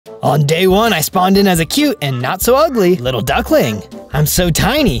On day 1, I spawned in as a cute and not so ugly little duckling. I'm so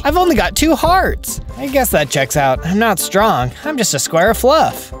tiny, I've only got 2 hearts. I guess that checks out. I'm not strong, I'm just a square of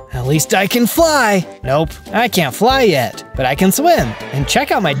fluff. At least I can fly. Nope, I can't fly yet, but I can swim. And check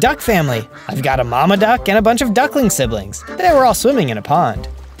out my duck family. I've got a mama duck and a bunch of duckling siblings. They were all swimming in a pond.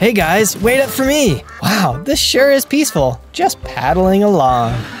 Hey guys, wait up for me. Wow, this sure is peaceful, just paddling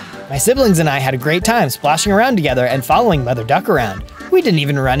along. My siblings and I had a great time splashing around together and following Mother Duck around. We didn't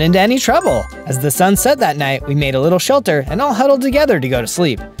even run into any trouble. As the sun set that night, we made a little shelter and all huddled together to go to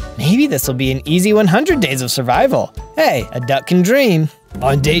sleep. Maybe this will be an easy 100 days of survival. Hey, a duck can dream.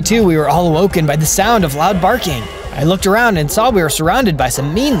 On day 2, we were all awoken by the sound of loud barking. I looked around and saw we were surrounded by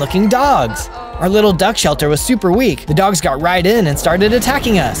some mean-looking dogs. Our little duck shelter was super weak. The dogs got right in and started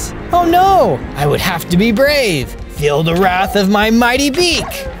attacking us. Oh no! I would have to be brave. Feel the wrath of my mighty beak.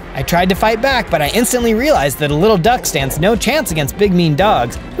 I tried to fight back, but I instantly realized that a little duck stands no chance against big mean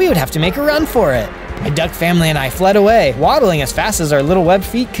dogs. We would have to make a run for it. My duck family and I fled away, waddling as fast as our little webbed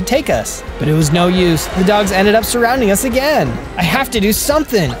feet could take us. But it was no use. The dogs ended up surrounding us again. I have to do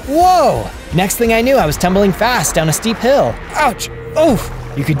something. Whoa! Next thing I knew, I was tumbling fast down a steep hill. Ouch! Oof!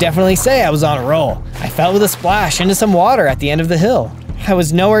 You could definitely say I was on a roll. I fell with a splash into some water at the end of the hill. I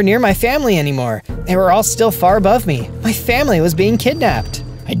was nowhere near my family anymore. They were all still far above me. My family was being kidnapped.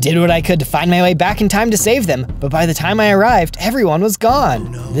 I did what I could to find my way back in time to save them, but by the time I arrived, everyone was gone. Oh,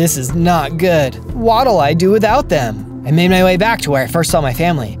 no. This is not good. What'll I do without them? I made my way back to where I first saw my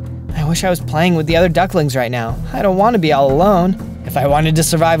family. I wish I was playing with the other ducklings right now. I don't want to be all alone. If I wanted to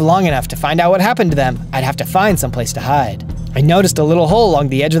survive long enough to find out what happened to them, I'd have to find some place to hide. I noticed a little hole along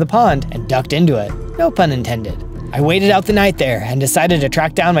the edge of the pond and ducked into it. No pun intended. I waited out the night there and decided to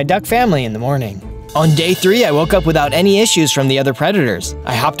track down my duck family in the morning. On day 3, I woke up without any issues from the other predators.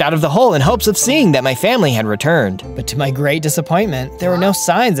 I hopped out of the hole in hopes of seeing that my family had returned. But to my great disappointment, there were no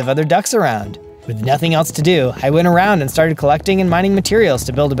signs of other ducks around. With nothing else to do, I went around and started collecting and mining materials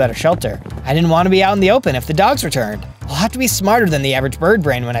to build a better shelter. I didn't want to be out in the open if the dogs returned. I'll have to be smarter than the average bird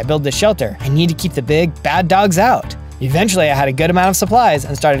brain when I build this shelter. I need to keep the big, bad dogs out. Eventually, I had a good amount of supplies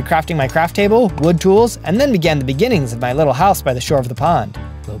and started crafting my craft table, wood tools, and then began the beginnings of my little house by the shore of the pond.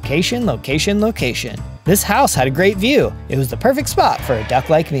 Location, location, location. This house had a great view. It was the perfect spot for a duck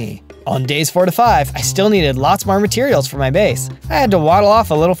like me. On days 4 to 5, I still needed lots more materials for my base. I had to waddle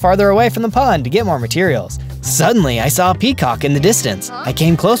off a little farther away from the pond to get more materials. Suddenly, I saw a peacock in the distance. I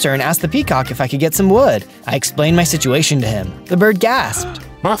came closer and asked the peacock if I could get some wood. I explained my situation to him. The bird gasped.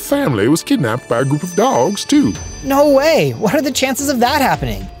 My family was kidnapped by a group of dogs, too. No way! What are the chances of that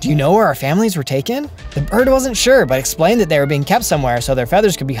happening? Do you know where our families were taken? The bird wasn't sure, but explained that they were being kept somewhere so their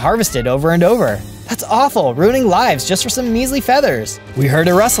feathers could be harvested over and over. That's awful, ruining lives just for some measly feathers. We heard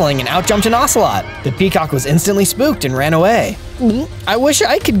a rustling and out jumped an ocelot. The peacock was instantly spooked and ran away. I wish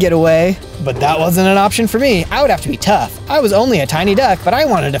I could get away. But that wasn't an option for me. I would have to be tough. I was only a tiny duck, but I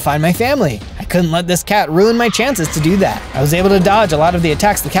wanted to find my family. I couldn't let this cat ruin my chances to do that. I was able to dodge a lot of the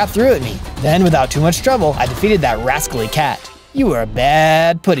attacks the cat threw at me. Then, without too much trouble, I defeated that rascally cat. You were a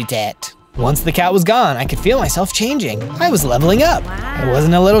bad putty-tat. Once the cat was gone, I could feel myself changing. I was leveling up. I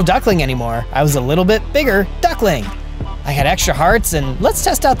wasn't a little duckling anymore. I was a little bit bigger duckling. I had extra hearts, and let's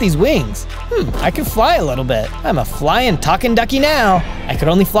test out these wings. I could fly a little bit. I'm a flying, talking ducky now. I could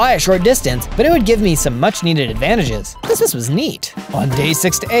only fly a short distance, but it would give me some much needed advantages. This was neat. On days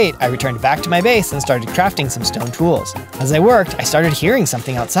 6 to 8, I returned back to my base and started crafting some stone tools. As I worked, I started hearing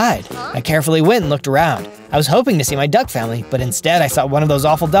something outside. I carefully went and looked around. I was hoping to see my duck family, but instead I saw one of those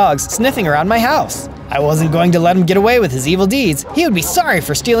awful dogs sniffing around my house. I wasn't going to let him get away with his evil deeds. He would be sorry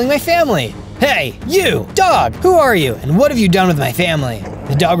for stealing my family. Hey, you, dog, who are you, and what have you done with my family?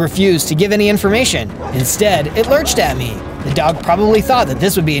 The dog refused to give any information. Instead, it lurched at me. The dog probably thought that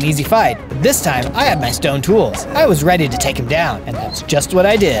this would be an easy fight, but this time I had my stone tools. I was ready to take him down, and that's just what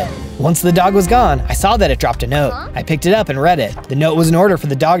I did. Once the dog was gone, I saw that it dropped a note. I picked it up and read it. The note was an order for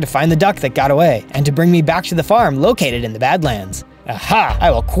the dog to find the duck that got away, and to bring me back to the farm located in the Badlands. Aha! I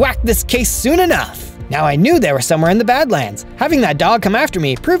will quack this case soon enough! Now I knew they were somewhere in the Badlands. Having that dog come after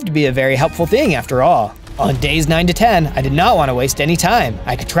me proved to be a very helpful thing after all. On days 9 to 10, I did not want to waste any time.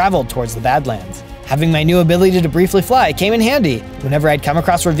 I traveled towards the Badlands. Having my new ability to briefly fly came in handy. Whenever I'd come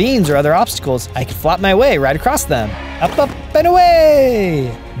across ravines or other obstacles, I could flap my way right across them. Up, up, and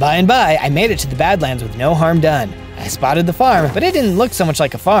away! By and by, I made it to the Badlands with no harm done. I spotted the farm, but it didn't look so much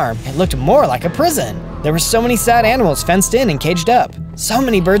like a farm. It looked more like a prison. There were so many sad animals fenced in and caged up. So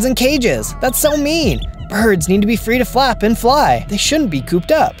many birds in cages. That's so mean. Birds need to be free to flap and fly. They shouldn't be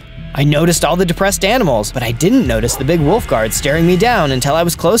cooped up. I noticed all the depressed animals, but I didn't notice the big wolf guard staring me down until I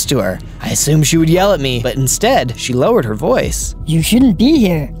was close to her. I assumed she would yell at me, but instead, she lowered her voice. You shouldn't be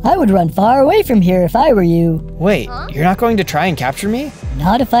here. I would run far away from here if I were you. Wait, you're not going to try and capture me?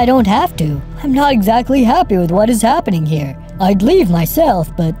 Not if I don't have to. I'm not exactly happy with what is happening here. I'd leave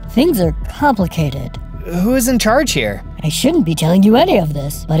myself, but things are complicated. Who is in charge here? I shouldn't be telling you any of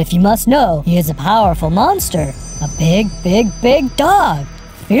this, but if you must know, he is a powerful monster. A big, big, big dog.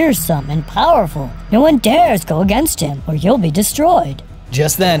 Fearsome and powerful. No one dares go against him, or you'll be destroyed.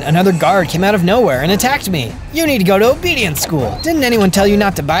 Just then, another guard came out of nowhere and attacked me. You need to go to obedience school. Didn't anyone tell you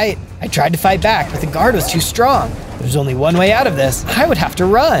not to bite? I tried to fight back, but the guard was too strong. There's only one way out of this. I would have to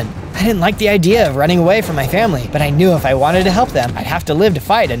run. I didn't like the idea of running away from my family, but I knew if I wanted to help them, I'd have to live to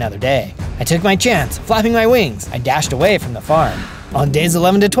fight another day. I took my chance. Flapping my wings, I dashed away from the farm. On days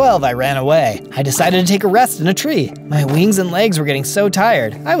 11 to 12, I ran away. I decided to take a rest in a tree. My wings and legs were getting so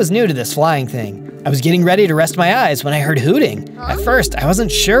tired. I was new to this flying thing. I was getting ready to rest my eyes when I heard hooting. At first, I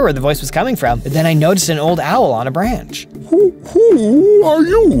wasn't sure where the voice was coming from, but then I noticed an old owl on a branch. Who are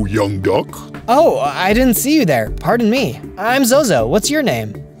you, young duck? Oh, I didn't see you there. Pardon me. I'm Zozo. What's your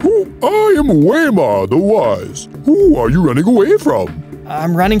name? I am Waymar the Wise. Who are you running away from?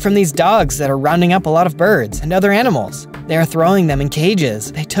 I'm running from these dogs that are rounding up a lot of birds and other animals. They are throwing them in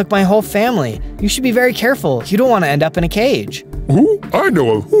cages. They took my whole family. You should be very careful. You don't want to end up in a cage. I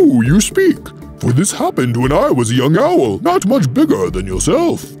know of who you speak. For this happened when I was a young owl, not much bigger than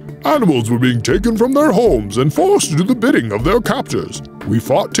yourself. Animals were being taken from their homes and forced to do the bidding of their captors. We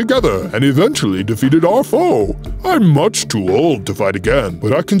fought together and eventually defeated our foe. I'm much too old to fight again,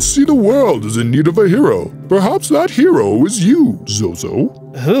 but I can see the world is in need of a hero. Perhaps that hero is you, Zozo.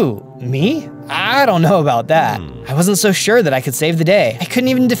 Who? Me? I don't know about that. I wasn't so sure that I could save the day. I couldn't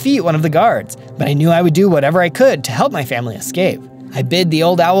even defeat one of the guards, but I knew I would do whatever I could to help my family escape. I bid the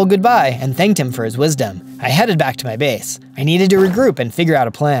old owl goodbye and thanked him for his wisdom. I headed back to my base. I needed to regroup and figure out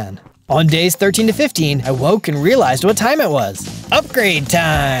a plan. On days 13 to 15, I woke and realized what time it was. Upgrade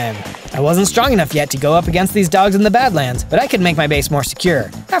time! I wasn't strong enough yet to go up against these dogs in the Badlands, but I could make my base more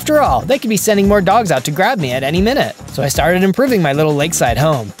secure. After all, they could be sending more dogs out to grab me at any minute. So I started improving my little lakeside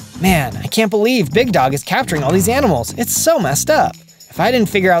home. Man, I can't believe Big Dog is capturing all these animals. It's so messed up. If I didn't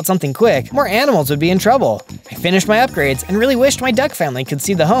figure out something quick, more animals would be in trouble. I finished my upgrades and really wished my duck family could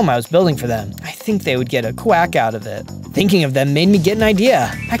see the home I was building for them. I think they would get a quack out of it. Thinking of them made me get an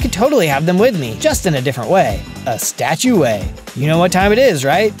idea. I could totally have them with me, just in a different way. A statue way. You know what time it is,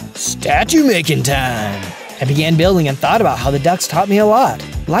 right? Statue making time! I began building and thought about how the ducks taught me a lot.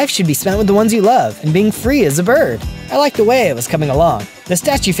 Life should be spent with the ones you love, and being free as a bird. I liked the way it was coming along. The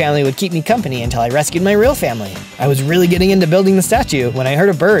statue family would keep me company until I rescued my real family. I was really getting into building the statue when I heard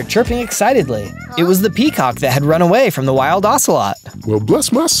a bird chirping excitedly. It was the peacock that had run away from the wild ocelot. Well,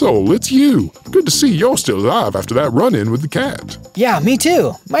 bless my soul, it's you. Good to see you're still alive after that run-in with the cat. Yeah, me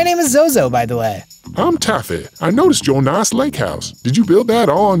too. My name is Zozo, by the way. I'm Taffy. I noticed your nice lake house. Did you build that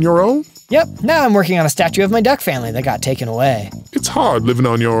all on your own? Yep, now I'm working on a statue of my duck family that got taken away. It's hard living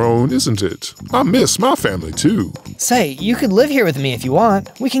on your own, isn't it? I miss my family too. Say, you could live here with me if you want.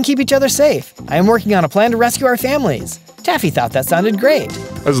 We can keep each other safe. I am working on a plan to rescue our families. Taffy thought that sounded great.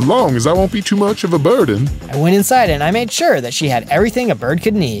 As long as I won't be too much of a burden. I went inside and I made sure that she had everything a bird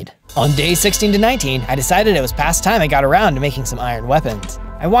could need. On days 16 to 19, I decided it was past time I got around to making some iron weapons.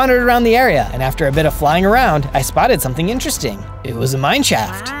 I wandered around the area, and after a bit of flying around, I spotted something interesting. It was a mine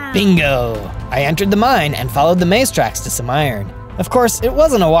shaft. Bingo! I entered the mine and followed the maze tracks to some iron. Of course, it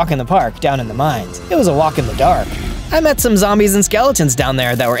wasn't a walk in the park down in the mines. It was a walk in the dark. I met some zombies and skeletons down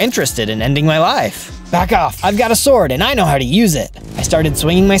there that were interested in ending my life. Back off, I've got a sword and I know how to use it. I started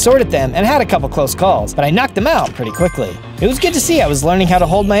swinging my sword at them and had a couple close calls, but I knocked them out pretty quickly. It was good to see I was learning how to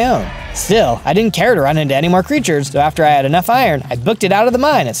hold my own. Still, I didn't care to run into any more creatures, so after I had enough iron, I booked it out of the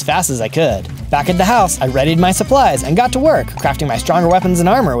mine as fast as I could. Back at the house, I readied my supplies and got to work, crafting my stronger weapons and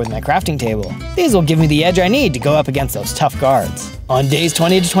armor with my crafting table. These will give me the edge I need to go up against those tough guards. On days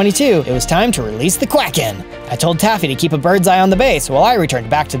 20 to 22, it was time to release the Quacken. I told Taffy to keep a bird's eye on the base while I returned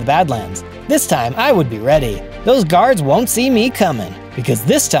back to the Badlands. This time, I would be ready. Those guards won't see me coming. Because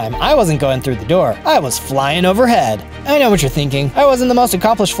this time, I wasn't going through the door, I was flying overhead. I know what you're thinking, I wasn't the most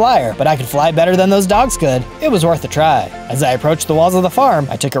accomplished flyer, but I could fly better than those dogs could. It was worth a try. As I approached the walls of the farm,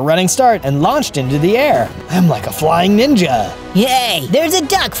 I took a running start and launched into the air. I'm like a flying ninja. Yay, there's a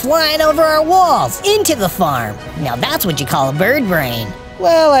duck flying over our walls, into the farm. Now that's what you call a bird brain.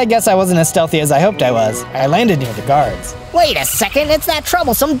 Well, I guess I wasn't as stealthy as I hoped I was. I landed near the guards. Wait a second, it's that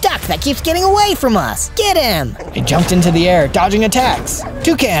troublesome duck that keeps getting away from us. Get him! I jumped into the air, dodging attacks.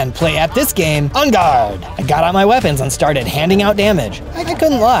 Toucan, play at this game, on guard. I got out my weapons and started handing out damage. I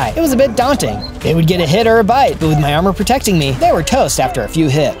couldn't lie, it was a bit daunting. They would get a hit or a bite, but with my armor protecting me, they were toast after a few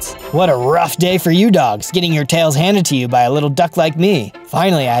hits. What a rough day for you dogs, getting your tails handed to you by a little duck like me.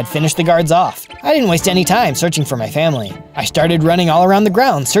 Finally, I had finished the guards off. I didn't waste any time searching for my family. I started running all around the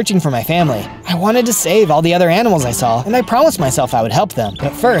ground searching for my family. I wanted to save all the other animals I saw, and I promised myself I would help them.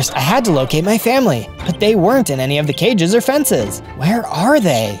 But first, I had to locate my family. But they weren't in any of the cages or fences. Where are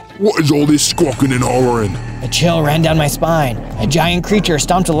they? What is all this squawking and hollering? A chill ran down my spine. A giant creature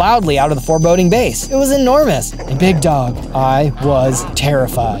stomped loudly out of the foreboding base. It was enormous. A big dog. I was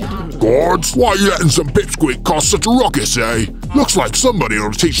terrified. Guards, why are you letting some pipsqueak cause such a ruckus, eh? Looks like somebody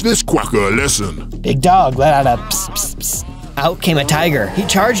ought to teach this quacker a lesson. Big dog let out a psst, psst, psst. Out came a tiger. He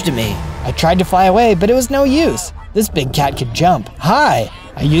charged at me. I tried to fly away, but it was no use. This big cat could jump. Hi!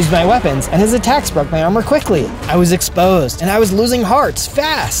 I used my weapons, and his attacks broke my armor quickly. I was exposed, and I was losing hearts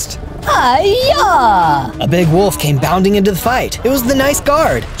fast. Hi-ya! A big wolf came bounding into the fight. It was the nice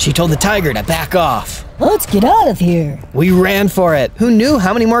guard. She told the tiger to back off. Let's get out of here. We ran for it. Who knew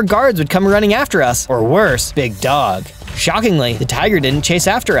how many more guards would come running after us? Or worse, big dog. Shockingly, the tiger didn't chase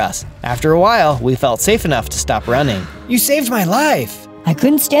after us. After a while, we felt safe enough to stop running. You saved my life. I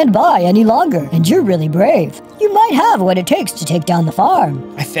couldn't stand by any longer, and you're really brave. You might have what it takes to take down the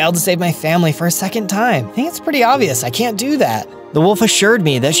farm. I failed to save my family for a second time. I think it's pretty obvious I can't do that. The wolf assured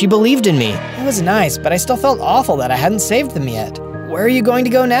me that she believed in me. It was nice, but I still felt awful that I hadn't saved them yet. Where are you going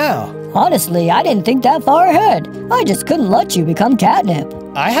to go now? Honestly, I didn't think that far ahead. I just couldn't let you become catnip.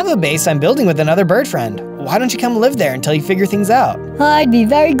 I have a base I'm building with another bird friend. Why don't you come live there until you figure things out? I'd be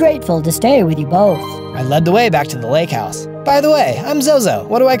very grateful to stay with you both. I led the way back to the lake house. By the way, I'm Zozo.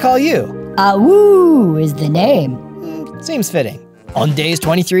 What do I call you? Awoo is the name. Seems fitting. On days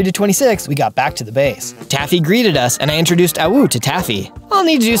 23 to 26, we got back to the base. Taffy greeted us, and I introduced Awu to Taffy. I'll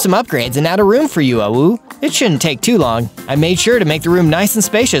need to do some upgrades and add a room for you, Awu. It shouldn't take too long. I made sure to make the room nice and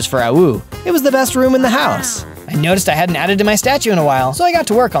spacious for Awu. It was the best room in the house. I noticed I hadn't added to my statue in a while, so I got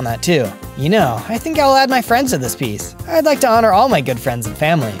to work on that too. You know, I think I'll add my friends to this piece. I'd like to honor all my good friends and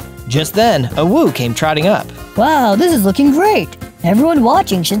family. Just then, Awu came trotting up. Wow, this is looking great. Everyone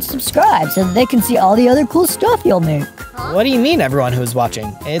watching should subscribe so that they can see all the other cool stuff you'll make. What do you mean everyone who's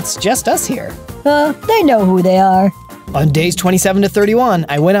watching? It's just us here. They know who they are. On days 27 to 31,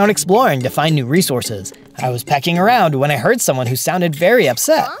 I went out exploring to find new resources. I was pecking around when I heard someone who sounded very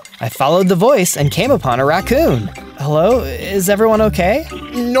upset. I followed the voice and came upon a raccoon. Hello, is everyone okay?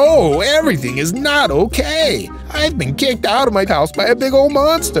 No, everything is not okay. I've been kicked out of my house by a big old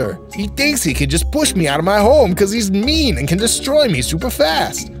monster. He thinks he can just push me out of my home because he's mean and can destroy me super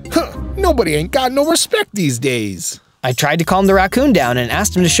fast. Huh, nobody ain't got no respect these days. I tried to calm the raccoon down and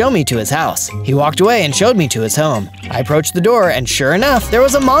asked him to show me to his house. He walked away and showed me to his home. I approached the door and sure enough, there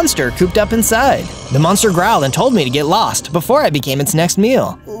was a monster cooped up inside. The monster growled and told me to get lost before I became its next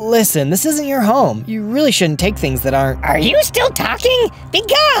meal. Listen, this isn't your home. You really shouldn't take things that aren't— Are you still talking? Be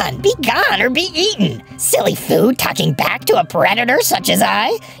gone or be eaten. Silly food talking back to a predator such as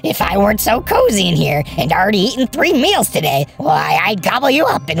I. If I weren't so cozy in here and already eaten 3 meals today, why, I'd gobble you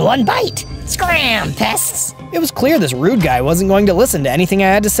up in one bite. Scram, pests. It was clear this rude guy wasn't going to listen to anything I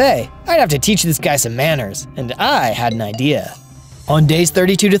had to say. I'd have to teach this guy some manners, and I had an idea. On days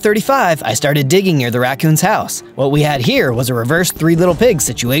 32 to 35, I started digging near the raccoon's house. What we had here was a reverse Three Little Pigs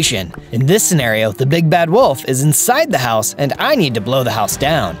situation. In this scenario, the big bad wolf is inside the house and I need to blow the house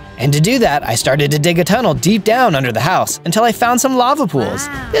down. And to do that, I started to dig a tunnel deep down under the house until I found some lava pools.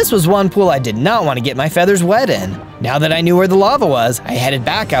 This was one pool I did not want to get my feathers wet in. Now that I knew where the lava was, I headed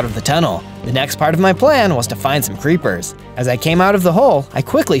back out of the tunnel. The next part of my plan was to find some creepers. As I came out of the hole, I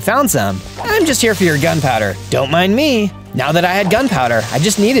quickly found some. I'm just here for your gunpowder. Don't mind me. Now that I had gunpowder, I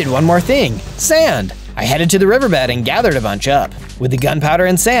just needed one more thing: sand. I headed to the riverbed and gathered a bunch up. With the gunpowder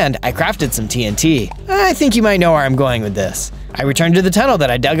and sand, I crafted some TNT. I think you might know where I'm going with this. I returned to the tunnel that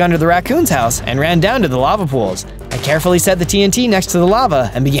I dug under the raccoon's house and ran down to the lava pools. I carefully set the TNT next to the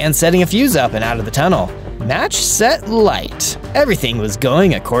lava and began setting a fuse up and out of the tunnel. Match, set, light. Everything was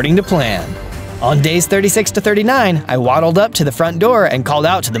going according to plan. On days 36 to 39, I waddled up to the front door and called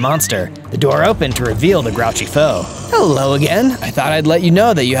out to the monster. The door opened to reveal the grouchy foe. Hello again. I thought I'd let you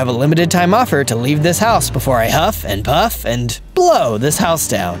know that you have a limited time offer to leave this house before I huff and puff and blow this house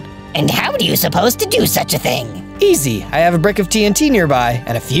down. And how do you suppose to do such a thing? Easy. I have a brick of TNT nearby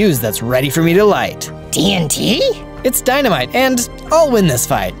and a fuse that's ready for me to light. TNT? It's dynamite, and I'll win this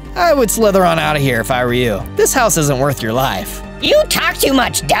fight. I would slither on out of here if I were you. This house isn't worth your life. You talk too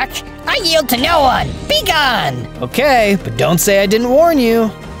much, Duck. I yield to no one. Be gone. Okay, but don't say I didn't warn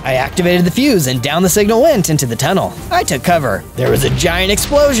you. I activated the fuse and down the signal went into the tunnel. I took cover. There was a giant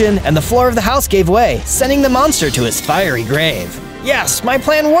explosion and the floor of the house gave way, sending the monster to his fiery grave. Yes, my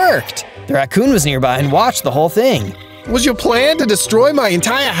plan worked. The raccoon was nearby and watched the whole thing. Was your plan to destroy my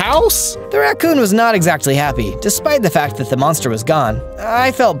entire house? The raccoon was not exactly happy, despite the fact that the monster was gone.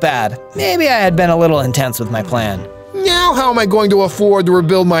 I felt bad. Maybe I had been a little intense with my plan. Now how am I going to afford to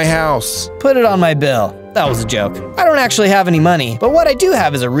rebuild my house? Put it on my bill. That was a joke. I don't actually have any money, but what I do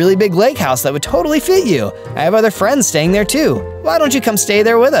have is a really big lake house that would totally fit you. I have other friends staying there too. Why don't you come stay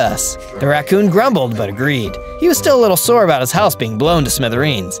there with us? The raccoon grumbled but agreed. He was still a little sore about his house being blown to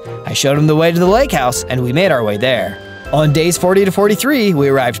smithereens. I showed him the way to the lake house and we made our way there. On days 40 to 43, we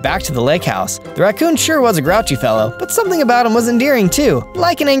arrived back to the lake house. The raccoon sure was a grouchy fellow, but something about him was endearing too,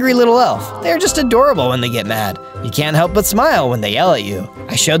 like an angry little elf. They're just adorable when they get mad. You can't help but smile when they yell at you.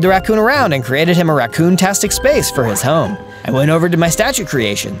 I showed the raccoon around and created him a raccoon-tastic space for his home. I went over to my statue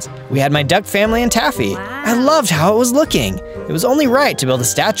creations. We had my duck family and Taffy. I loved how it was looking. It was only right to build a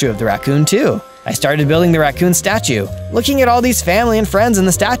statue of the raccoon too. I started building the raccoon statue. Looking at all these family and friends in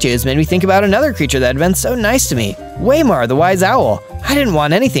the statues made me think about another creature that had been so nice to me, Waymar the wise owl. I didn't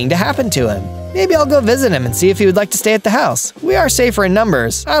want anything to happen to him. Maybe I'll go visit him and see if he would like to stay at the house. We are safer in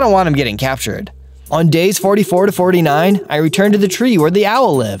numbers. I don't want him getting captured. On days 44 to 49, I returned to the tree where the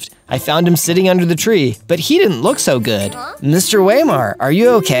owl lived. I found him sitting under the tree, but he didn't look so good. Mr. Waymar, are you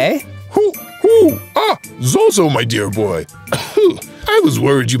okay? Zozo, my dear boy. I was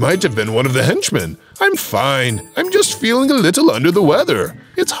worried you might have been one of the henchmen. I'm fine. I'm just feeling a little under the weather.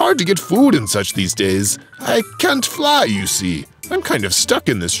 It's hard to get food and such these days. I can't fly, you see. I'm kind of stuck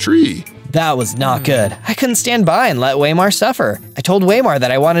in this tree. That was not good. I couldn't stand by and let Waymar suffer. I told Waymar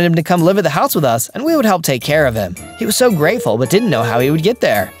that I wanted him to come live at the house with us and we would help take care of him. He was so grateful but didn't know how he would get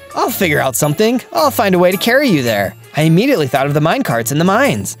there. I'll figure out something. I'll find a way to carry you there. I immediately thought of the mine carts in the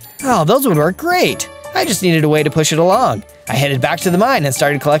mines. Oh, those would work great. I just needed a way to push it along. I headed back to the mine and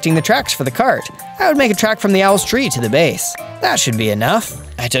started collecting the tracks for the cart. I would make a track from the owl's tree to the base. That should be enough.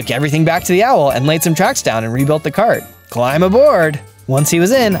 I took everything back to the owl and laid some tracks down and rebuilt the cart. Climb aboard. Once he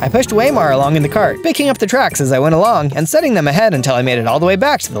was in, I pushed Waymar along in the cart, picking up the tracks as I went along and setting them ahead until I made it all the way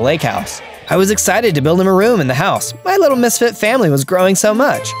back to the lake house. I was excited to build him a room in the house. My little misfit family was growing so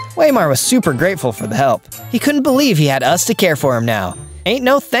much. Waymar was super grateful for the help. He couldn't believe he had us to care for him now. Ain't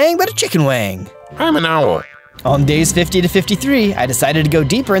no thing but a chicken wing. I'm an owl. On days 50 to 53, I decided to go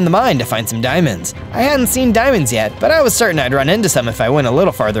deeper in the mine to find some diamonds. I hadn't seen diamonds yet, but I was certain I'd run into some if I went a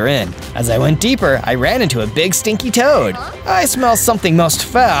little farther in. As I went deeper, I ran into a big stinky toad. I smell something most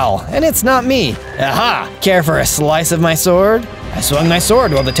foul, and it's not me. Aha! Care for a slice of my sword? I swung my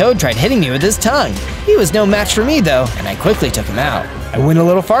sword while the toad tried hitting me with his tongue. He was no match for me though, and I quickly took him out. I went a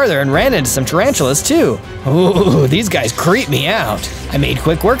little farther and ran into some tarantulas too. Ooh, these guys creep me out. I made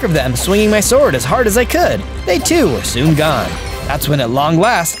quick work of them, swinging my sword as hard as I could. They too were soon gone. That's when at long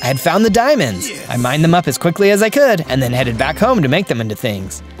last, I had found the diamonds. I mined them up as quickly as I could and then headed back home to make them into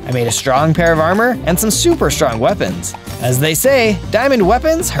things. I made a strong pair of armor and some super strong weapons. As they say, diamond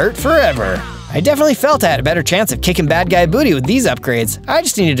weapons hurt forever. I definitely felt I had a better chance of kicking bad guy booty with these upgrades. I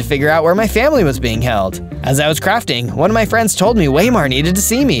just needed to figure out where my family was being held. As I was crafting, one of my friends told me Waymar needed to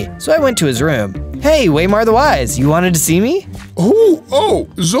see me, so I went to his room. Hey, Waymar the Wise, you wanted to see me? Oh,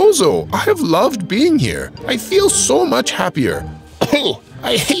 Zozo, I have loved being here. I feel so much happier.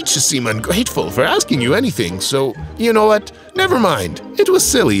 I hate to seem ungrateful for asking you anything, so you know what? Never mind. It was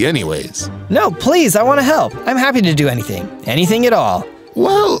silly anyways. No, please, I want to help. I'm happy to do anything. Anything at all.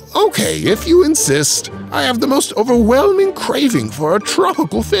 Well, okay, if you insist. I have the most overwhelming craving for a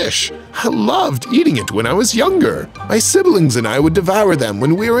tropical fish. I loved eating it when I was younger. My siblings and I would devour them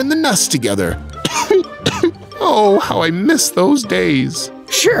when we were in the nest together. Oh, how I miss those days.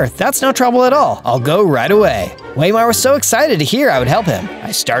 Sure, that's no trouble at all. I'll go right away. Waymar was so excited to hear I would help him.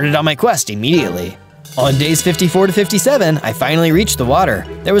 I started on my quest immediately. On days 54 to 57, I finally reached the water.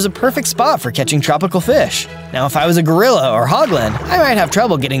 There was a perfect spot for catching tropical fish. Now, if I was a gorilla or hoglin, I might have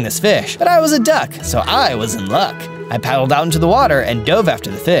trouble getting this fish, but I was a duck, so I was in luck. I paddled out into the water and dove after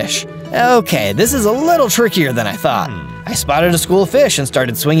the fish. Okay, this is a little trickier than I thought. I spotted a school of fish and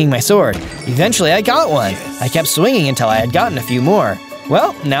started swinging my sword. Eventually, I got one. I kept swinging until I had gotten a few more.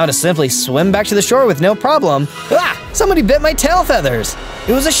 Well, now to simply swim back to the shore with no problem. Ah! Somebody bit my tail feathers.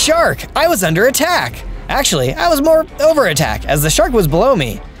 It was a shark. I was under attack. Actually, I was more over attack as the shark was below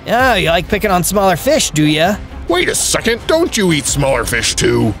me. Oh, you like picking on smaller fish, do ya? Wait a second, don't you eat smaller fish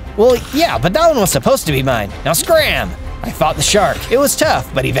too? Well, yeah, but that one was supposed to be mine. Now scram! I fought the shark. It was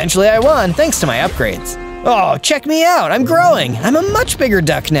tough, but eventually I won thanks to my upgrades. Oh, check me out, I'm growing. I'm a much bigger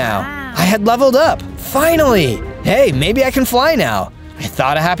duck now. I had leveled up, finally. Hey, maybe I can fly now. I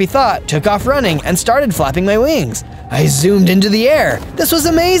thought a happy thought, took off running, and started flapping my wings. I zoomed into the air. This was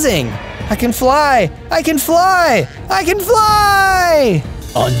amazing. I can fly, I can fly, I can fly!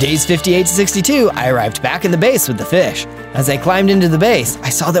 On days 58 to 62, I arrived back in the base with the fish. As I climbed into the base, I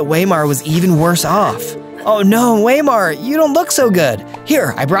saw that Waymar was even worse off. Oh no, Waymar, you don't look so good.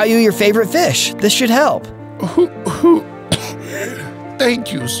 Here, I brought you your favorite fish. This should help.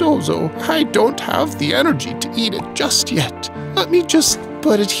 Thank you, Zozo. I don't have the energy to eat it just yet. Let me just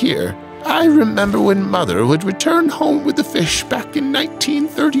put it here. I remember when Mother would return home with the fish back in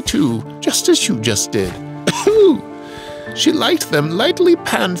 1932, just as you just did. She liked them lightly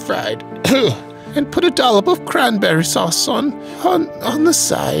pan-fried and put a dollop of cranberry sauce on the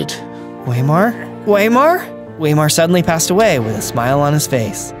side. Waymar? Waymar? Waymar suddenly passed away with a smile on his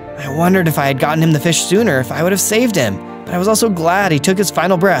face. I wondered if I had gotten him the fish sooner, if I would have saved him. But I was also glad he took his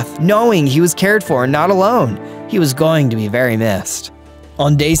final breath, knowing he was cared for and not alone. He was going to be very missed.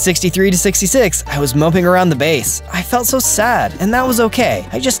 On days 63 to 66, I was moping around the base. I felt so sad, and that was okay.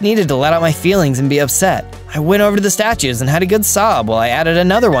 I just needed to let out my feelings and be upset. I went over to the statues and had a good sob while I added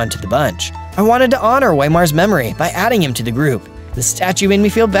another one to the bunch. I wanted to honor Waymar's memory by adding him to the group. The statue made me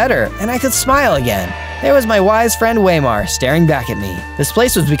feel better, and I could smile again. There was my wise friend Waymar staring back at me. This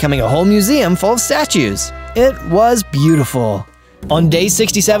place was becoming a whole museum full of statues. It was beautiful. On days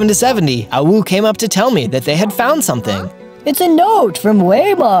 67 to 70, Awu came up to tell me that they had found something. It's a note from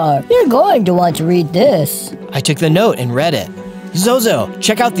Waymar. You're going to want to read this. I took the note and read it. Zozo,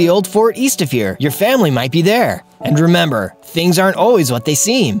 check out the old fort east of here. Your family might be there. And remember, things aren't always what they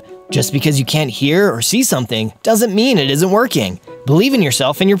seem. Just because you can't hear or see something doesn't mean it isn't working. Believe in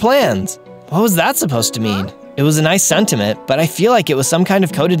yourself and your plans. What was that supposed to mean? It was a nice sentiment, but I feel like it was some kind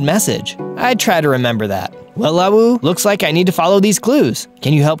of coded message. I'd try to remember that. Well, Awu, looks like I need to follow these clues.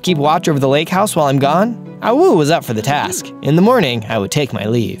 Can you help keep watch over the lake house while I'm gone? Awu was up for the task. In the morning, I would take my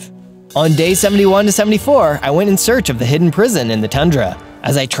leave. On day 71 to 74, I went in search of the hidden prison in the tundra.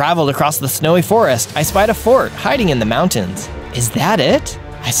 As I traveled across the snowy forest, I spied a fort hiding in the mountains. Is that it?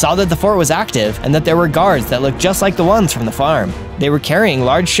 I saw that the fort was active and that there were guards that looked just like the ones from the farm. They were carrying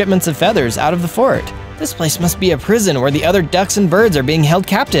large shipments of feathers out of the fort. This place must be a prison where the other ducks and birds are being held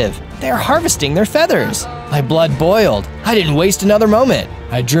captive. They are harvesting their feathers. My blood boiled. I didn't waste another moment.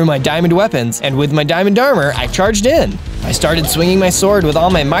 I drew my diamond weapons, and with my diamond armor, I charged in. I started swinging my sword with all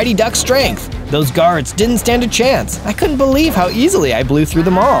my mighty duck strength. Those guards didn't stand a chance. I couldn't believe how easily I blew through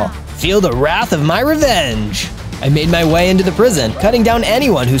them all. Feel the wrath of my revenge. I made my way into the prison, cutting down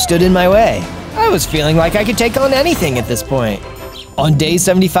anyone who stood in my way. I was feeling like I could take on anything at this point. On day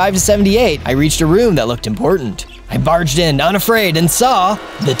 75 to 78, I reached a room that looked important. I barged in, unafraid, and saw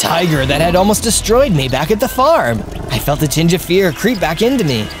the tiger that had almost destroyed me back at the farm. I felt a tinge of fear creep back into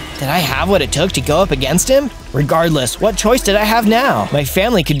me. Did I have what it took to go up against him? Regardless, what choice did I have now? My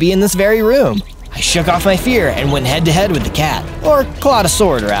family could be in this very room. I shook off my fear and went head-to-head with the cat. Or clawed a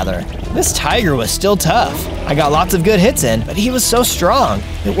sword, rather. This tiger was still tough. I got lots of good hits in, but he was so strong.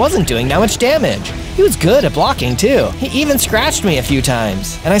 It wasn't doing that much damage. He was good at blocking, too. He even scratched me a few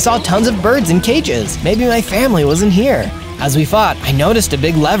times. And I saw tons of birds in cages. Maybe my family wasn't here. As we fought, I noticed a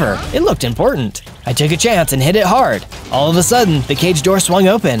big lever. It looked important. I took a chance and hit it hard. All of a sudden, the cage door swung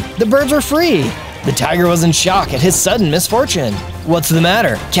open. The birds were free. The tiger was in shock at his sudden misfortune. What's the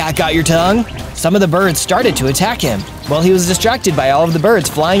matter? Cat got your tongue? Some of the birds started to attack him. While he was distracted by all of the birds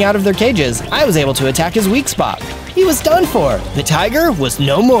flying out of their cages, I was able to attack his weak spot. He was done for. The tiger was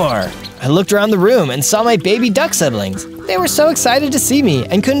no more. I looked around the room and saw my baby duck siblings. They were so excited to see me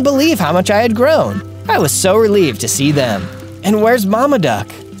and couldn't believe how much I had grown. I was so relieved to see them. And where's Mama Duck?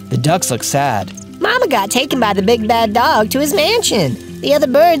 The ducks look sad. Mama got taken by the big bad dog to his mansion. The other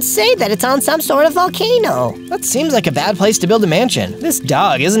birds say that it's on some sort of volcano. That seems like a bad place to build a mansion. This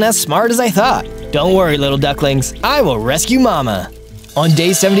dog isn't as smart as I thought. Don't worry, little ducklings. I will rescue Mama. On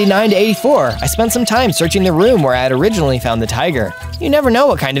day 79 to 84, I spent some time searching the room where I had originally found the tiger. You never know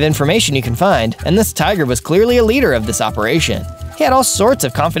what kind of information you can find, and this tiger was clearly a leader of this operation. He had all sorts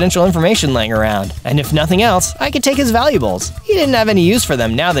of confidential information laying around, and if nothing else, I could take his valuables. He didn't have any use for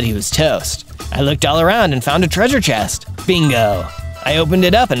them now that he was toast. I looked all around and found a treasure chest. Bingo! I opened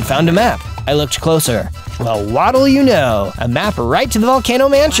it up and found a map. I looked closer. Well, what'll you know? A map right to the volcano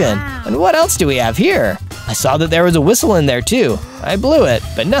mansion. And what else do we have here? I saw that there was a whistle in there too. I blew it,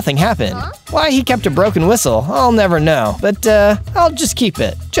 but nothing happened. Why he kept a broken whistle, I'll never know, but I'll just keep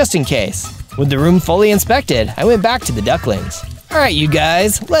it, just in case. With the room fully inspected, I went back to the ducklings. Alright you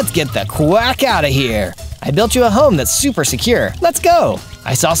guys, let's get the quack out of here. I built you a home that's super secure. Let's go.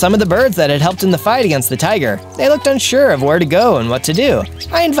 I saw some of the birds that had helped in the fight against the tiger. They looked unsure of where to go and what to do.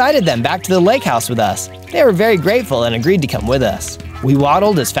 I invited them back to the lake house with us. They were very grateful and agreed to come with us. We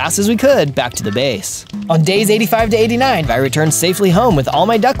waddled as fast as we could back to the base. On days 85 to 89, I returned safely home with all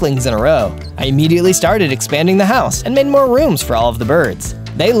my ducklings in a row. I immediately started expanding the house and made more rooms for all of the birds.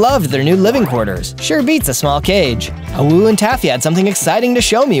 They loved their new living quarters. Sure beats a small cage. Awu and Taffy had something exciting to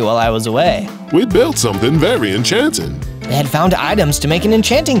show me while I was away. We built something very enchanting. They had found items to make an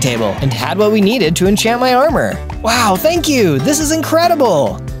enchanting table and had what we needed to enchant my armor. Wow, thank you! This is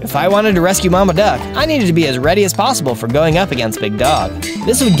incredible! If I wanted to rescue Mama Duck, I needed to be as ready as possible for going up against Big Dog.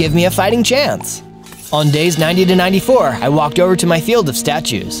 This would give me a fighting chance. On days 90 to 94, I walked over to my field of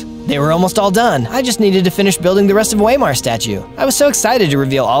statues. They were almost all done. I just needed to finish building the rest of Waymar's statue. I was so excited to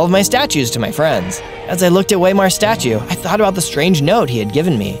reveal all of my statues to my friends. As I looked at Waymar's statue, I thought about the strange note he had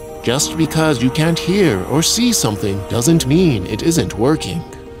given me. Just because you can't hear or see something doesn't mean it isn't working.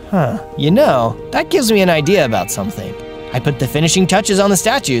 You know, that gives me an idea about something. I put the finishing touches on the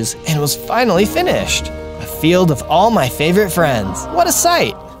statues and it was finally finished. A field of all my favorite friends. What a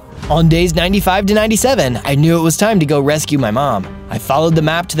sight! On days 95 to 97, I knew it was time to go rescue my mom. I followed the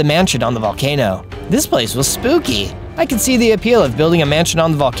map to the mansion on the volcano. This place was spooky. I could see the appeal of building a mansion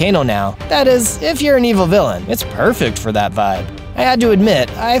on the volcano now. That is, if you're an evil villain, it's perfect for that vibe. I had to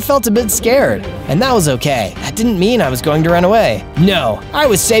admit, I felt a bit scared, and that was okay. That didn't mean I was going to run away. No, I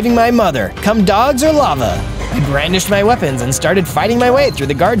was saving my mother, come dogs or lava. I brandished my weapons and started fighting my way through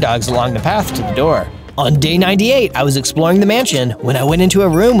the guard dogs along the path to the door. On day 98, I was exploring the mansion when I went into a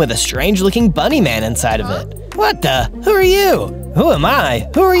room with a strange-looking bunny man inside of it. What the? Who are you? Who am I?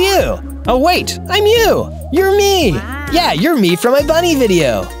 Who are you? Oh wait, I'm you! You're me! Yeah, you're me from my bunny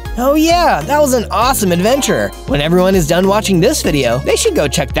video! Oh yeah, that was an awesome adventure! When everyone is done watching this video, they should go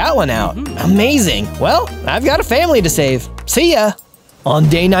check that one out. Amazing! Well, I've got a family to save. See ya! On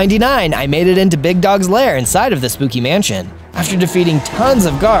day 99, I made it into Big Dog's lair inside of the spooky mansion. After defeating tons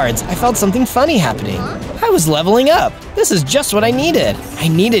of guards, I felt something funny happening. I was leveling up. This is just what I needed. I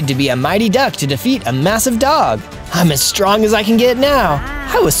needed to be a mighty duck to defeat a massive dog. I'm as strong as I can get now.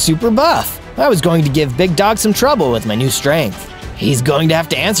 I was super buff. I was going to give Big Dog some trouble with my new strength. He's going to have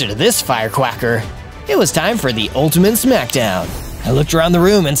to answer to this firecracker. It was time for the ultimate smackdown. I looked around the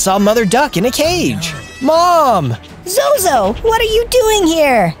room and saw Mother Duck in a cage. Mom! Zozo, what are you doing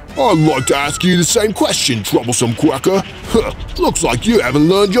here? I'd like to ask you the same question, troublesome quacker. Looks like you haven't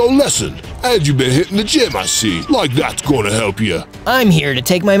learned your lesson. And you've been hitting the gym, I see. Like that's gonna help you. I'm here to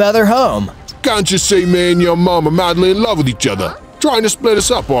take my mother home. Can't you see me and your mom are madly in love with each other? Trying to split us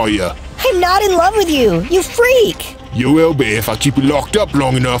up, are you? I'm not in love with you, you freak! You will be if I keep you locked up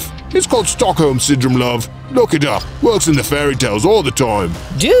long enough. It's called Stockholm Syndrome, love. Look it up. Works in the fairy tales all the time.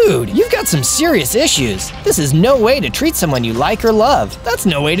 Dude, you've got some serious issues. This is no way to treat someone you like or love. That's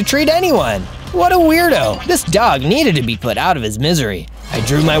no way to treat anyone. What a weirdo. This dog needed to be put out of his misery. I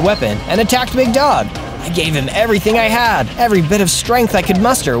drew my weapon and attacked Big Dog. I gave him everything I had. Every bit of strength I could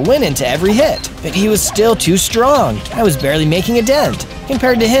muster went into every hit. But he was still too strong. I was barely making a dent.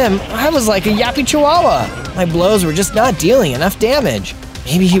 Compared to him, I was like a yappy chihuahua. My blows were just not dealing enough damage.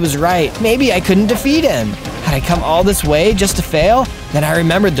 Maybe he was right. Maybe I couldn't defeat him. Had I come all this way just to fail? Then I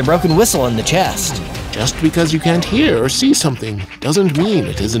remembered the broken whistle in the chest. Just because you can't hear or see something doesn't mean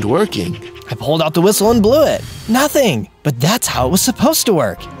it isn't working. I pulled out the whistle and blew it. Nothing. But that's how it was supposed to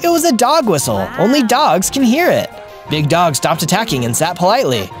work. It was a dog whistle. Only dogs can hear it. Big Dog stopped attacking and sat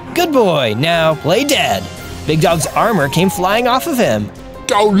politely. Good boy. Now play dead. Big Dog's armor came flying off of him.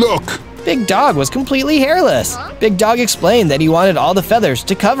 Go look! Big Dog was completely hairless. Big Dog explained that he wanted all the feathers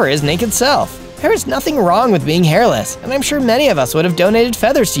to cover his naked self. There is nothing wrong with being hairless, and I'm sure many of us would have donated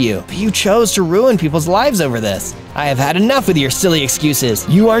feathers to you, but you chose to ruin people's lives over this. I have had enough with your silly excuses.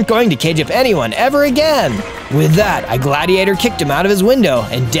 You aren't going to cage up anyone ever again. With that, I gladiator kicked him out of his window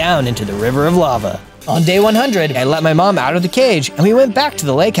and down into the river of lava. On day 100, I let my mom out of the cage and we went back to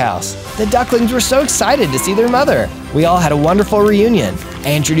the lake house. The ducklings were so excited to see their mother. We all had a wonderful reunion.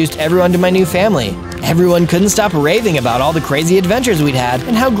 I introduced everyone to my new family. Everyone couldn't stop raving about all the crazy adventures we'd had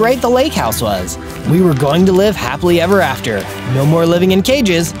and how great the lake house was. We were going to live happily ever after. No more living in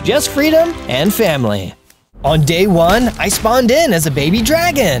cages, just freedom and family. On day 1, I spawned in as a baby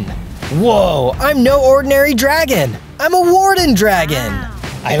dragon. Whoa, I'm no ordinary dragon. I'm a warden dragon.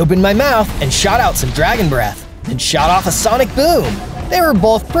 I opened my mouth and shot out some dragon breath, then shot off a sonic boom. They were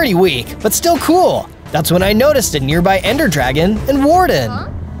both pretty weak, but still cool. That's when I noticed a nearby ender dragon and warden.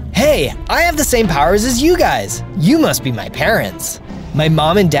 Hey, I have the same powers as you guys. You must be my parents. My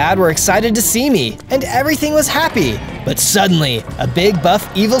mom and dad were excited to see me, and everything was happy. But suddenly, a big buff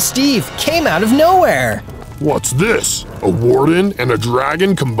evil Steve came out of nowhere. What's this? A warden and a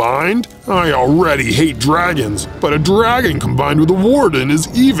dragon combined? I already hate dragons, but a dragon combined with a warden is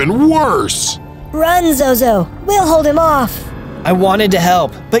even worse! Run, Zozo! We'll hold him off! I wanted to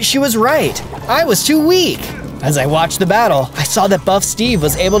help, but she was right. I was too weak. As I watched the battle, I saw that Buff Steve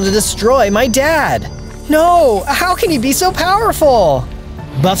was able to destroy my dad. No, how can he be so powerful?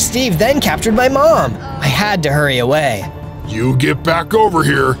 Buff Steve then captured my mom. I had to hurry away. You get back over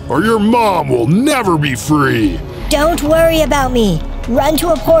here, or your mom will never be free! Don't worry about me. Run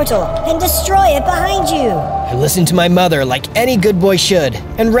to a portal and destroy it behind you. I listened to my mother like any good boy should,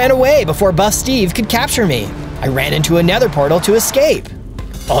 and ran away before Buff Steve could capture me. I ran into a nether portal to escape.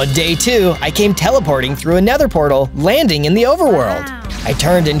 On day 2, I came teleporting through a nether portal, landing in the overworld. I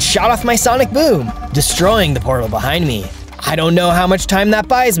turned and shot off my sonic boom, destroying the portal behind me. I don't know how much time that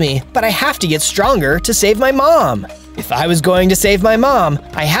buys me, but I have to get stronger to save my mom. If I was going to save my mom,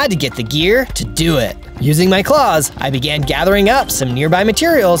 I had to get the gear to do it. Using my claws, I began gathering up some nearby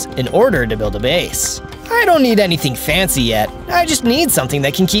materials in order to build a base. I don't need anything fancy yet, I just need something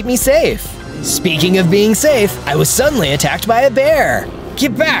that can keep me safe. Speaking of being safe, I was suddenly attacked by a bear.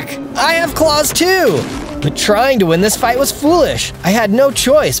 Get back! I have claws too! But trying to win this fight was foolish. I had no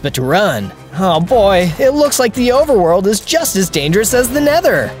choice but to run. Oh boy, it looks like the overworld is just as dangerous as the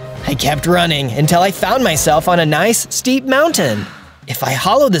nether. I kept running until I found myself on a nice, steep mountain. If I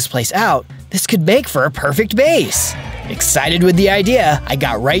hollow this place out, this could make for a perfect base. Excited with the idea, I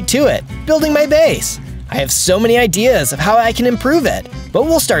got right to it, building my base. I have so many ideas of how I can improve it, but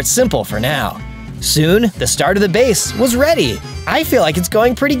we'll start simple for now. Soon, the start of the base was ready. I feel like it's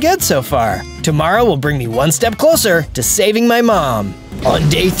going pretty good so far. Tomorrow will bring me one step closer to saving my mom. On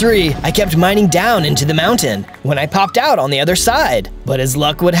day 3, I kept mining down into the mountain when I popped out on the other side. But as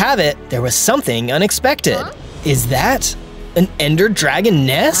luck would have it, there was something unexpected. Is that an ender dragon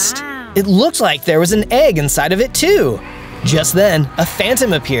nest? It looked like there was an egg inside of it too. Just then, a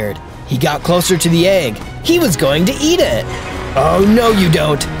phantom appeared. He got closer to the egg. He was going to eat it. Oh no you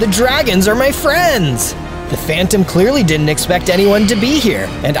don't, the dragons are my friends! The phantom clearly didn't expect anyone to be here,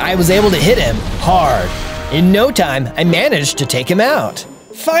 and I was able to hit him hard. In no time, I managed to take him out.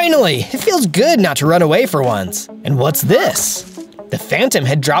 Finally, it feels good not to run away for once. And what's this? The phantom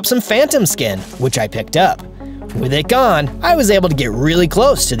had dropped some phantom skin, which I picked up. With it gone, I was able to get really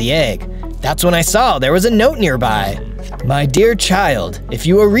close to the egg. That's when I saw there was a note nearby. My dear child, if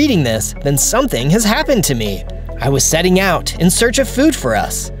you are reading this, then something has happened to me. I was setting out in search of food for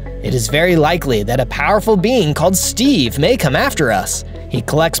us. It is very likely that a powerful being called Steve may come after us. He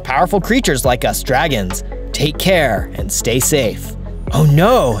collects powerful creatures like us dragons. Take care and stay safe. Oh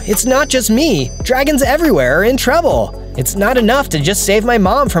no, it's not just me. Dragons everywhere are in trouble. It's not enough to just save my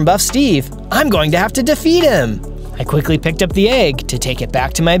mom from Buff Steve. I'm going to have to defeat him. I quickly picked up the egg to take it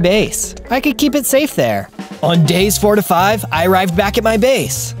back to my base. I could keep it safe there. On days 4 to 5, I arrived back at my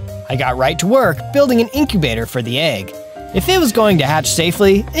base. I got right to work building an incubator for the egg. If it was going to hatch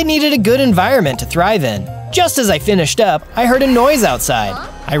safely, it needed a good environment to thrive in. Just as I finished up, I heard a noise outside.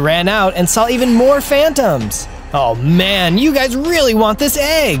 I ran out and saw even more phantoms. Oh man, you guys really want this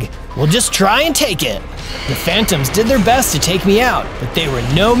egg! Well, just try and take it. The phantoms did their best to take me out, but they were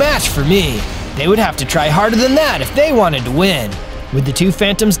no match for me. They would have to try harder than that if they wanted to win. With the 2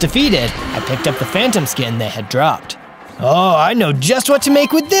 phantoms defeated, I picked up the phantom skin they had dropped. Oh, I know just what to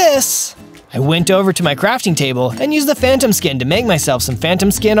make with this! I went over to my crafting table and used the phantom skin to make myself some phantom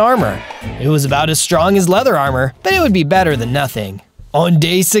skin armor. It was about as strong as leather armor, but it would be better than nothing. On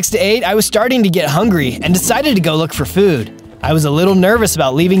days 6 to 8, I was starting to get hungry and decided to go look for food. I was a little nervous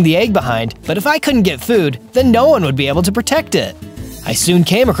about leaving the egg behind, but if I couldn't get food, then no one would be able to protect it. I soon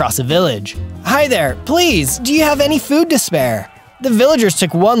came across a village. Hi there, please, do you have any food to spare? The villagers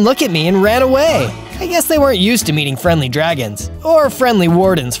took one look at me and ran away. I guess they weren't used to meeting friendly dragons, or friendly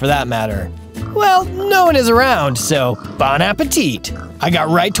wardens for that matter. Well, no one is around, so bon appetit. I got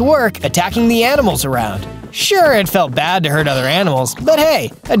right to work attacking the animals around. Sure, it felt bad to hurt other animals, but hey,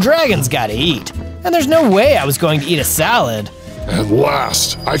 a dragon's gotta eat. And there's no way I was going to eat a salad. At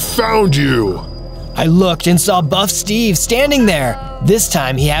last, I found you! I looked and saw Buff Steve standing there. This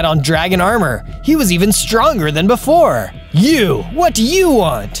time he had on dragon armor. He was even stronger than before. You, what do you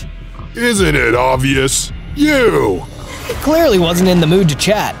want? Isn't it obvious? You! He clearly wasn't in the mood to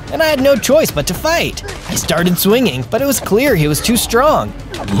chat, and I had no choice but to fight. I started swinging, but it was clear he was too strong.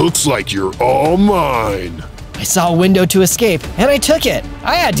 Looks like you're all mine. I saw a window to escape, and I took it.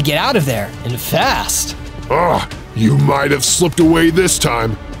 I had to get out of there, and fast. You might have slipped away this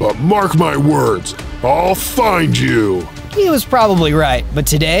time, but mark my words, I'll find you. He was probably right, but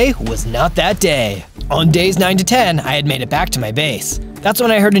today was not that day. On days 9 to 10, I had made it back to my base. That's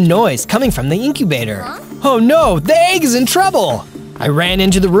when I heard a noise coming from the incubator. Oh no, the egg is in trouble! I ran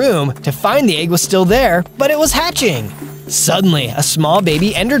into the room to find the egg was still there, but it was hatching. Suddenly, a small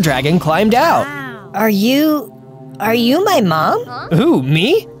baby ender dragon climbed out. Are you my mom? Who,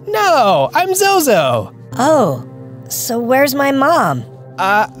 me? No, I'm Zozo. Oh, so where's my mom?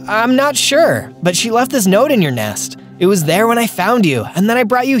 I'm not sure, but she left this note in your nest. It was there when I found you, and then I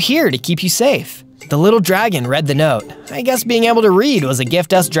brought you here to keep you safe. The little dragon read the note. I guess being able to read was a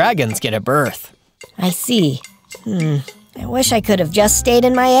gift us dragons get at birth. I see. I wish I could have just stayed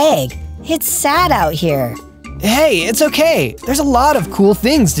in my egg. It's sad out here. Hey, it's okay. There's a lot of cool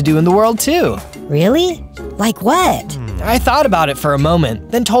things to do in the world too. Really? Like what? I thought about it for a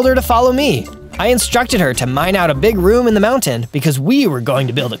moment, then told her to follow me. I instructed her to mine out a big room in the mountain because we were going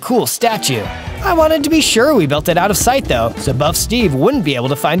to build a cool statue. I wanted to be sure we built it out of sight though, so Buff Steve wouldn't be able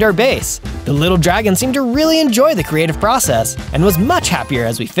to find our base. The little dragon seemed to really enjoy the creative process and was much happier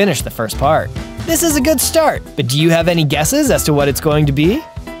as we finished the first part. This is a good start, but do you have any guesses as to what it's going to be?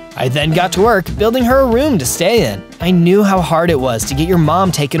 I then got to work building her a room to stay in. I knew how hard it was to get your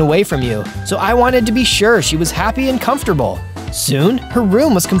mom taken away from you, so I wanted to be sure she was happy and comfortable. Soon, her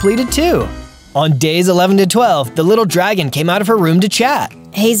room was completed too. On days 11 to 12, the little dragon came out of her room to chat.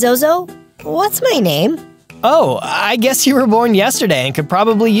 Hey Zozo, what's my name? Oh, I guess you were born yesterday and could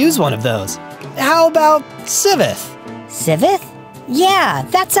probably use one of those. How about Sivith? Sivith? Yeah,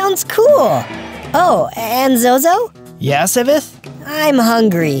 that sounds cool. Oh, and Zozo? Yeah, Sivith? I'm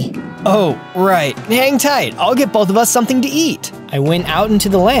hungry. Oh, right. Hang tight. I'll get both of us something to eat. I went out into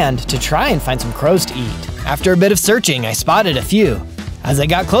the land to try and find some crows to eat. After a bit of searching, I spotted a few. As I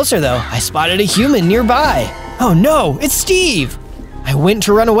got closer though, I spotted a human nearby. Oh no, it's Steve! I went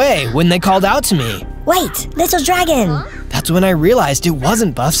to run away when they called out to me. Wait, little dragon! That's when I realized it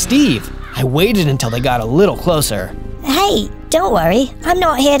wasn't Buff Steve. I waited until they got a little closer. Hey, don't worry. I'm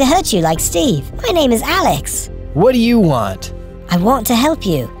not here to hurt you like Steve. My name is Alex. What do you want? I want to help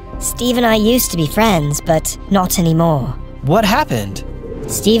you. Steve and I used to be friends, but not anymore. What happened?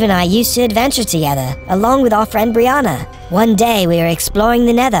 Steve and I used to adventure together, along with our friend Brianna. One day we were exploring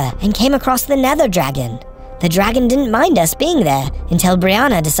the Nether and came across the Nether Dragon. The dragon didn't mind us being there until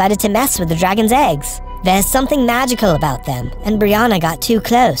Brianna decided to mess with the dragon's eggs. There's something magical about them, and Brianna got too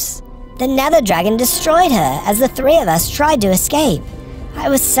close. The Nether Dragon destroyed her as the three of us tried to escape. I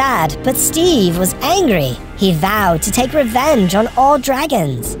was sad, but Steve was angry. He vowed to take revenge on all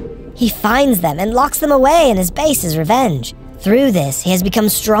dragons. He finds them and locks them away in his base as revenge. Through this, he has become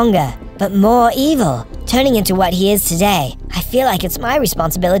stronger, but more evil, turning into what he is today. I feel like it's my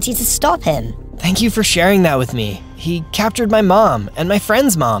responsibility to stop him. Thank you for sharing that with me. He captured my mom and my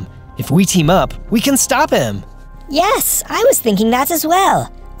friend's mom. If we team up, we can stop him. Yes, I was thinking that as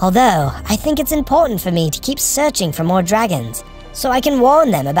well. Although, I think it's important for me to keep searching for more dragons, so I can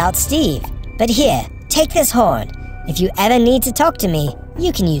warn them about Steve. But here, take this horn. If you ever need to talk to me,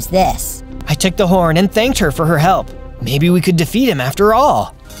 you can use this. I took the horn and thanked her for her help. Maybe we could defeat him after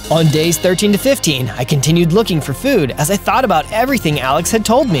all. On days 13 to 15, I continued looking for food as I thought about everything Alex had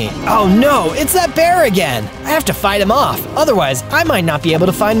told me. Oh no, it's that bear again! I have to fight him off, otherwise I might not be able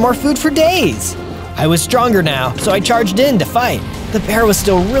to find more food for days. I was stronger now, so I charged in to fight. The bear was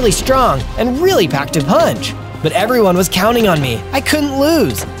still really strong and really packed a punch. But everyone was counting on me. I couldn't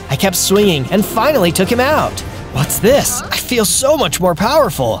lose. I kept swinging and finally took him out. What's this? I feel so much more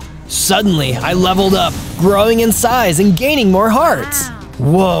powerful. Suddenly, I leveled up, growing in size and gaining more hearts.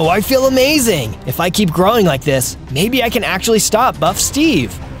 Whoa, I feel amazing! If I keep growing like this, maybe I can actually stop Buff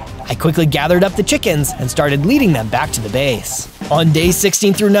Steve. I quickly gathered up the chickens and started leading them back to the base. On days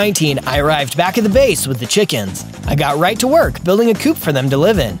 16 through 19, I arrived back at the base with the chickens. I got right to work building a coop for them to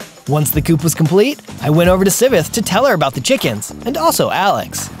live in. Once the coop was complete, I went over to Sivith to tell her about the chickens, and also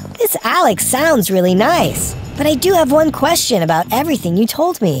Alex. This Alex sounds really nice, but I do have one question about everything you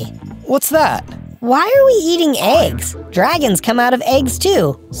told me. What's that? Why are we eating eggs? Dragons come out of eggs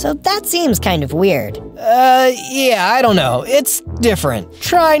too, so that seems kind of weird. Yeah, I don't know. It's different.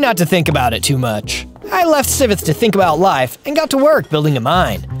 Try not to think about it too much. I left Sivith to think about life and got to work building a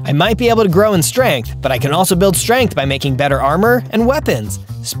mine. I might be able to grow in strength, but I can also build strength by making better armor and weapons.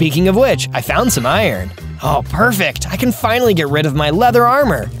 Speaking of which, I found some iron. Oh, perfect! I can finally get rid of my leather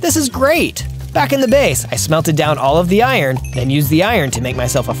armor. This is great! Back in the base, I smelted down all of the iron, then used the iron to make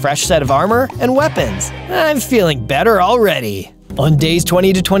myself a fresh set of armor and weapons. I'm feeling better already. On days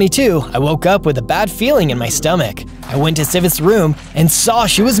 20 to 22, I woke up with a bad feeling in my stomach. I went to Sivith's room and saw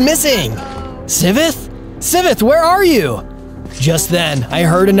she was missing. Sivith? Sivith, where are you? Just then, I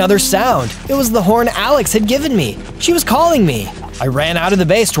heard another sound. It was the horn Alex had given me. She was calling me. I ran out of the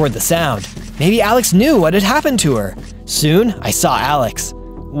base toward the sound. Maybe Alex knew what had happened to her. Soon, I saw Alex.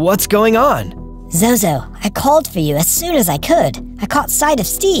 What's going on? Zozo, I called for you as soon as I could. I caught sight of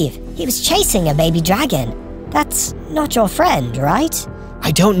Steve. He was chasing a baby dragon. That's not your friend, right?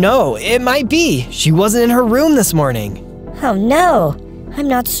 I don't know. It might be. She wasn't in her room this morning. Oh no. I'm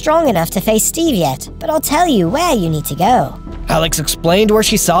not strong enough to face Steve yet, but I'll tell you where you need to go. Alex explained where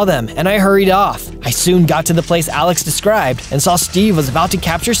she saw them, and I hurried off. I soon got to the place Alex described and saw Steve was about to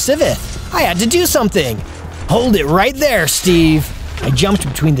capture Sivith. I had to do something. Hold it right there, Steve. I jumped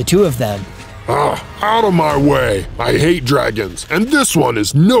between the two of them. Out of my way. I hate dragons, and this one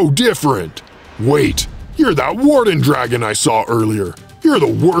is no different. Wait, you're that warden dragon I saw earlier. You're the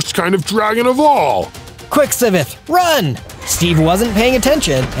worst kind of dragon of all. Quick, Sivith, run! Steve wasn't paying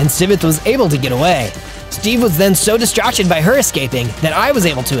attention, and Sivith was able to get away. Steve was then so distracted by her escaping that I was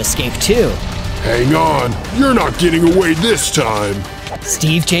able to escape too. Hang on, you're not getting away this time.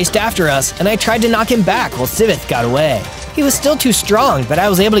 Steve chased after us, and I tried to knock him back while Sivith got away. He was still too strong, but I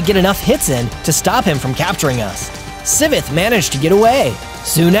was able to get enough hits in to stop him from capturing us. Sivith managed to get away.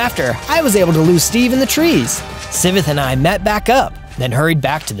 Soon after, I was able to lose Steve in the trees. Sivith and I met back up, then hurried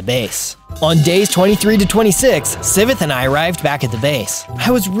back to the base. On days 23 to 26, Sivith and I arrived back at the base.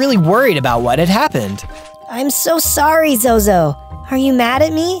 I was really worried about what had happened. I'm so sorry, Zozo. Are you mad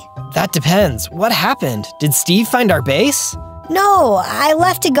at me? That depends. What happened? Did Steve find our base? No, I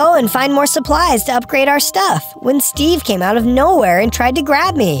left to go and find more supplies to upgrade our stuff when Steve came out of nowhere and tried to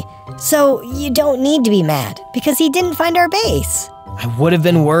grab me. So you don't need to be mad because he didn't find our base. I would have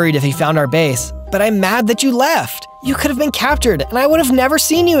been worried if he found our base, but I'm mad that you left. You could have been captured and I would have never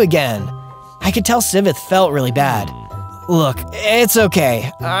seen you again. I could tell Sivith felt really bad. Look, it's okay.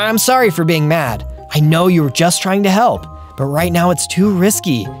 I'm sorry for being mad. I know you were just trying to help, but right now it's too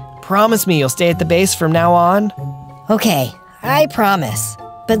risky. Promise me you'll stay at the base from now on? Okay, I promise.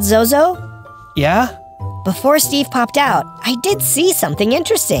 But Zozo? Yeah? Before Steve popped out, I did see something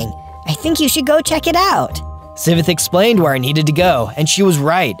interesting. I think you should go check it out. Sivith explained where I needed to go, and she was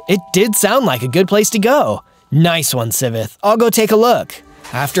right. It did sound like a good place to go. Nice one, Sivith. I'll go take a look.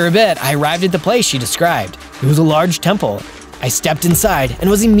 After a bit, I arrived at the place she described. It was a large temple. I stepped inside and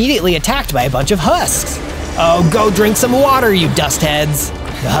was immediately attacked by a bunch of husks. Oh, go drink some water, you dust heads.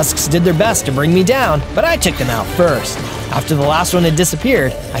 The husks did their best to bring me down, but I took them out first. After the last one had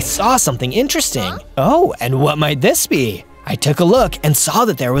disappeared, I saw something interesting. Oh, and what might this be? I took a look and saw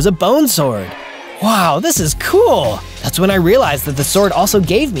that there was a bone sword. Wow, this is cool. That's when I realized that the sword also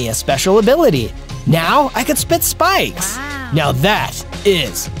gave me a special ability. Now I could spit spikes. Now that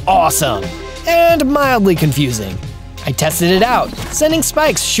is awesome and mildly confusing. I tested it out, sending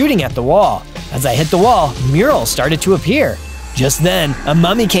spikes shooting at the wall. As I hit the wall, murals started to appear. Just then, a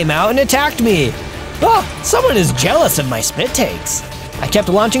mummy came out and attacked me. Oh, someone is jealous of my spit takes. I kept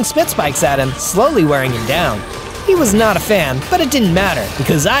launching spit spikes at him, slowly wearing him down. He was not a fan, but it didn't matter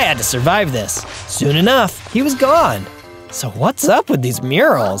because I had to survive this. Soon enough, he was gone. So what's up with these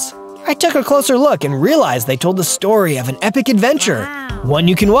murals? I took a closer look and realized they told the story of an epic adventure. One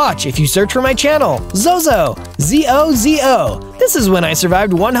you can watch if you search for my channel, Zozo, Z-O-Z-O. This is when I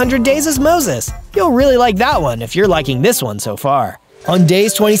survived 100 days as Moses. You'll really like that one if you're liking this one so far. On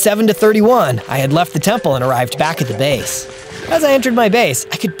days 27 to 31, I had left the temple and arrived back at the base. As I entered my base,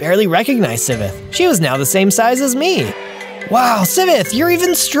 I could barely recognize Sivith. She was now the same size as me. Wow, Sivith, you're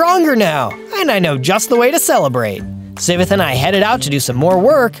even stronger now, and I know just the way to celebrate. Sivith and I headed out to do some more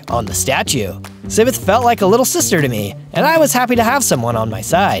work on the statue. Sivith felt like a little sister to me, and I was happy to have someone on my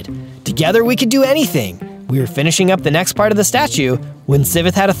side. Together we could do anything. We were finishing up the next part of the statue when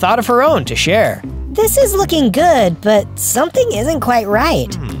Sivith had a thought of her own to share. This is looking good, but something isn't quite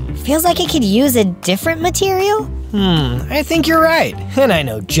right. Feels like it could use a different material. I think you're right, and I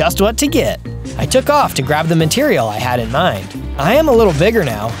know just what to get. I took off to grab the material I had in mind. I am a little bigger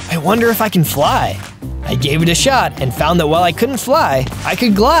now. I wonder if I can fly. I gave it a shot and found that while I couldn't fly, I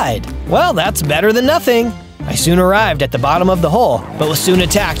could glide. Well, that's better than nothing. I soon arrived at the bottom of the hole, but was soon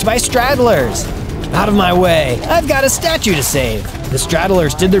attacked by straddlers. Out of my way, I've got a statue to save. The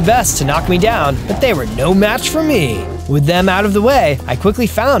straddlers did their best to knock me down, but they were no match for me. With them out of the way, I quickly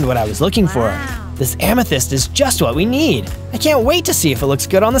found what I was looking for. This amethyst is just what we need. I can't wait to see if it looks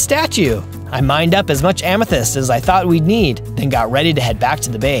good on the statue. I mined up as much amethyst as I thought we'd need, then got ready to head back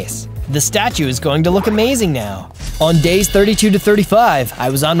to the base. The statue is going to look amazing now. On days 32 to 35, I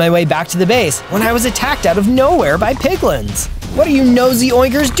was on my way back to the base when I was attacked out of nowhere by piglins. What are you nosy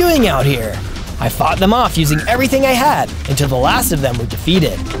oinkers doing out here? I fought them off using everything I had until the last of them were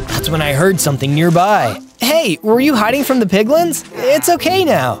defeated. That's when I heard something nearby. Hey, were you hiding from the piglins? It's okay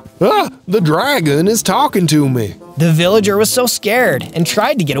now. The dragon is talking to me. The villager was so scared and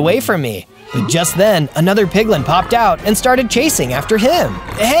tried to get away from me. But just then, another piglin popped out and started chasing after him.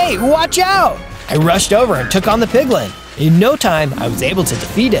 Hey, watch out! I rushed over and took on the piglin. In no time, I was able to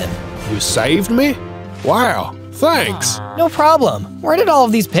defeat him. You saved me? Wow, thanks. No problem. Where did all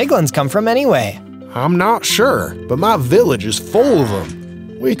of these piglins come from anyway? I'm not sure, but my village is full of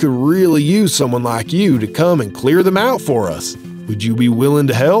them. We could really use someone like you to come and clear them out for us. Would you be willing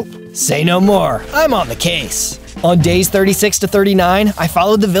to help? Say no more. I'm on the case. On days 36 to 39, I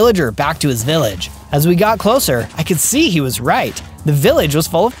followed the villager back to his village. As we got closer, I could see he was right. The village was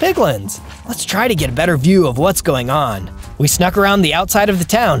full of piglins. Let's try to get a better view of what's going on. We snuck around the outside of the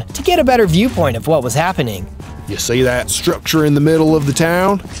town to get a better viewpoint of what was happening. You see that structure in the middle of the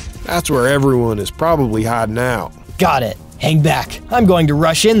town? That's where everyone is probably hiding out. Got it. Hang back. I'm going to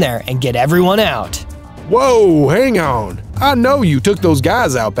rush in there and get everyone out. Whoa, hang on. I know you took those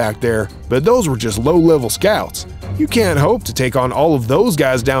guys out back there, but those were just low-level scouts. You can't hope to take on all of those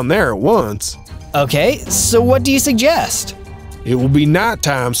guys down there at once. Okay, so what do you suggest? It will be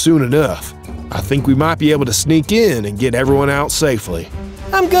nighttime soon enough. I think we might be able to sneak in and get everyone out safely.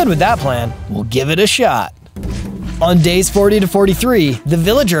 I'm good with that plan. We'll give it a shot. On days 40 to 43, the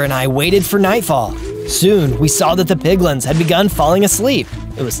villager and I waited for nightfall. Soon, we saw that the piglins had begun falling asleep.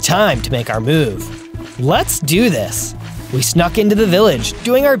 It was time to make our move. Let's do this. We snuck into the village,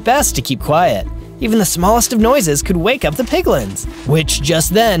 doing our best to keep quiet. Even the smallest of noises could wake up the piglins. Which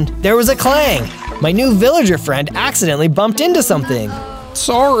just then, there was a clang. My new villager friend accidentally bumped into something.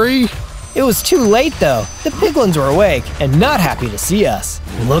 Sorry. It was too late though. The piglins were awake and not happy to see us.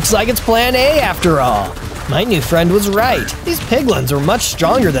 Looks like it's plan A after all. My new friend was right. These piglins were much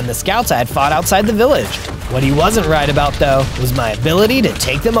stronger than the scouts I had fought outside the village. What he wasn't right about though was my ability to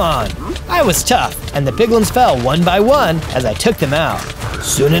take them on. I was tough, and the piglins fell one by one as I took them out.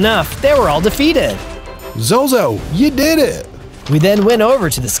 Soon enough, they were all defeated. Zozo, you did it! We then went over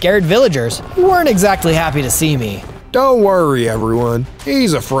to the scared villagers, who weren't exactly happy to see me. Don't worry, everyone.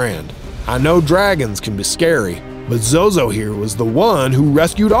 He's a friend. I know dragons can be scary, but Zozo here was the one who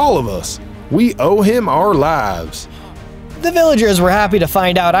rescued all of us. We owe him our lives. The villagers were happy to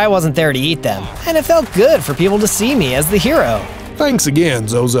find out I wasn't there to eat them, and it felt good for people to see me as the hero. Thanks again,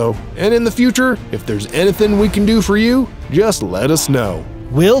 Zozo. And in the future, if there's anything we can do for you, just let us know.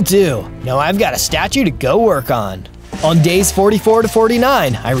 Will do. Now I've got a statue to go work on. On days 44 to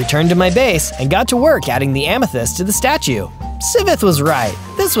 49, I returned to my base and got to work adding the amethyst to the statue. Sivith was right.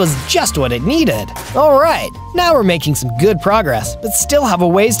 This was just what it needed. All right, now we're making some good progress, but still have a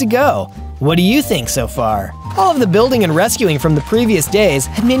ways to go. What do you think so far? All of the building and rescuing from the previous days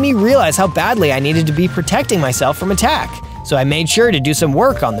had made me realize how badly I needed to be protecting myself from attack, so I made sure to do some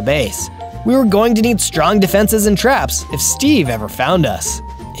work on the base. We were going to need strong defenses and traps if Steve ever found us.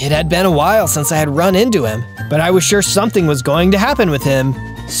 It had been a while since I had run into him, but I was sure something was going to happen with him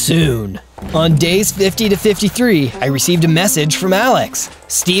soon. On days 50 to 53, I received a message from Alex.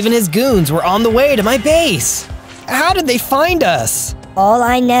 Steve and his goons were on the way to my base. How did they find us? All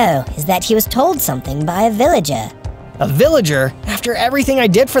I know is that he was told something by a villager. A villager? After everything I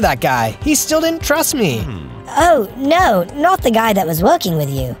did for that guy, he still didn't trust me. Oh, no, not the guy that was working with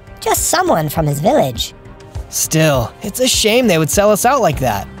you. Just someone from his village. Still, it's a shame they would sell us out like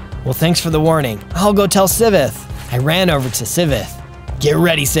that. Well, thanks for the warning. I'll go tell Sivith. I ran over to Sivith. Get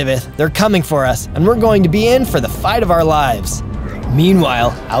ready, Sivith. They're coming for us, and we're going to be in for the fight of our lives.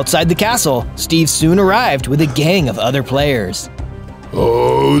 Meanwhile, outside the castle, Steve soon arrived with a gang of other players.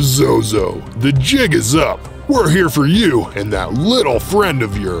 Oh, Zozo, the jig is up. We're here for you and that little friend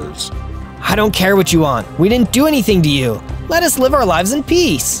of yours. I don't care what you want. We didn't do anything to you. Let us live our lives in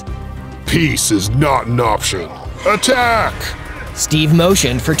peace. Peace is not an option. Attack! Steve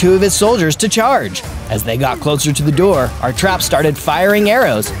motioned for two of his soldiers to charge. As they got closer to the door, our trap started firing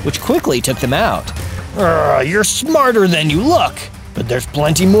arrows, which quickly took them out. You're smarter than you look, but there's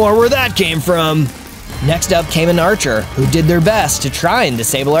plenty more where that came from. Next up came an archer, who did their best to try and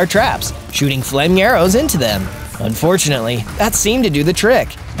disable our traps, shooting flaming arrows into them. Unfortunately, that seemed to do the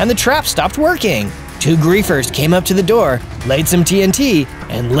trick, and the trap stopped working. Two griefers came up to the door, laid some TNT,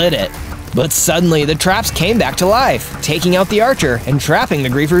 and lit it. But suddenly, the traps came back to life, taking out the archer and trapping the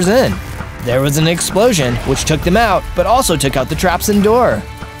griefers in. There was an explosion, which took them out, but also took out the traps and door.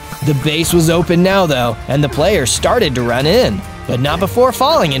 The base was open now, though, and the players started to run in, but not before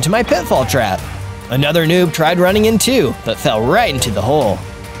falling into my pitfall trap. Another noob tried running in too, but fell right into the hole.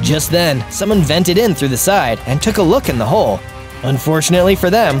 Just then, someone vented in through the side and took a look in the hole. Unfortunately for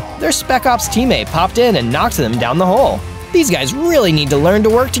them, their Spec Ops teammate popped in and knocked them down the hole. These guys really need to learn to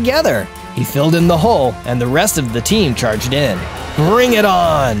work together. He filled in the hole, and the rest of the team charged in. Bring it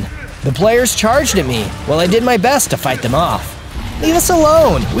on! The players charged at me, while I did my best to fight them off. Leave us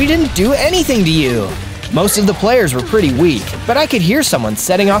alone! We didn't do anything to you! Most of the players were pretty weak, but I could hear someone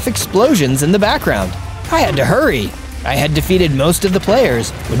setting off explosions in the background. I had to hurry. I had defeated most of the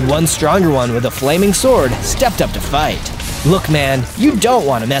players when one stronger one with a flaming sword stepped up to fight. Look man, you don't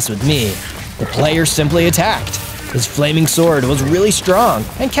want to mess with me. The player simply attacked. His flaming sword was really strong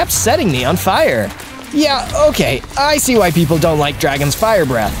and kept setting me on fire. Yeah, okay, I see why people don't like Dragon's fire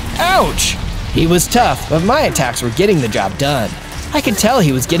breath. Ouch! He was tough, but my attacks were getting the job done. I could tell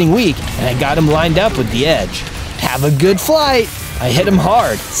he was getting weak, and I got him lined up with the edge. Have a good flight! I hit him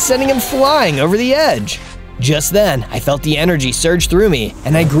hard, sending him flying over the edge. Just then, I felt the energy surge through me,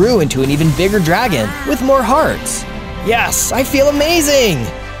 and I grew into an even bigger dragon with more hearts. Yes, I feel amazing!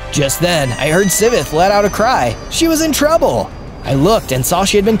 Just then, I heard Sivith let out a cry. She was in trouble. I looked and saw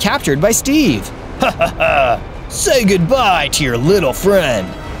she had been captured by Steve. Ha ha ha! Say goodbye to your little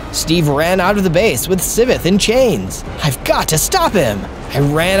friend. Steve ran out of the base with Sivith in chains. I've got to stop him! I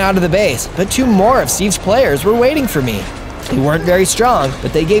ran out of the base, but 2 more of Steve's players were waiting for me. They weren't very strong,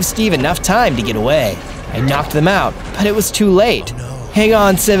 but they gave Steve enough time to get away. I knocked them out, but it was too late. Hang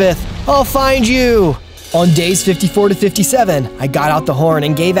on, Sivith, I'll find you! On days 54 to 57, I got out the horn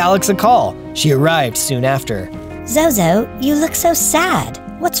and gave Alex a call. She arrived soon after. Zozo, you look so sad.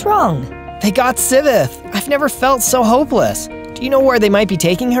 What's wrong? They got Sivith. I've never felt so hopeless. Do you know where they might be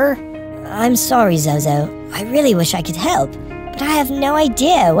taking her? I'm sorry, Zozo. I really wish I could help, but I have no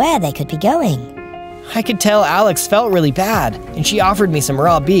idea where they could be going. I could tell Alex felt really bad, and she offered me some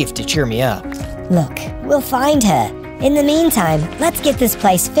raw beef to cheer me up. Look, we'll find her. In the meantime, let's get this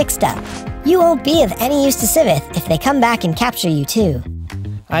place fixed up. You won't be of any use to Sivith if they come back and capture you too.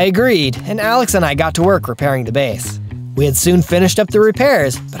 I agreed, and Alex and I got to work repairing the base. We had soon finished up the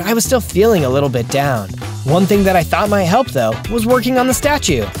repairs, but I was still feeling a little bit down. One thing that I thought might help, though, was working on the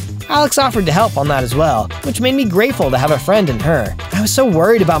statue. Alex offered to help on that as well, which made me grateful to have a friend in her. I was so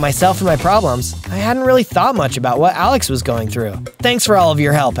worried about myself and my problems, I hadn't really thought much about what Alex was going through. Thanks for all of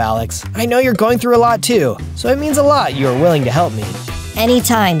your help, Alex. I know you're going through a lot too, so it means a lot you are willing to help me.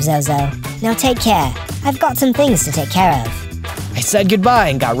 Anytime, Zozo. Now take care. I've got some things to take care of. I said goodbye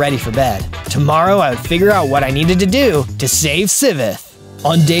and got ready for bed. Tomorrow I would figure out what I needed to do to save Sivith.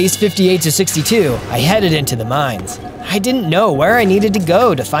 On days 58 to 62, I headed into the mines. I didn't know where I needed to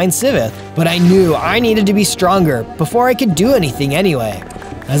go to find Sivith, but I knew I needed to be stronger before I could do anything anyway.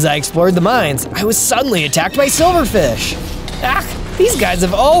 As I explored the mines, I was suddenly attacked by silverfish. Ah, these guys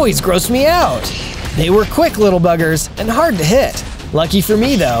have always grossed me out. They were quick little buggers and hard to hit. Lucky for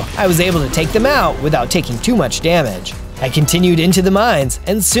me though, I was able to take them out without taking too much damage. I continued into the mines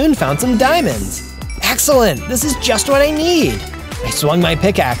and soon found some diamonds. Excellent, this is just what I need. I swung my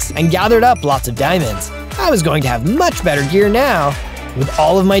pickaxe and gathered up lots of diamonds. I was going to have much better gear now. With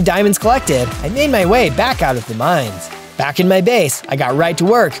all of my diamonds collected, I made my way back out of the mines. Back in my base, I got right to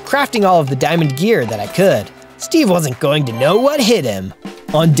work crafting all of the diamond gear that I could. Steve wasn't going to know what hit him.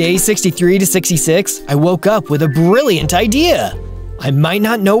 On day 63 to 66, I woke up with a brilliant idea. I might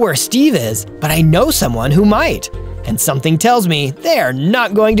not know where Steve is, but I know someone who might. And something tells me they are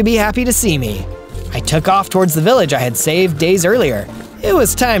not going to be happy to see me. I took off towards the village I had saved days earlier. It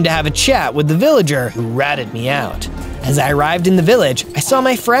was time to have a chat with the villager who ratted me out. As I arrived in the village, I saw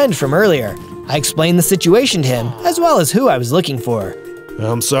my friend from earlier. I explained the situation to him, as well as who I was looking for.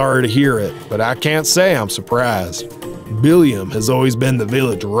 I'm sorry to hear it, but I can't say I'm surprised. Billiam has always been the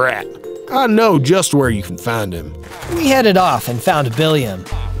village rat. I know just where you can find him. We headed off and found Billiam.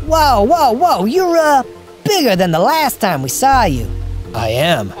 Whoa, you're, bigger than the last time we saw you. I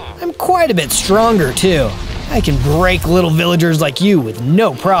am. I'm quite a bit stronger, too. I can break little villagers like you with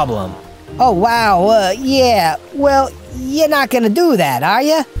no problem. Oh, wow, yeah. Well, you're not gonna do that, are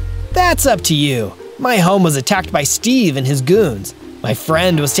you? That's up to you. My home was attacked by Steve and his goons. My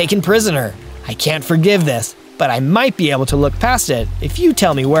friend was taken prisoner. I can't forgive this, but I might be able to look past it if you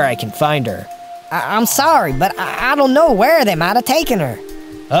tell me where I can find her. I'm sorry, but I don't know where they might have taken her.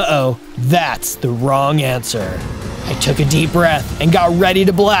 Uh-oh, that's the wrong answer. I took a deep breath and got ready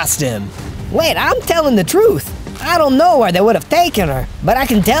to blast him. Wait, I'm telling the truth. I don't know where they would have taken her, but I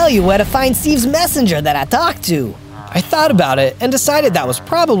can tell you where to find Steve's messenger that I talked to. I thought about it and decided that was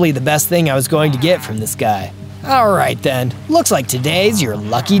probably the best thing I was going to get from this guy. All right then, looks like today's your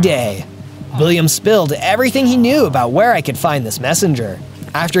lucky day. William spilled everything he knew about where I could find this messenger.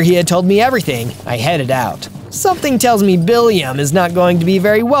 After he had told me everything, I headed out. Something tells me Billiam is not going to be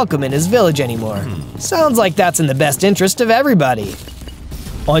very welcome in his village anymore. Sounds like that's in the best interest of everybody.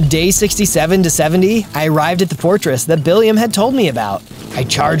 On day 67 to 70, I arrived at the fortress that Billiam had told me about. I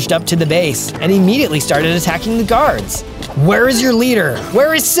charged up to the base and immediately started attacking the guards. Where is your leader?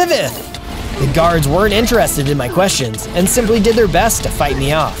 Where is Sivith? The guards weren't interested in my questions and simply did their best to fight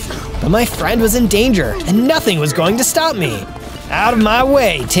me off. but my friend was in danger and nothing was going to stop me. Out of my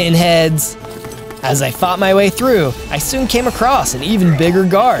way, tin heads! As I fought my way through, I soon came across an even bigger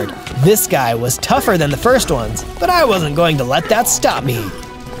guard. This guy was tougher than the first ones, but I wasn't going to let that stop me.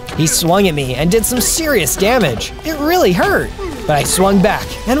 He swung at me and did some serious damage. It really hurt, but I swung back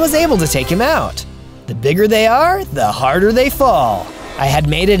and was able to take him out. The bigger they are, the harder they fall. I had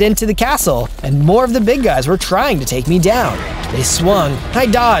made it into the castle, and more of the big guys were trying to take me down. They swung, I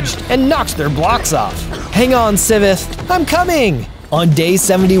dodged, and knocked their blocks off. Hang on, Sivith, I'm coming! On days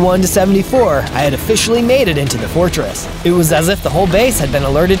 71 to 74, I had officially made it into the fortress. It was as if the whole base had been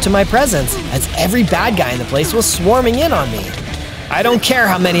alerted to my presence, as every bad guy in the place was swarming in on me. I don't care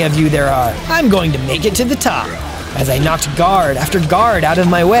how many of you there are, I'm going to make it to the top. As I knocked guard after guard out of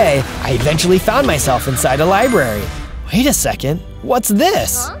my way, I eventually found myself inside a library. Wait a second, what's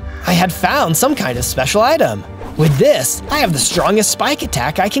this? I had found some kind of special item. With this, I have the strongest spike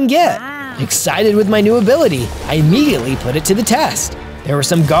attack I can get. Excited with my new ability, I immediately put it to the test. There were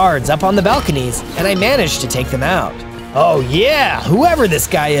some guards up on the balconies, and I managed to take them out. Oh yeah, whoever this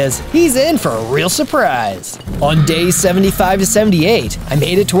guy is, he's in for a real surprise. On days 75 to 78, I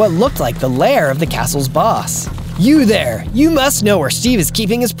made it to what looked like the lair of the castle's boss. You there, you must know where Steve is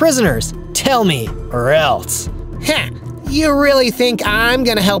keeping his prisoners. Tell me, or else. Heh, you really think I'm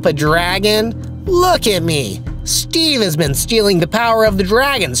gonna help a dragon? Look at me. Steve has been stealing the power of the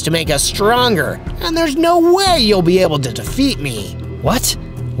dragons to make us stronger, and there's no way you'll be able to defeat me. What?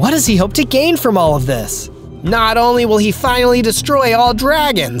 What does he hope to gain from all of this? Not only will he finally destroy all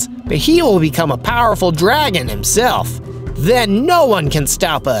dragons, but he will become a powerful dragon himself. Then no one can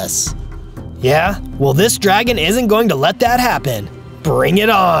stop us. Yeah? Well, this dragon isn't going to let that happen. Bring it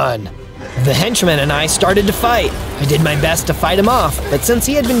on! The henchman and I started to fight. I did my best to fight him off, but since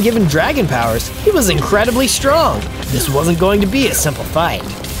he had been given dragon powers, he was incredibly strong. This wasn't going to be a simple fight.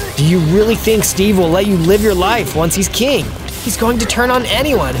 Do you really think Steve will let you live your life once he's king? He's going to turn on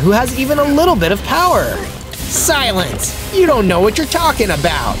anyone who has even a little bit of power. Silence! You don't know what you're talking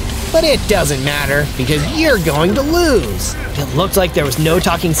about. But it doesn't matter, because you're going to lose. It looked like there was no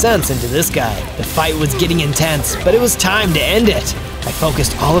talking sense into this guy. The fight was getting intense, but it was time to end it. I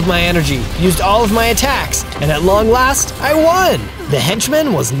focused all of my energy, used all of my attacks, and at long last, I won! The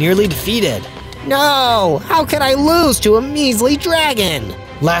henchman was nearly defeated. No! How could I lose to a measly dragon?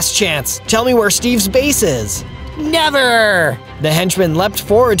 Last chance, tell me where Steve's base is. Never! The henchman leapt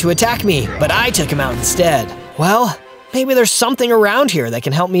forward to attack me, but I took him out instead. Well, maybe there's something around here that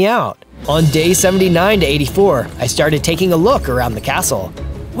can help me out. On day 79 to 84, I started taking a look around the castle.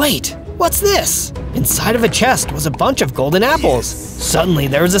 Wait, what's this? Inside of a chest was a bunch of golden apples. Suddenly,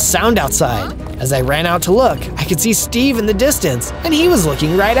 there was a sound outside. As I ran out to look, I could see Steve in the distance, and he was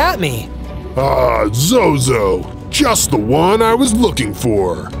looking right at me. Ah, Zozo, just the one I was looking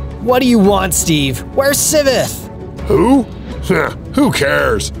for. What do you want, Steve? Where's Sivith? Who? Who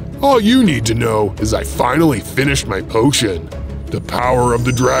cares? All you need to know is I finally finished my potion. The power of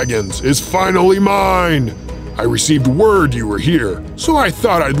the dragons is finally mine. I received word you were here, so I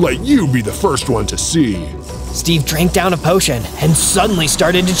thought I'd let you be the first one to see. Steve drank down a potion and suddenly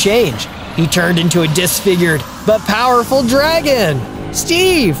started to change. He turned into a disfigured but powerful dragon.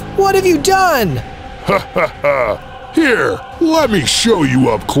 Steve, what have you done? Ha ha ha. Here, let me show you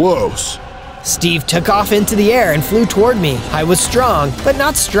up close. Steve took off into the air and flew toward me. I was strong, but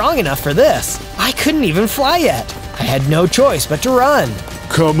not strong enough for this. I couldn't even fly yet. I had no choice but to run.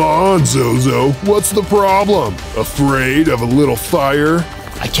 Come on, Zozo, what's the problem? Afraid of a little fire?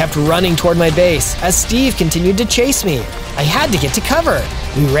 I kept running toward my base as Steve continued to chase me. I had to get to cover.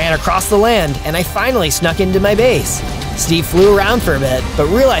 We ran across the land and I finally snuck into my base. Steve flew around for a bit, but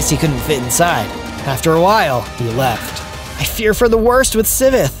realized he couldn't fit inside. After a while, he left. I fear for the worst with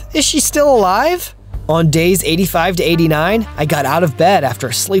Sivith. Is she still alive? On days 85 to 89, I got out of bed after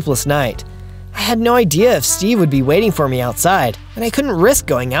a sleepless night. I had no idea if Steve would be waiting for me outside, and I couldn't risk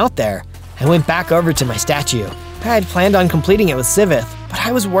going out there. I went back over to my statue. I had planned on completing it with Sivith, but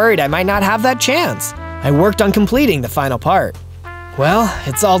I was worried I might not have that chance. I worked on completing the final part. Well,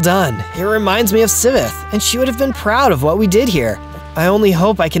 it's all done. It reminds me of Sivith, and she would have been proud of what we did here. I only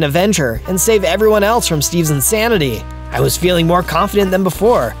hope I can avenge her and save everyone else from Steve's insanity. I was feeling more confident than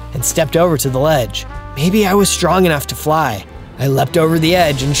before and stepped over to the ledge. Maybe I was strong enough to fly. I leapt over the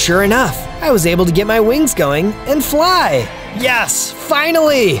edge and sure enough, I was able to get my wings going and fly. Yes,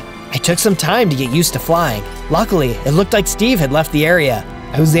 finally! I took some time to get used to flying. Luckily, it looked like Steve had left the area.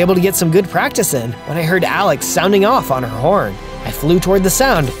 I was able to get some good practice in when I heard Alex sounding off on her horn. I flew toward the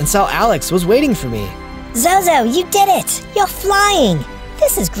sound and saw Alex was waiting for me. Zozo, you did it! You're flying!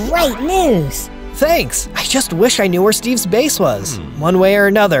 This is great news! Thanks. I just wish I knew where Steve's base was. One way or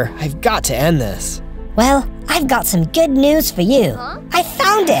another, I've got to end this. Well, I've got some good news for you. I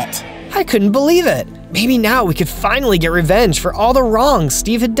found it. I couldn't believe it. Maybe now we could finally get revenge for all the wrongs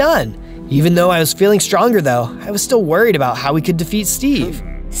Steve had done. Even though I was feeling stronger though, I was still worried about how we could defeat Steve.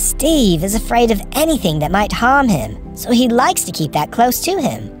 Steve is afraid of anything that might harm him, so he likes to keep that close to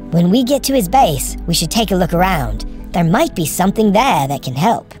him. When we get to his base, we should take a look around. There might be something there that can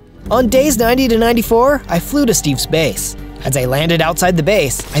help. On days 90 to 94, I flew to Steve's base. As I landed outside the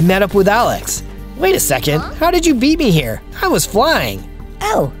base, I met up with Alex. Wait a second, how did you beat me here? I was flying.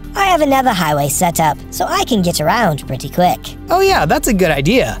 Oh, I have another highway set up, so I can get around pretty quick. Oh yeah, that's a good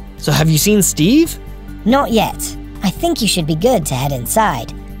idea. So have you seen Steve? Not yet. I think you should be good to head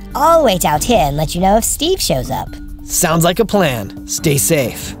inside. I'll wait out here and let you know if Steve shows up. Sounds like a plan. Stay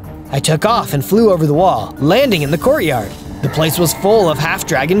safe. I took off and flew over the wall, landing in the courtyard. The place was full of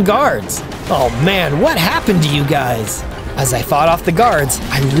half-dragon guards. Oh man, what happened to you guys? As I fought off the guards,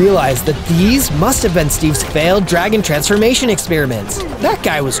 I realized that these must have been Steve's failed dragon transformation experiments. That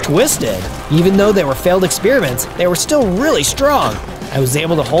guy was twisted. Even though they were failed experiments, they were still really strong. I was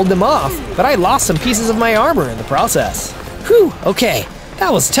able to hold them off, but I lost some pieces of my armor in the process. Whew, okay,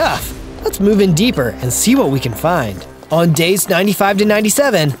 that was tough. Let's move in deeper and see what we can find. On days 95 to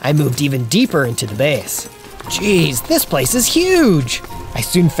 97, I moved even deeper into the base. Jeez, this place is huge! I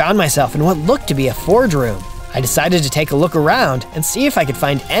soon found myself in what looked to be a forge room. I decided to take a look around and see if I could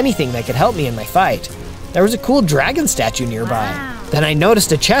find anything that could help me in my fight. There was a cool dragon statue nearby. Then I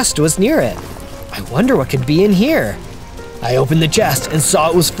noticed a chest was near it. I wonder what could be in here. I opened the chest and saw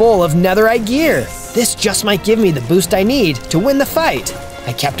it was full of netherite gear. This just might give me the boost I need to win the fight.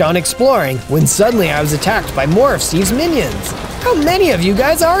 I kept on exploring when suddenly I was attacked by more of Steve's minions. How many of you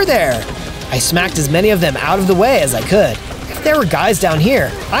guys are there? I smacked as many of them out of the way as I could. If there were guys down here,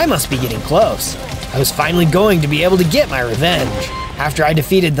 I must be getting close. I was finally going to be able to get my revenge. After I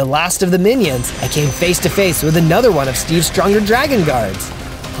defeated the last of the minions, I came face to face with another one of Steve's stronger dragon guards.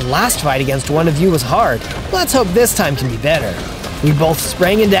 The last fight against one of you was hard. Let's hope this time can be better. We both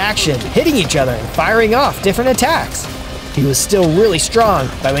sprang into action, hitting each other and firing off different attacks. He was still really strong,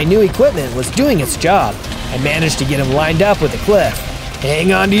 but my new equipment was doing its job. I managed to get him lined up with a cliff.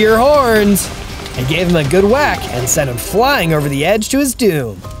 Hang on to your horns! I gave him a good whack and sent him flying over the edge to his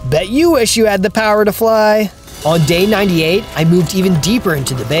doom. Bet you wish you had the power to fly. On day 98, I moved even deeper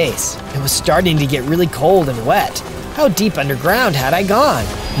into the base. It was starting to get really cold and wet. How deep underground had I gone?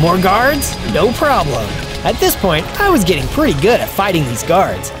 More guards? No problem. At this point, I was getting pretty good at fighting these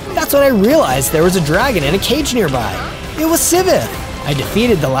guards. That's when I realized there was a dragon in a cage nearby. It was Sivith. I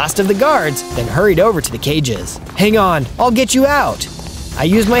defeated the last of the guards, then hurried over to the cages. Hang on, I'll get you out. I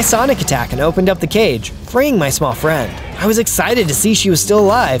used my sonic attack and opened up the cage, freeing my small friend. I was excited to see she was still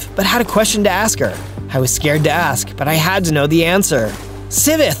alive, but had a question to ask her. I was scared to ask, but I had to know the answer.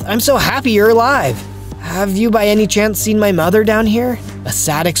 Sivith, I'm so happy you're alive. Have you by any chance seen my mother down here? A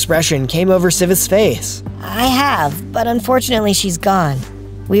sad expression came over Sivith's face. I have, but unfortunately she's gone.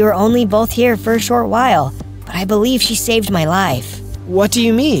 We were only both here for a short while, but I believe she saved my life. What do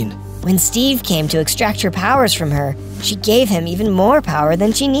you mean? When Steve came to extract her powers from her, she gave him even more power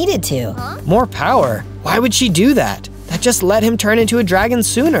than she needed to. More power? Why would she do that? That just let him turn into a dragon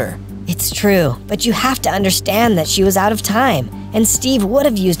sooner. It's true, but you have to understand that she was out of time, and Steve would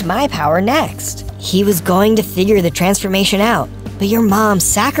have used my power next. He was going to figure the transformation out, but your mom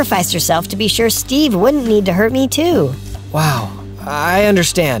sacrificed herself to be sure Steve wouldn't need to hurt me too. Wow, I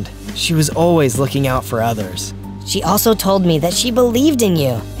understand. She was always looking out for others. She also told me that she believed in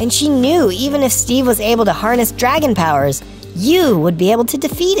you, and she knew even if Steve was able to harness dragon powers, you would be able to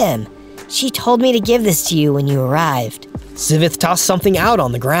defeat him. She told me to give this to you when you arrived. Sivith tossed something out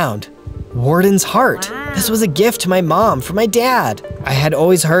on the ground. Warden's heart. This was a gift to my mom from my dad. I had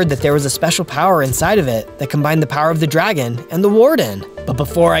always heard that there was a special power inside of it that combined the power of the dragon and the warden. But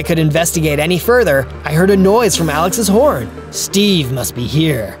before I could investigate any further, I heard a noise from Alex's horn. Steve must be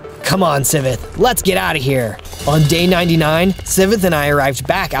here. Come on, Sivith, let's get out of here. On day 99, Sivith and I arrived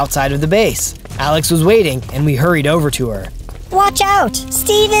back outside of the base. Alex was waiting, and we hurried over to her. Watch out!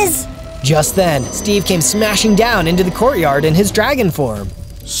 Steve is... Just then, Steve came smashing down into the courtyard in his dragon form.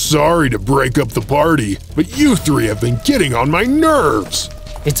 Sorry to break up the party, but you three have been getting on my nerves.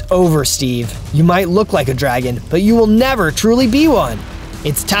 It's over, Steve. You might look like a dragon, but you will never truly be one.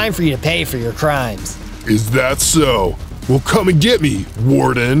 It's time for you to pay for your crimes. Is that so? Well, come and get me,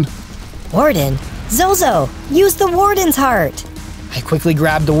 Warden. Warden? Zozo, use the Warden's heart. I quickly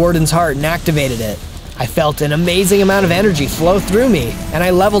grabbed the Warden's heart and activated it. I felt an amazing amount of energy flow through me, and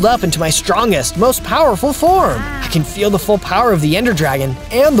I leveled up into my strongest, most powerful form. I can feel the full power of the Ender Dragon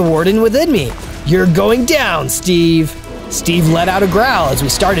and the Warden within me. You're going down, Steve. Steve let out a growl as we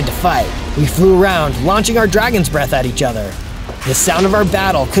started to fight. We flew around, launching our dragon's breath at each other. The sound of our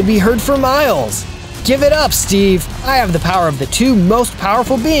battle could be heard for miles. Give it up, Steve. I have the power of the two most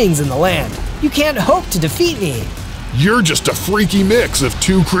powerful beings in the land. You can't hope to defeat me. You're just a freaky mix of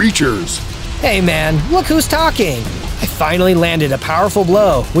two creatures. Hey man, look who's talking. I finally landed a powerful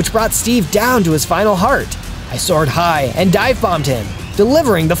blow, which brought Steve down to his final heart. I soared high and dive-bombed him,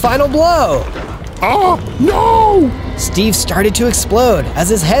 delivering the final blow. Ah, no! Steve started to explode as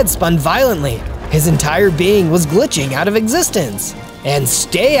his head spun violently. His entire being was glitching out of existence. And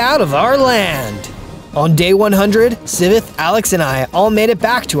stay out of our land. On day 100, Sivith, Alex, and I all made it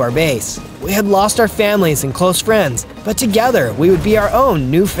back to our base. We had lost our families and close friends, but together we would be our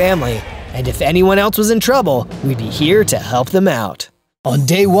own new family. And if anyone else was in trouble, we'd be here to help them out. On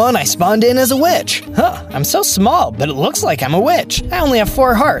day 1, I spawned in as a witch. I'm so small, but it looks like I'm a witch. I only have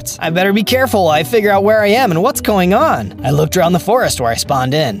 4 hearts. I better be careful while I figure out where I am and what's going on. I looked around the forest where I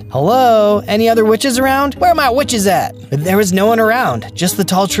spawned in. Hello? Any other witches around? Where are my witches at? But there was no one around, just the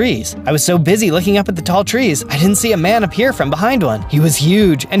tall trees. I was so busy looking up at the tall trees, I didn't see a man appear from behind one. He was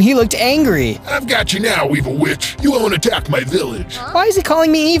huge, and he looked angry. I've got you now, evil witch. You won't attack my village. Why is he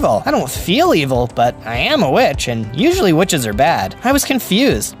calling me evil? I don't feel evil, but I am a witch, and usually witches are bad. I was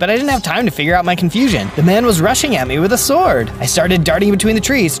confused, but I didn't have time to figure out my confusion. The man was rushing at me with a sword. I started darting between the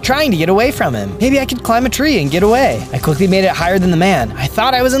trees, trying to get away from him. Maybe I could climb a tree and get away. I quickly made it higher than the man. I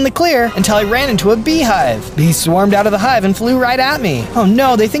thought I was in the clear until I ran into a beehive. Bees swarmed out of the hive and flew right at me. Oh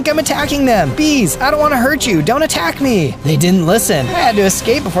no, they think I'm attacking them. Bees, I don't want to hurt you. Don't attack me. They didn't listen. I had to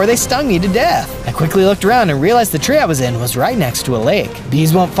escape before they stung me to death. I quickly looked around and realized the tree I was in was right next to a lake.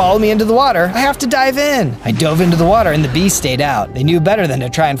 Bees won't follow me into the water. I have to dive in. I dove into the water and the bees stayed out. They knew better than to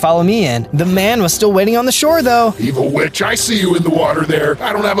try and follow me in. The man was still waiting on the shore though. Evil witch, I see you in the water there.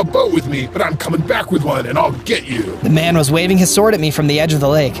 I don't have a boat with me, but I'm coming back with one and I'll get you. The man was waving his sword at me from the edge of the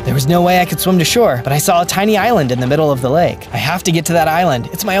lake. There was no way I could swim to shore, but I saw a tiny island in the middle of the lake. I have to get to that island.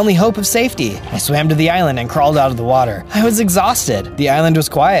 It's my only hope of safety. I swam to the island and crawled out of the water. I was exhausted. The island was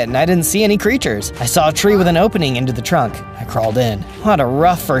quiet and I didn't see any creatures. I saw a tree with an opening into the trunk. I crawled in. What a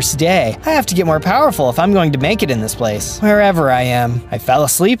rough first day. I have to get more powerful if I'm going to make it in this place. Wherever I am. I fell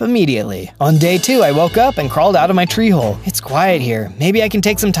asleep immediately. On day 2, I woke up and crawled out of my tree hole. It's quiet here. Maybe I can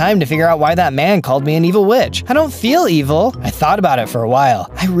take some time to figure out why that man called me an evil witch. I don't feel evil. I thought about it for a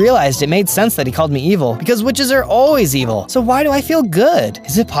while. I realized it made sense that he called me evil because witches are always evil. So why do I feel good?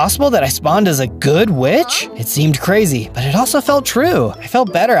 Is it possible that I spawned as a good witch? It seemed crazy, but it also felt true. I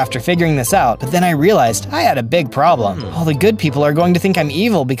felt better after figuring this out, but then I realized I had a big problem. All the good people are going to think I'm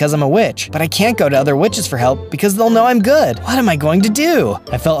evil because I'm a witch, but I can't go to other witches for help because they'll know I'm good. What am I going to do?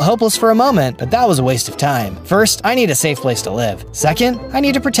 I felt hopeless for a moment, but that was a waste of time. First, I need a safe place to live. Second, I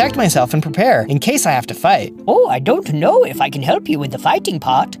need to protect myself and prepare in case I have to fight. Oh, I don't know if I can help you with the fighting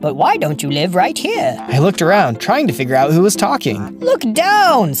part, but why don't you live right here? I looked around, trying to figure out who was talking. Look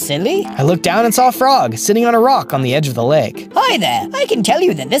down, silly. I looked down and saw a frog sitting on a rock on the edge of the lake. Hi there. I can tell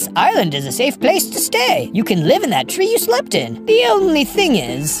you that this island is a safe place to stay. You can live in that tree you slept in. The only thing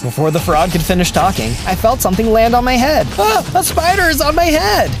is... Before the frog could finish talking, I felt something land on my head. Ah, a spider is on my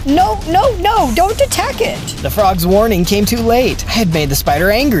head! No, don't attack it. The frog's warning came too late. I had made the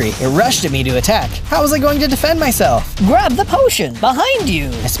spider angry. It rushed at me to attack. How was I going to defend myself? Grab the potion behind you.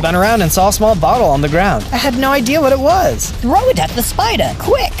 I spun around and saw a small bottle on the ground. I had no idea what it was. Throw it at the spider,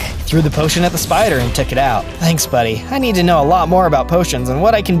 quick. Threw the potion at the spider and took it out. Thanks, buddy. I need to know a lot more about potions and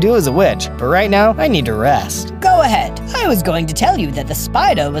what I can do as a witch, but right now, I need to rest. Go ahead. I was going to tell you that the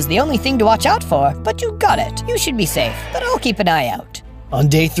spider was the only thing to watch out for, but you got it. You should be safe, but I'll keep an eye out. On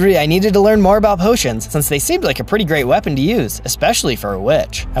day 3, I needed to learn more about potions, since they seemed like a pretty great weapon to use, especially for a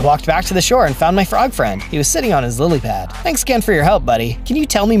witch. I walked back to the shore and found my frog friend. He was sitting on his lily pad. Thanks again for your help, buddy. Can you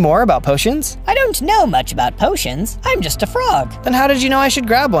tell me more about potions? I don't know much about potions. I'm just a frog. Then how did you know I should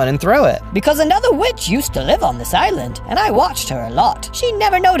grab one and throw it? Because another witch used to live on this island, and I watched her a lot. She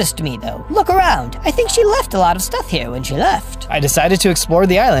never noticed me, though. Look around. I think she left a lot of stuff here when she left. I decided to explore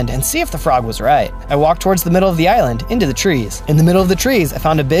the island and see if the frog was right. I walked towards the middle of the island, into the trees. In the middle of the trees, I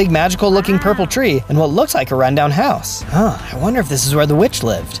found a big, magical-looking purple tree and what looked like a rundown house. I wonder if this is where the witch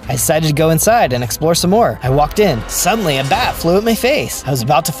lived. I decided to go inside and explore some more. I walked in. Suddenly, a bat flew at my face. I was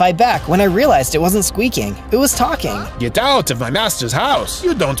about to fight back when I realized it wasn't squeaking. It was talking. Get out of my master's house.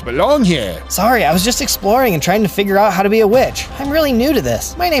 You don't belong here. Sorry, I was just exploring and trying to figure out how to be a witch. I'm really new to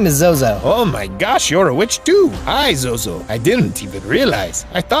this. My name is Zozo. Oh my gosh, you're a witch too. Hi, Zozo. I didn't even realize.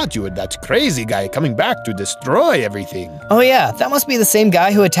 I thought you were that crazy guy coming back to destroy everything. Oh yeah, that must be the same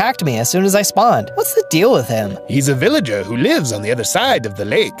guy who attacked me as soon as I spawned. What's the deal with him? He's a villager who lives on the other side of the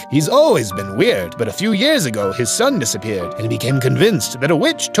lake. He's always been weird, but a few years ago his son disappeared, and he became convinced that a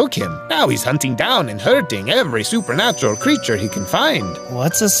witch took him. Now he's hunting down and hurting every supernatural creature he can find.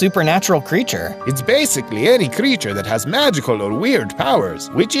 What's a supernatural creature? It's basically any creature that has magical or weird powers.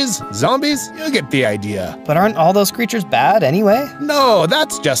 Witches, zombies, you get the idea. But aren't all those creatures bad anyway? No,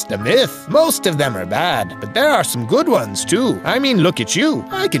 that's just a myth. Most of them are bad, but there are some good ones too. I mean, look at you.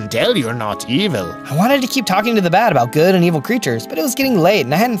 I can tell you're not evil. I wanted to keep talking to the bat about good and evil creatures, but it was getting late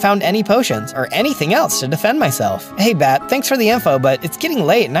and I hadn't found any potions or anything else to defend myself. Hey Bat, thanks for the info, but it's getting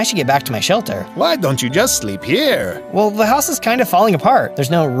late and I should get back to my shelter. Why don't you just sleep here? Well, the house is kind of falling apart.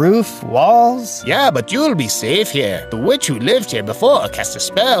 There's no roof, walls. Yeah, but you'll be safe here. The witch who lived here before cast a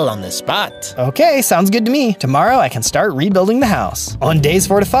spell on this spot. Okay, sounds good to me. Tomorrow I can start rebuilding the house. On days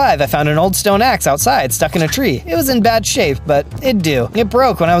 4 to 5, I found an old stone axe outside stuck in a tree. It was in bad shape, but it'd do. It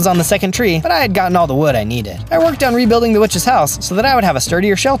broke when I was on the second tree, but I had gotten all the wood I needed. I worked on rebuilding the witch's house so that I would have a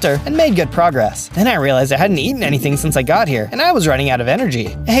sturdier shelter and made good progress. Then I realized I hadn't eaten anything since I got here, and I was running out of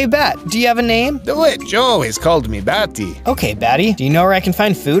energy. Hey Bat, do you have a name? The witch always called me Batty. Okay, Batty, do you know where I can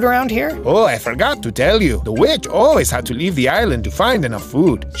find food around here? Oh, I forgot to tell you. The witch always had to leave the island to find enough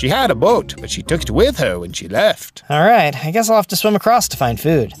food. She had a boat, but she took it with her when she left. Alright, I guess I'll have to swim across to find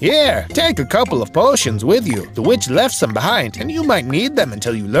food. Here, take a couple of potions with you. The witch left some behind, and you might need them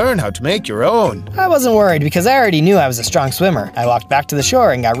until you learn how to make your own. I wasn't worried because I already knew I was a strong swimmer. I walked back to the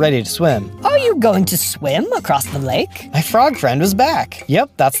shore and got ready to swim. Are you going to swim across the lake? My frog friend was back.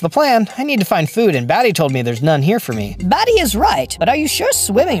 Yep, that's the plan. I need to find food, and Batty told me there's none here for me. Batty is right, but are you sure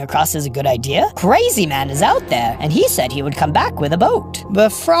swimming across is a good idea? Crazy Man is out there, and he said he would come back with a boat. The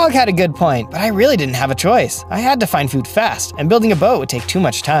frog had a good point, but I really didn't have a choice. I had to find food fast, and building a boat would take too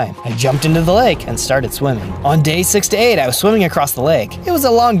much time. I jumped into the lake and started swimming. On days 6 to 8, I was swimming across the lake. It was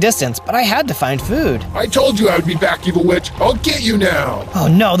a long distance, but I had to find food. I told you I would be back, evil witch. I'll get you now. Oh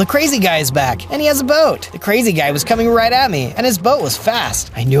no, the crazy guy is back, and he has a boat. The crazy guy was coming right at me, and his boat was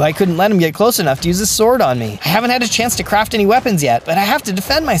fast. I knew I couldn't let him get close enough to use his sword on me. I haven't had a chance to craft any weapons yet, but I have to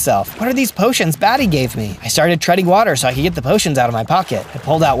defend myself. What are these potions Batty gave me? I started treading water so I could get the potions out of my pocket. I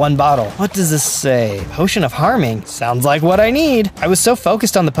pulled out one bottle. What does this say? Potion of harming. Sounds like what I need. I was so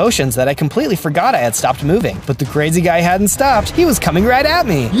focused on the potions that I completely forgot I had stopped moving. But the crazy guy hadn't stopped. He was coming right at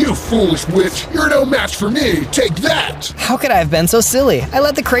me. You foolish witch. You're no match for me. Take that. How could I have been so silly? I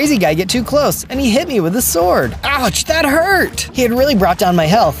let the crazy guy get too close, and he hit me with his sword. Ouch, that hurt. He had really brought down my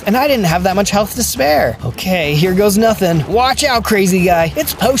health, and I didn't have that much health to spare. Okay, here goes nothing. Watch out, crazy guy.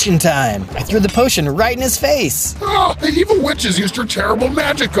 It's potion time. I threw the potion right in his face. Ah, the evil witch has used her terrible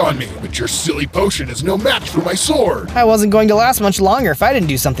magic on me, but your silly potion is no match for my sword. I wasn't going to last much longer if I didn't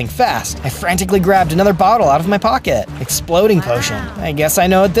do something fast. I frantically grabbed another bottle out of my pocket. Exploding potion. I guess I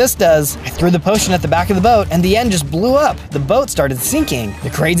know what this does. I threw the potion at the back of the boat, and the end just blew up. The boat started sinking. The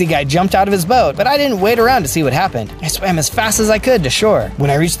crazy guy jumped out of his boat, but I didn't wait around to see what happened. I swam as fast as I could to shore. When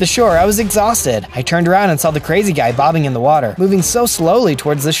I reached the shore, I was exhausted. I turned around and saw the crazy guy bobbing in the water, moving so slowly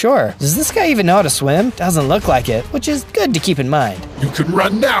towards the shore. Does this guy even know how to swim? Doesn't look like it, which is good to keep in mind. You can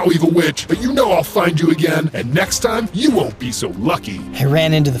run now, evil witch, but you know I'll find you again, and next time you won't be so lucky. I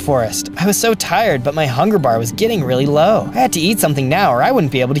ran into the forest. I was so tired, but my hunger bar was getting really low. I had to eat something now or I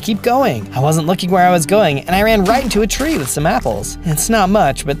wouldn't be able to keep going. I wasn't looking where I was going, and I ran right into a tree with some apples. It's not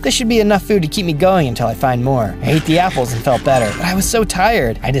much, but this should be enough food to keep me going until I find more. I ate the apples and felt better, but I was so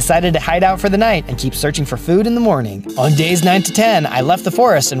tired. I decided to hide out for the night and keep searching for food in the morning. On days 9 to 10, I left the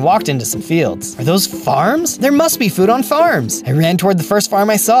forest and walked into some fields. Are those farms? There must be food on farms. I ran toward the first farm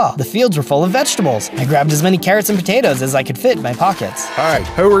I saw. The fields were full of vegetables. I grabbed as many carrots and potatoes as I could fit in my pockets. Hey,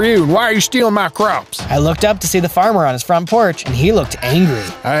 who are you and why are you stealing my crops? I looked up to see the farmer on his front porch, and he looked angry.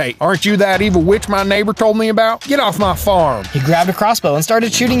 Hey, aren't you that evil witch my neighbor told me about? Get off my farm. He grabbed a crossbow and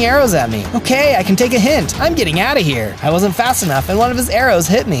started shooting arrows at me. Okay, I can take a hint. I'm getting out of here. I wasn't fast enough, and one of his arrows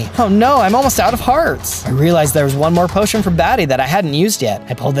hit me. Oh no, I'm almost out of hearts. I realized there was one more potion for Batty that I hadn't used yet.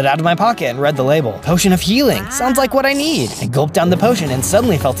 I pulled it out of my pocket and read the label. Potion of healing. Sounds like what I need. I gulped down the potion and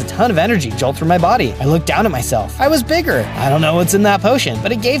suddenly felt a ton of energy jolt through my body. I looked down at myself. I was bigger. I don't know what's in that potion,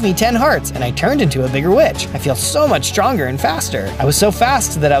 but it gave me 10 hearts, and I turned into a bigger witch. I feel so much stronger and faster. I was so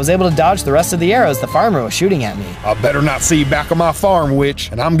fast that I was able to dodge the rest of the arrows the farmer was shooting at me. I better not see you back on my farm,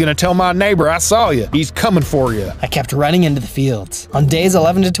 witch, and I'm gonna tell my neighbor I saw you. He's coming for you. I kept running into the fields. On days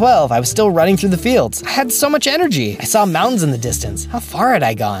 11 to 12, I was still running through the fields. I had so much energy. I saw mountains in the distance. How far had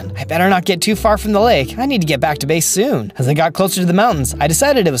I gone? I better not get too far from the lake. I need to get back to base soon. As I got closer to the mountains, I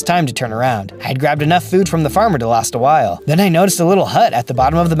decided it was time to turn around. I had grabbed enough food from the farmer to last a while. Then I noticed a little hut at the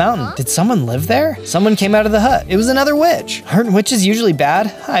bottom of the mountain. Did someone live there? Someone came out of the hut. It was another witch. witch. Aren't witches usually bad?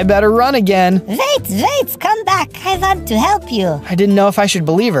 I better run again. Wait, come back. I want to help you. I didn't know if I should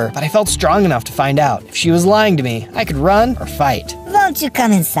believe her, but I felt strong enough to find out. If she was lying to me, I could run or fight. Won't you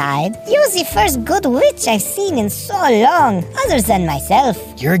come inside? You're the first good witch I've seen in so long, other than myself.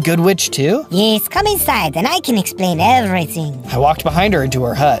 You're a good witch too? Yes, come inside and I can explain everything. I walked behind her into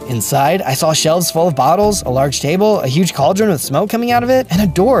her hut. Inside, I saw shelves full of bottles, a large table, a huge cauldron with smoke coming out of it, and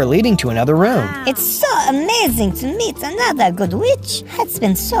a door leading to another room. It's so amazing to meet another good witch. It's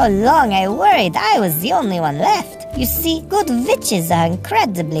been so long I worried I was the only one left. You see, good witches are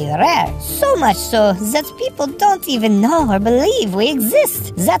incredibly rare. So much so that people don't even know or believe we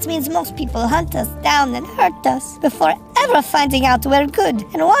exist. That means most people hunt us down and hurt us before ever finding out we're good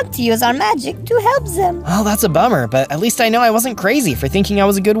and want to use our magic to help them. Well, that's a bummer, but at least I know I wasn't crazy for thinking I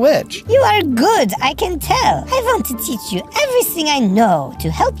was a good witch. You are good, I can tell. I want to teach you everything I know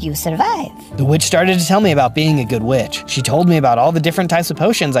to help you survive. The witch started to tell me about being a good witch. She told me about all the different types of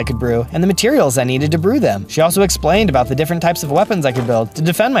potions I could brew and the materials I needed to brew them. She also explained about the different types of weapons I could build to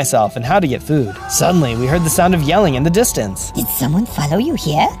defend myself and how to get food. Suddenly, we heard the sound of yelling in the distance. Did someone follow you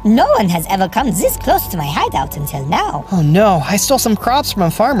here? No one has ever come this close to my hideout until now. Oh no, I stole some crops from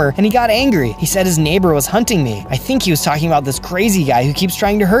a farmer and he got angry. He said his neighbor was hunting me. I think he was talking about this crazy guy who keeps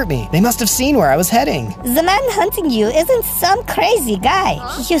trying to hurt me. They must have seen where I was heading. The man hunting you isn't some crazy guy.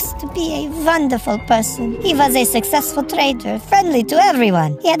 He used to be a wonderful person. He was a successful trader, friendly to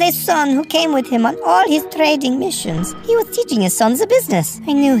everyone. He had a son who came with him on all his trading missions. He was teaching his son the business.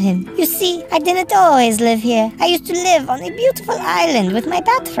 I knew him. You see, I didn't always live here. I used to live on a beautiful island with my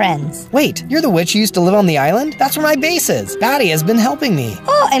bat friends. Wait, you're the witch who used to live on the island? That's where my base is. Batty has been helping me.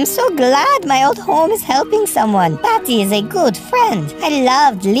 Oh, I'm so glad my old home is helping someone. Batty is a good friend. I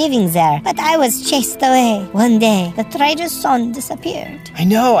loved living there, but I was chased away. One day, the trader's son disappeared. I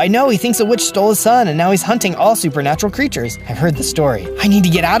know. He thinks a witch stole his son and now he's hunting all supernatural creatures. I've heard the story. I need to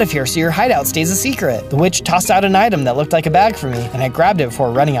get out of here so your hideout stays a secret. The witch tossed out an item that looked like a bag for me and I grabbed it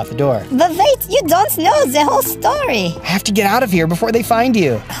before running out the door. But wait, you don't know the whole story. I have to get out of here before they find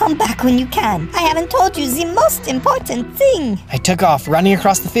you. Come back when you can. I haven't told you the most important thing. I took off running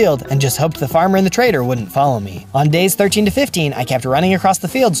across the field and just hoped the farmer and the trader wouldn't follow me. On days 13 to 15, I kept running across the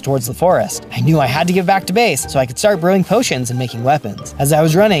fields towards the forest. I knew I had to get back to base so I could start brewing potions and making weapons. As I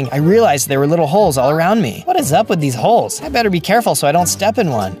was running, I realized there were little holes all around me. What is up with these holes? I better be careful so I don't step in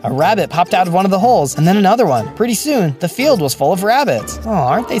one. A rabbit popped out of one of the holes and then another one. Pretty soon, the field was full of rabbits. Oh,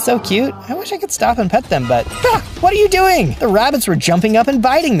 aren't they so cute? I wish I could stop and pet them, but... What are you doing? The rabbits were jumping up and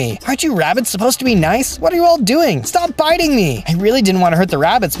biting me. Aren't you rabbits supposed to be nice? What are you all doing? Stop biting me! I really didn't want to hurt the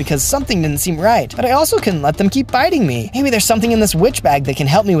rabbits because something didn't seem right, but I also couldn't let them keep biting me. Maybe there's something in this witch bag that can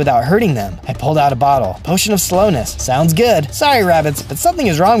help me without hurting them. I pulled out a bottle. Potion of slowness. Sounds good. Sorry, rabbits, but something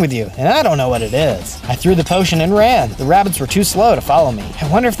is wrong with you, and I don't know what it is. I threw the potion and ran. The rabbits were too slow to follow me. I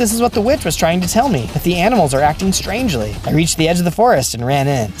wonder if this is what the witch was trying to tell me, that the animals are acting strangely. I reached the edge of the forest and ran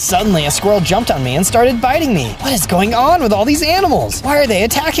in. Suddenly, a squirrel jumped on me and started biting me. What is going on with all these animals? Why are they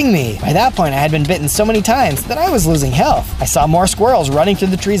attacking me? By that point, I had been bitten so many times that I was losing health. I saw more squirrels running through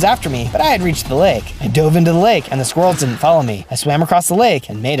the trees after me, but I had reached the lake. I dove into the lake and the squirrels didn't follow me. I swam across the lake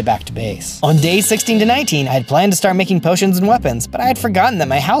and made it back to base. On days 16 to 19, I had planned to start making potions and weapons, but I had forgotten that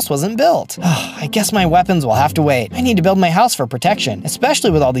my house wasn't built. I guess my weapons will have to wait. I need to build my house for protection,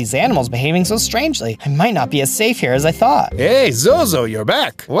 especially with all these animals behaving so strangely. I might not be as safe here as I thought. Hey, Zozo, you're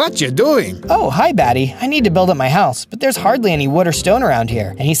back. What you doing? Oh, hi, Batty. I need to build up my house, but there's hardly any wood or stone around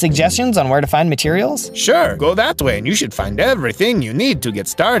here. Any suggestions on where to find materials? Sure, go that way and you should find everything you need to get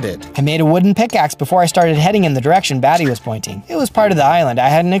started. I made a wooden pickaxe before I started heading in the direction Batty was pointing. It was part of the island I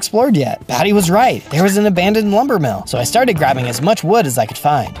hadn't explored yet. Batty was right. There was an abandoned lumber mill, so I started grabbing as much wood as I could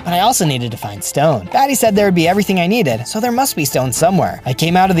find. But I also needed to find stone. Batty said there would be everything I needed, so there must be stone somewhere. I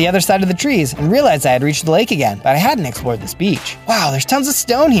came out of the other side of the trees and realized I had reached the lake again, but I hadn't explored this beach. Wow, there's tons of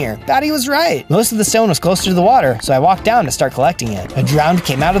stone here. Batty was right. Most of the stone was closer to the water, so I walked down to start collecting it. A drowned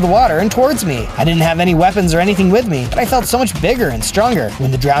came out of the water and towards me. I didn't have any weapons or anything with me, but I felt so much bigger and stronger.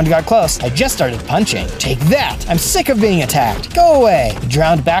 When the drowned got close, I just started punching. Take that! I'm sick of being attacked. Go away! The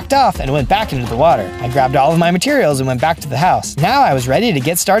drowned backed off and went back into the water. I grabbed all of my materials and went back to the house. Now I was ready to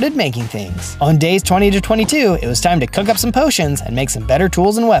get started making things. On days 20 to 22, it was time to cook up some potions and make some better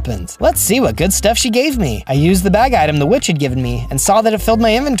tools and weapons. Let's see what good stuff she gave me. I used the bag item the witch had given me and saw that it filled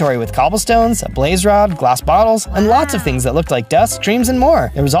my inventory with cobblestones, a blaze rod, glass bottles, and lots of things that looked like dust, dreams, and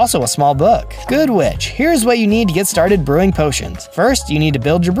more. There was also a small book. Good witch, here's what you need to get started brewing potions. First, you need to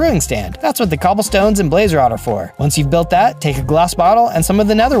build your brewing stand. That's what the cobblestones and blaze rod are for. Once you've built that, take a glass bottle and some of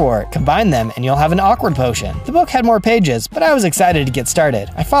the nether wart. Combine them and you'll have an awkward potion. The book had more pages, but I was excited to get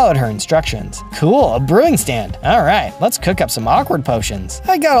started. I followed her instructions. Cool, a brewing stand. Alright, let's cook up some awkward potions.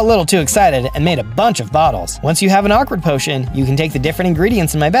 I got a little too excited and made a bunch of bottles. Once you have an awkward potion, you can take the different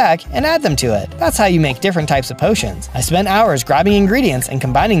ingredients in my bag and add them to it. That's how you make different types of potions. I spent hours grabbing ingredients and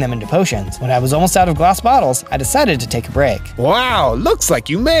combining them into potions. When I was almost out of glass bottles, I decided to take a break. Wow, looks like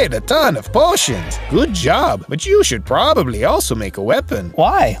you made a ton of potions. Good job, but you should probably also make a weapon.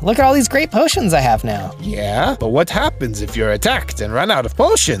 Why? Look at all these great potions I have now. Yeah, but what happens if you're attacked and run out of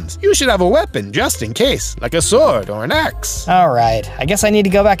potions? You should have a weapon just in case, like a sword or an axe. Alright, I guess I need to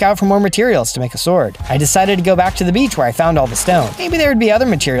go back out for more materials to make a sword. I decided to go back to the beach where I found all the stone. Maybe there would be other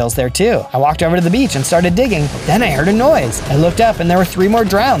materials there too. I walked over to the beach and started digging, but then I heard a noise. I looked up and there were 3 more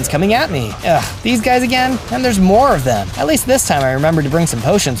drowns coming at me. Ugh, these guys again? And there's more of them. At least this time I remembered to bring some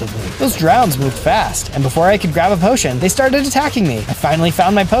potions with me. Those drowns moved fast, and before I could grab a potion, they started attacking me. I finally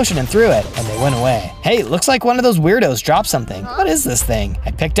found my potion and threw it, and they went away. Hey, looks like one of those weirdos dropped something. What is this thing?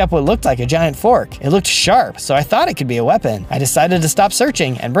 I picked up what looked like a giant fork. It looked sharp, so I thought it could be a weapon. I decided to stop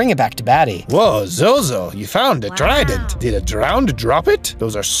searching and bring it back to Batty. Whoa, Zozo, you found a trident. Did a drowned drop it?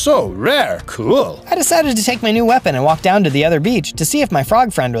 Those are so rare. Cool. I decided to take my new weapon and walk down to the other beach to see if my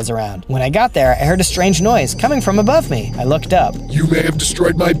frog friend was around. When I got there, I heard a strange noise coming from above me. I looked up. You may have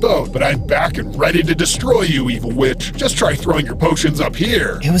destroyed my boat, but I'm back and ready to destroy you, evil witch. Just try throwing your potions up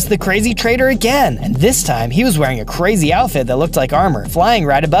here. It was the crazy trader again, and this time he was wearing a crazy outfit that looked like armor, flying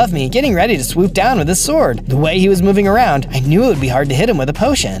right above me, getting ready to swoop down with his sword. The way he was moving around, I knew it would be hard to hit him with a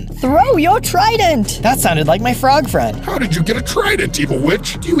potion. Throw your trident! That sounded like my frog friend. How did you get a trident, evil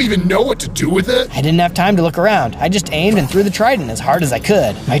witch? Do you even know what to do with it? I didn't have time to look around. I just aimed and threw the trident as hard as I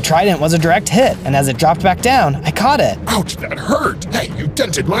could. My trident was a direct hit, and as it dropped back down, I caught it. Ouch, that hurt. Hey, you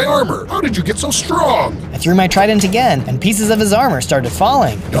dented my armor. How did you get so strong? I threw my trident again, and pieces of his armor started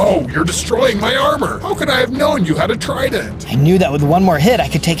falling. No, you're destroying my armor. How could I have known you had a trident? I knew that with one more hit I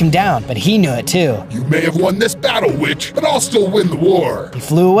could take him down, but he knew it too. You may have won this battle, witch, but I'll still win the war. He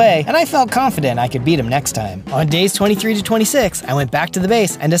flew away, and I felt confident I could beat him next time. On days 23 to 26, I went back to the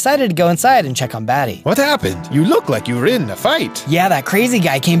base and decided to go inside and check on Batty. What happened? You look like you were in a fight. Yeah, that crazy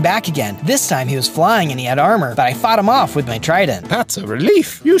guy came back again. This time he was flying and he had armor, but I fought him off with my trident. That's a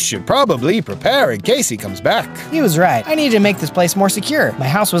relief. You should probably prepare in case he comes back. He was right. I needed to make this place more secure. My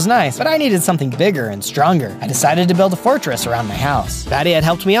house was nice, but I needed something bigger and stronger. I decided to build a fortress around my house. Batty had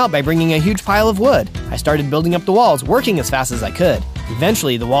helped me out by bringing a huge pile of wood. I started building up the walls, working as fast as I could.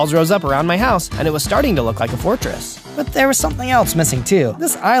 Eventually, the walls rose up around my house, and it was starting to look like a fortress. But there was something else missing too.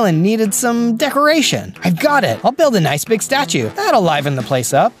 This island needed some decoration. I've got it. I'll build a nice big statue. That'll liven the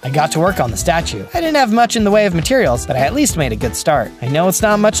place up. I got to work on the statue. I didn't have much in the way of materials, but I at least made a good start. I know it's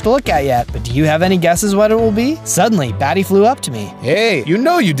not much to look at yet, but do you have any guesses what it will be? Suddenly, Batty flew up to me. Hey, you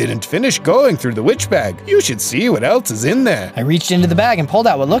know you didn't finish going through the witch bag. You should see what else is in there. I reached into the bag and pulled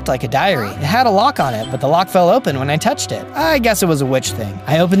out what looked like a diary. It had a lock on it, but the lock fell open when I touched it. I guess it was a witch thing.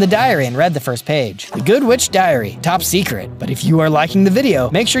 I opened the diary and read the first page. The Good Witch Diary, top secret. But if you are liking the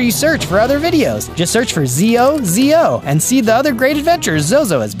video, make sure you search for other videos. Just search for Zozo and see the other great adventures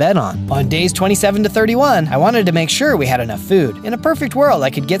Zozo has been on. On days 27 to 31, I wanted to make sure we had enough food. In a perfect world,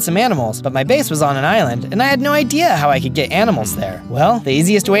 I could get some animals, but my base was on an island, and I had no idea how I could get animals there. Well, the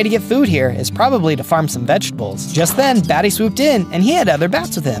easiest way to get food here is probably to farm some vegetables. Just then, Batty swooped in, and he had other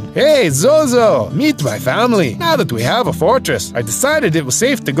bats with him. Hey, Zozo! Meet my family. Now that we have a fortress, I decided it was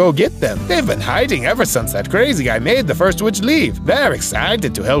safe to go get them. They've been hiding ever since that crazy guy made the first witch leave. They're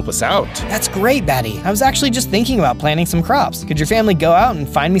excited to help us out. That's great, Batty. I was actually just thinking about planting some crops. Could your family go out and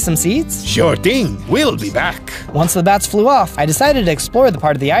find me some seeds? Sure thing. We'll be back. Once the bats flew off, I decided to explore the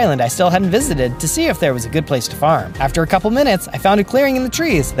part of the island I still hadn't visited to see if there was a good place to farm. After a couple minutes, I found a clearing in the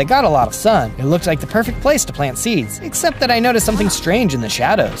trees that got a lot of sun. It looked like the perfect place to plant seeds, except that I noticed something strange in the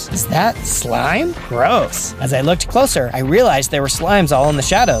shadows. Is that slime? Gross. As I looked closer, I realized there were slimes all in the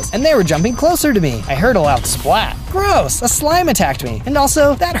shadows, and they were jumping closer to me. I heard a loud splat. Gross, a slime attacked me, and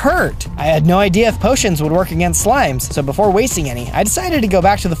also, that hurt. I had no idea if potions would work against slimes, so before wasting any, I decided to go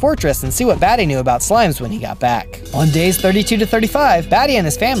back to the fortress and see what Batty knew about slimes when he got back. On days 32 to 35, Batty and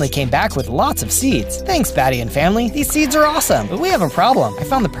his family came back with lots of seeds. Thanks, Batty and family, these seeds are awesome, but we have a problem. I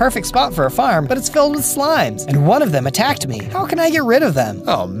found the perfect spot for a farm, but it's filled with slimes, and one of them attacked me. How can I get rid of them?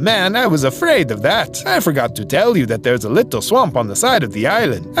 Oh man, I was afraid of that. I forgot to tell you that there's a little swamp on the side of the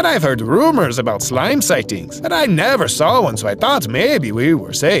island, and I've heard rumors about slime sightings, but I never saw one, so I thought maybe we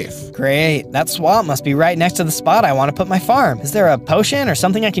were safe. Great. That swamp must be right next to the spot I want to put my farm. Is there a potion or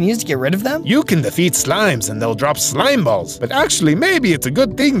something I can use to get rid of them? You can defeat slimes and they'll drop slime balls. But actually, maybe it's a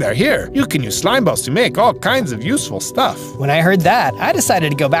good thing they're here. You can use slime balls to make all kinds of useful stuff. When I heard that, I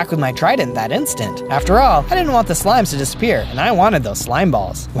decided to go back with my trident that instant. After all, I didn't want the slimes to disappear, and I wanted those slime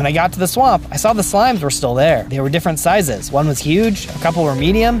balls. When I got to the swamp, I saw the slimes were still there. They were different sizes. One was huge, a couple were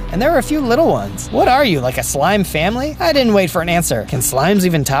medium, and there were a few little ones. What are you, like a slime family? I didn't wait for an answer. Can slimes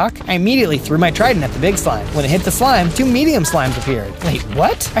even talk? I immediately threw my trident at the big slime. When it hit the slime, 2 medium slimes appeared. Wait,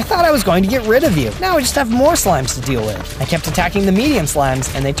 what? I thought I was going to get rid of you. Now I just have more slimes to deal with. I kept attacking the medium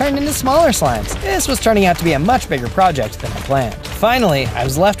slimes, and they turned into smaller slimes. This was turning out to be a much bigger project than I planned. Finally, I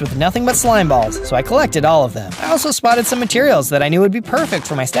was left with nothing but slime balls, so I collected all of them. I also spotted some materials that I knew would be perfect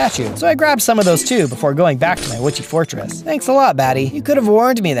for my statue, so I grabbed some of those too before going back to my witchy fortress. Thanks a lot, Batty. You could have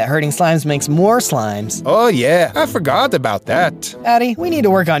warned me that hurting slimes makes more slimes. Oh yeah, I forgot about that. Batty, we need to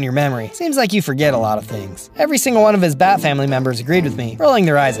work on your memory. Seems like you forget a lot of things. Every single one of his Bat family members agreed with me, rolling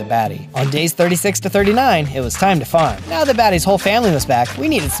their eyes at Batty. On days 36 to 39, it was time to farm. Now that Batty's whole family was back, we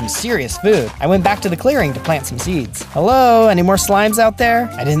needed some serious food. I went back to the clearing to plant some seeds. Hello, any more slimes out there?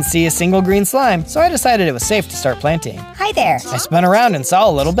 I didn't see a single green slime, so I decided it was safe to start planting. Hi there. I spun around and saw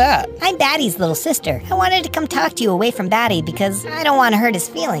a little bat. I'm Batty's little sister. I wanted to come talk to you away from Batty because I don't want to hurt his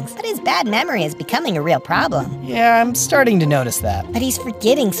feelings, but his bad memory is becoming a real problem. Yeah, I'm starting to notice that. But he's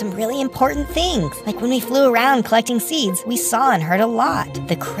forgetting some really important things. Like when we flew around collecting seeds, we saw and heard a lot.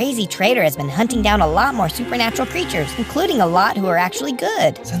 The crazy trader has been hunting down a lot more supernatural creatures, including a lot who are actually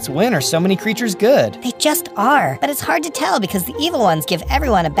good. Since when are so many creatures good? They just are, but it's hard to tell because the evil ones give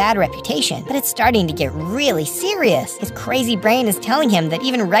everyone a bad reputation. But it's starting to get really serious. His crazy brain is telling him that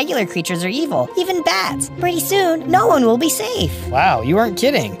even regular creatures are evil, even bats. Pretty soon, no one will be safe. Wow, you weren't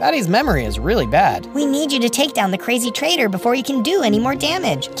kidding. Batty's memory is really bad. We need you to take down the crazy trader before he can do any more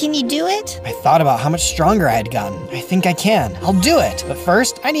damage. Can you do it? I thought about how much stronger I had gotten. I think I can. I'll do it. But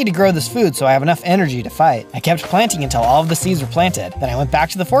first, I need to grow this food so I have enough energy to fight. I kept planting until all of the seeds were planted. Then I went back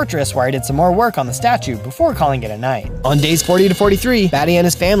to the fortress where I did some more work on the statue before calling it a night. On days 40 to 43, Batty and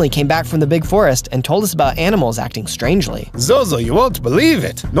his family came back from the big forest and told us about animals acting strangely. Zozo, you won't believe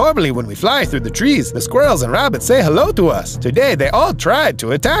it. Normally when we fly through the trees, the squirrels and rabbits say hello to us. Today they all tried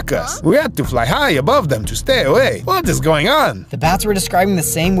to attack us. We had to fly high above them to stay away. What is going on? The bats were describing the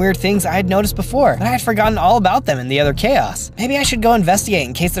same weird things I had noticed before, but I had forgotten all about them in the other chaos. Maybe I should go investigate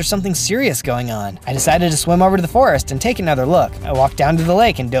in case there's something serious going on. I decided to swim over to the forest and take another look. I walked down to the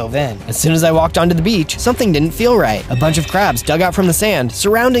lake and dove in. As soon as I walked onto the beach, something didn't feel right. A bunch of crabs dug out from the sand,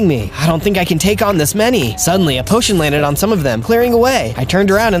 surrounding me. I don't think I can take on this many. Suddenly, a potion landed on some of them, clearing away. I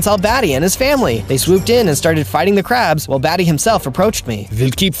turned around and saw Batty and his family. They swooped in and started fighting the crabs while Batty himself approached me.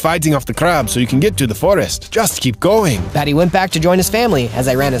 We'll keep fighting off the crabs so you can get to the forest. Just keep going. Batty went back to join his family as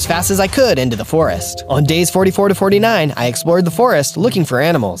I ran as fast as I could into the forest. On days 44 to 49, I explored the forest looking for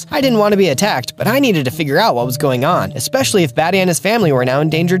animals. I didn't want to be attacked, but I needed to figure out what was going on, especially if Batty and his family were now in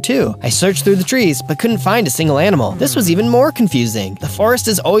danger too. I searched through the trees, but couldn't find a single animal. This was even more confusing. The forest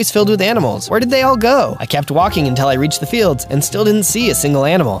is always filled with animals. Where did they all go? I kept walking until I reached the fields and still didn't see a single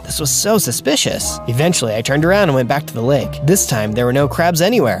animal. This was so suspicious. Eventually, I turned around and went back to the lake. This time, there were no crabs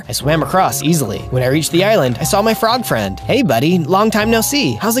anywhere. I swam across easily. When I reached the island, I saw my frog friend. Hey buddy, long time no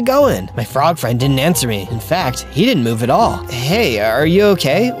see. How's it going? My frog friend didn't answer me. In fact, he didn't move at all. Hey, are you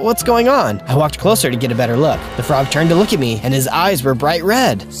okay? What's going on? I walked closer to get a better look. The frog turned to look at me and his eyes were bright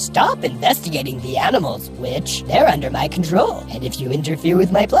red. Stop investigating the animals, witch. They're under my control. And if you interfere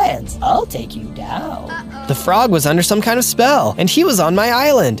with my plans, I'll take you down. The frog was under some kind of spell, and he was on my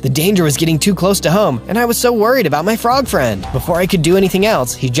island. The danger was getting too close to home, and I was so worried about my frog friend. Before I could do anything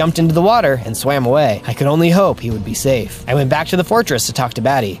else, he jumped into the water and swam away. I could only hope he would be safe. I went back to the fortress to talk to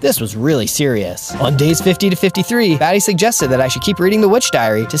Batty. This was really serious. On days 50 to 53, Batty suggested that I should keep reading the witch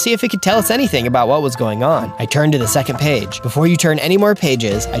diary to see if it could tell us anything about what was going on. I turned to the second page. Before you turn any more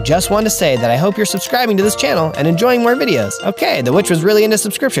pages, I just want to say that I hope you're subscribing to this channel and enjoying more videos. Okay, the witch was really into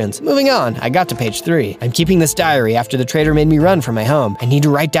subscriptions. Moving on, I got to page 3. I'm keeping this diary after the trader made me run from my home. I need to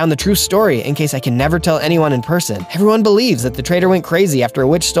write down the true story in case I can never tell anyone in person. Everyone believes that the trader went crazy after a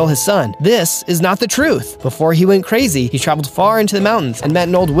witch stole his son. This is not the truth. Before he went crazy, he traveled far into the mountains and met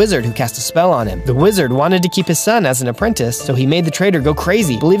an old wizard who cast a spell on him. The wizard wanted to keep his son as an apprentice, so he made the trader go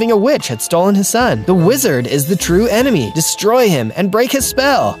crazy, believing a witch had stolen his son. The wizard is the true enemy. Destroy him and break his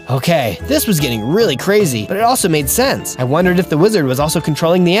spell. Okay, this was getting really crazy, but it also made sense. months. I wondered if the wizard was also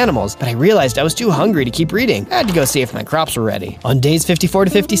controlling the animals, but I realized I was too hungry to keep reading. I had to go see if my crops were ready. On days 54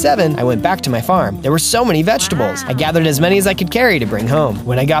 to 57, I went back to my farm. There were so many vegetables. I gathered as many as I could carry to bring home.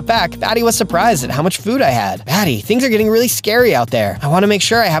 When I got back, Batty was surprised at how much food I had. Batty, things are getting really scary out there. I want to make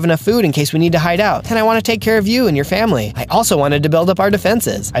sure I have enough food in case we need to hide out, and I want to take care of you and your family. I also wanted to build up our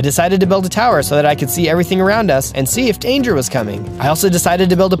defenses. I decided to build a tower so that I could see everything around us and see if danger was coming. I also decided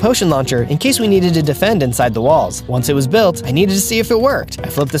to build a potion launcher in case we needed to defend inside the walls. Once it was built, I needed to see if it worked. I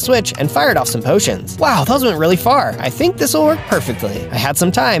flipped the switch and fired off some potions. Wow, those went really far. I think this will work perfectly. I had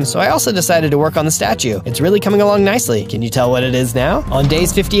some time, so I also decided to work on the statue. It's really coming along nicely. Can you tell what it is now? On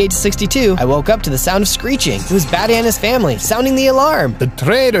days 58 to 62, I woke up to the sound of screeching. It was Batty and his family, sounding the alarm. The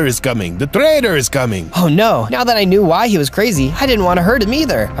traitor is coming! The traitor is coming! Oh no, now that I knew why he was crazy, I didn't want to hurt him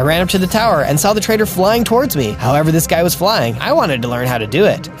either. I ran up to the tower and saw the traitor flying towards me. However this guy was flying, I wanted to learn how to do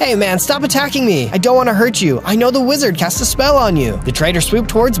it. Hey man, stop attacking me! I don't want to hurt you. I know the wizard cast a spell on you. The traitor swooped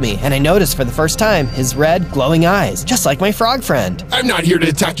towards me, and I noticed for the first time his red, glowing eyes, just like my frog friend. I'm not here to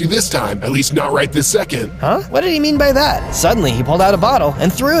attack you this time, at least not right this second. Huh? What did he mean by that? Suddenly, he pulled out a bottle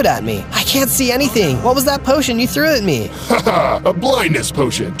and threw it at me. I can't see anything. What was that potion you threw at me? Haha, a blindness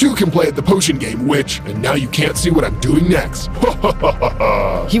potion. Two can play at the potion game, witch, and now you can't see what I'm doing next.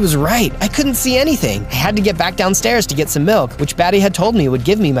 He was right. I couldn't see anything. I had to get back downstairs to get some milk, which Batty had told me would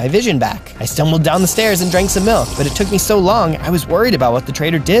give me my vision back. I stumbled down the stairs and drank some milk, but it took me so long, I was worried about what the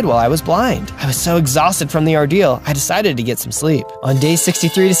traitor did while I was blind. I was so exhausted from the ordeal, I decided to get some sleep. On days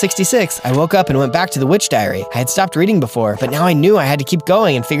 63 to 66, I woke up and went back to the witch diary. I had stopped reading before, but now I knew I had to keep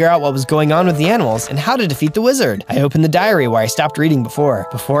going and figure out what was going on with the animals and how to defeat the wizard. I opened the diary where I stopped reading before.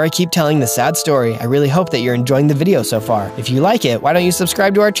 Before I keep telling the sad story, I really hope that you're enjoying the video so far. If you like it, why don't you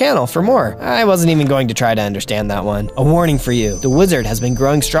subscribe to our channel for more? I wasn't even going to try to understand that one. A warning for you, the wizard has been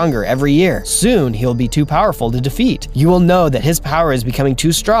growing stronger every year. Soon, he'll be too powerful to defeat. You will know that his power is becoming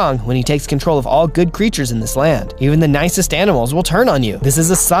too strong when he takes control of all good creatures in this land. Even the nicest animals will turn on you. This is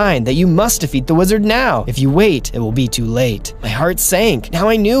a sign that you must defeat the wizard now. If you wait, it will be too late. My heart sank. Now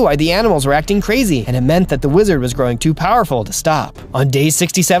I knew why the animals were acting crazy, and it meant that the wizard was growing too powerful to stop. On days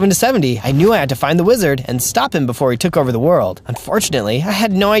 67 to 70, I knew I had to find the wizard and stop him before he took over the world. Unfortunately, I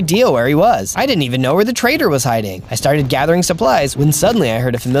had no idea where he was. I didn't even know where the traitor was hiding. I started gathering supplies when suddenly I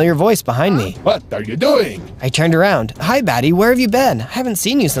heard a familiar voice behind me. What are you doing? I turned around. Hi, Batty, where have you been? I haven't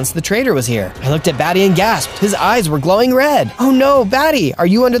seen you since the traitor was here. I looked at Batty and gasped. His eyes were glowing red. Oh no, Batty, are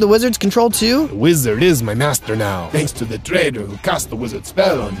you under the wizard's control too? The wizard is my master now. Thanks to the traitor who cast the wizard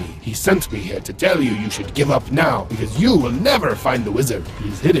spell on me. He sent me here to tell you should give up now, because you will never find the wizard.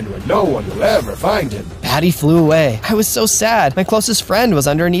 He's hidden where no one will ever find him. Batty flew away. I was so sad. My closest friend was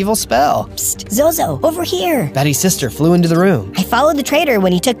under an evil spell. Psst, Zozo, over here. Batty's sister flew into the room. I followed the traitor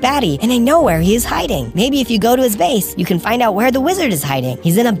when he took Batty, and I know where he is hiding. Maybe if you go to his base, you can find out where the wizard is hiding.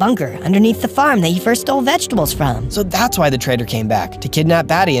 He's in a bunker underneath the farm that you first stole vegetables from. So that's why the traitor came back, to kidnap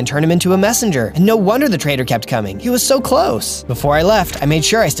Batty and turn him into a messenger. And no wonder the traitor kept coming. He was so close. Before I left, I made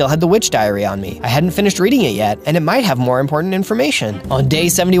sure I still had the witch diary on me. I hadn't finished reading it yet, and it might have more important information. On day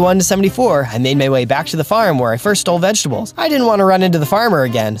 71 to 74, I made my way back to the farm where I first stole vegetables. I didn't want to run into the farmer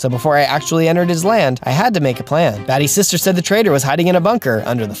again, so before I actually entered his land, I had to make a plan. Batty's sister said the traitor was hiding in a bunker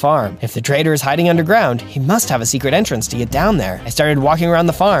under the farm. If the traitor is hiding underground, he must have a secret entrance to get down there. I started walking around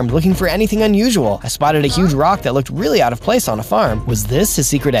the farm looking for anything unusual. I spotted a huge rock that looked really out of place on a farm. Was this his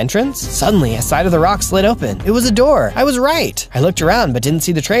secret entrance? Suddenly, a side of the rock slid open. It was a door. I was right. I looked around but didn't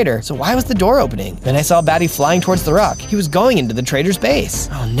see the traitor, so why was the door opening? Then I saw Batty flying towards the rock. He was going into the traitor's base.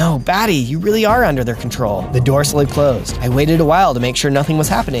 Oh no, Batty, you really are under their control. The door slid closed. I waited a while to make sure nothing was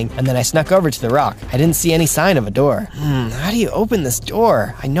happening, and then I snuck over to the rock. I didn't see any sign of a door. How do you open this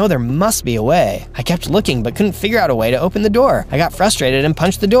door? I know there must be a way. I kept looking but couldn't figure out a way to open the door. I got frustrated and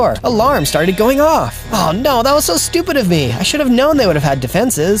punched the door. Alarm started going off. Oh no, that was so stupid of me. I should have known they would have had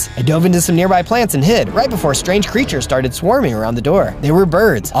defenses. I dove into some nearby plants and hid right before strange creatures started swarming around the door. They were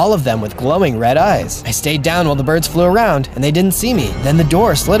birds, all of them with glowing red eyes. I stayed down while the birds flew around and they didn't see me. Then the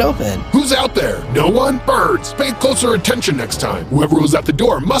door slid open. Who's out there? No one? Birds! Pay closer attention next time. Whoever was at the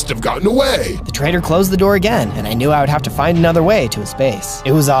door must have gotten away. The traitor closed the door again, and I knew I would have to find another way to his base.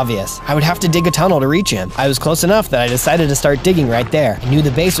 It was obvious. I would have to dig a tunnel to reach him. I was close enough that I decided to start digging right there. I knew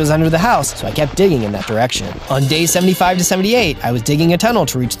the base was under the house, so I kept digging in that direction. On days 75 to 78, I was digging a tunnel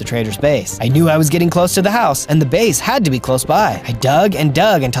to reach the traitor's base. I knew I was getting close to the house, and the base had to be close by. I dug and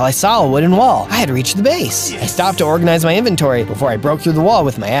dug until I saw a wooden wall. I had reached the base. I stopped to organize my inventory before I broke through the wall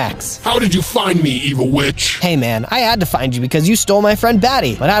with my axe. How did you find me, evil witch. Hey man, I had to find you because you stole my friend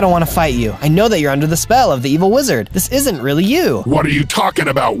Batty, but I don't want to fight you. I know that you're under the spell of the evil wizard. This isn't really you. What are you talking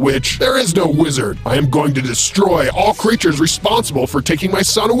about, witch? There is no wizard. I am going to destroy all creatures responsible for taking my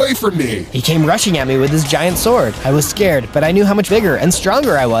son away from me. He came rushing at me with his giant sword. I was scared, but I knew how much bigger and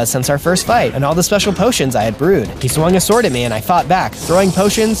stronger I was since our first fight and all the special potions I had brewed. He swung a sword at me and I fought back, throwing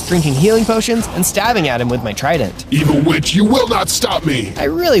potions, drinking healing potions, and stabbing at him with my trident. Evil witch, you will not stop me. I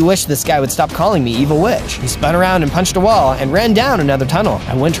really wish this guy would stop calling me evil witch. He spun around and punched a wall and ran down another tunnel.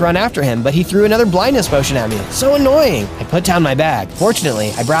 I went to run after him, but he threw another blindness potion at me. So annoying. I put down my bag.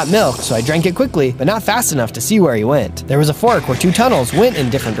 Fortunately, I brought milk, so I drank it quickly, but not fast enough to see where he went. There was a fork where two tunnels went in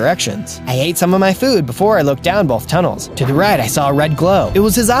different directions. I ate some of my food before I looked down both tunnels. To the right, I saw a red glow. It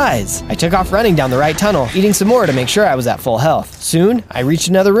was his eyes. I took off running down the right tunnel, eating some more to make sure I was at full health. Soon, I reached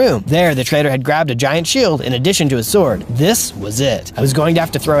another room. There, the traitor had grabbed a giant shield in addition to his sword. This was it. I was going to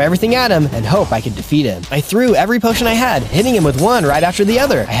have to throw everything at him and hope I could defeat him. I threw every potion I had, hitting him with one right after the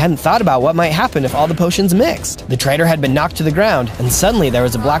other. I hadn't thought about what might happen if all the potions mixed. The traitor had been knocked to the ground, and suddenly there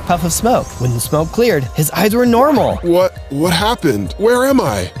was a black puff of smoke. When the smoke cleared, his eyes were normal. What happened? Where am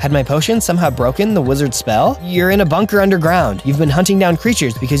I? Had my potion somehow broken the wizard's spell? You're in a bunker underground. You've been hunting down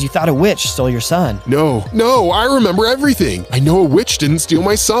creatures because you thought a witch stole your son. No, I remember everything. I know a witch didn't steal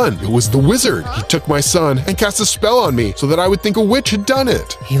my son. It was the wizard. He took my son and cast a spell on me so that I would think a witch had done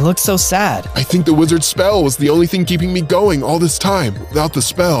it. He looked so sad. I think the wizard's spell was the only thing keeping me going all this time. Without the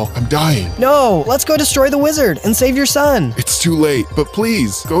spell, I'm dying. No, let's go destroy the wizard and save your son. It's too late, but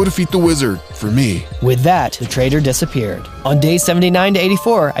please, go defeat the wizard for me. With that, the traitor disappeared. On days 79 to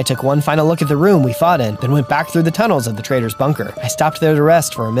 84, I took one final look at the room we fought in, then went back through the tunnels of the traitor's bunker. I stopped there to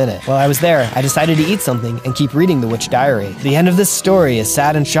rest for a minute. While I was there, I decided to eat something and keep reading the witch diary. The end of this story is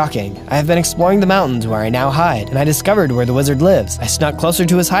sad and shocking. I have been exploring the mountains where I now hide, and I discovered where the wizard lives. I snuck closer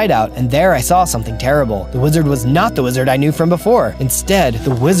to his hideout, and there I saw something terrible. The wizard was not the wizard I knew from before. Instead,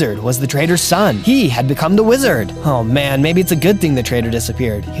 the wizard was the traitor's son. He had become the wizard. Oh man, maybe it's a good thing the traitor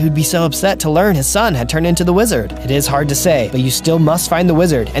disappeared. He would be so upset to learn his son had turned into the wizard. It is hard to say, but you still must find the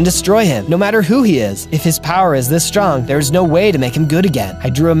wizard and destroy him, no matter who he is. If his power is this strong, there is no way to make him good again. I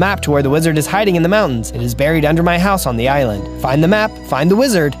drew a map to where the wizard is hiding in the mountains. It is buried under my house on the island. Find the map, find the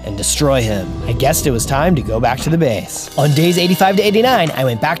wizard, and destroy him. I guessed it was time to go back to the base. On days 85 to 89, I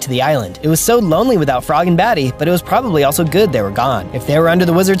went back to the island. It was so lonely without Frog and Batty, but it was probably also good they were gone. If they were under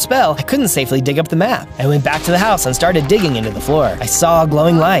the wizard's spell, I couldn't safely dig up the map. I went back to the house and started digging into the floor. I saw a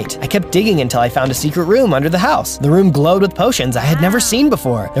glowing light. I kept digging until I found a secret room under the house. The room glowed with potions I had never seen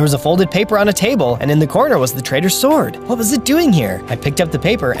before. There was a folded paper on a table, and in the corner was the traitor's sword. What was it doing here? I picked up the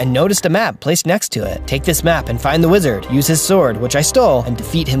paper and noticed a map placed next to it. Take this map and find the wizard, use his sword, which I stole, and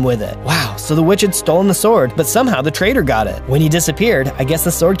defeat him with it. Wow, so the witch had stolen the sword, but somehow the traitor got it. When he disappeared, I guess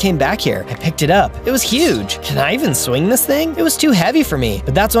the sword came back here. I picked it up. It was huge. Can I even swing this thing? It was too heavy for me,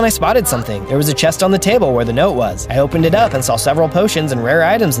 but that's when I spotted something. There was a chest on the table where the note was. I opened it up and saw several potions and rare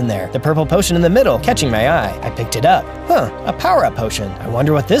items in there. The purple potion in the middle catching my eye. I picked it up. A power-up potion. I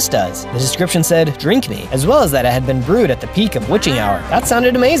wonder what this does. The description said, drink me, as well as that it had been brewed at the peak of witching hour. That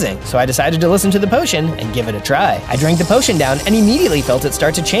sounded amazing, so I decided to listen to the potion and give it a try. I drank the potion down and immediately felt it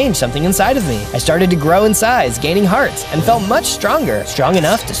start to change something inside of me. I started to grow in size, gaining hearts, and felt much stronger. Strong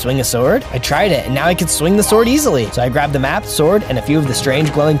enough to swing a sword? I tried it, and now I could swing the sword easily. So I grabbed the map, sword, and a few of the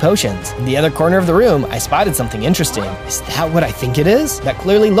strange glowing potions. In the other corner of the room, I spotted something interesting. Is that what I think it is? That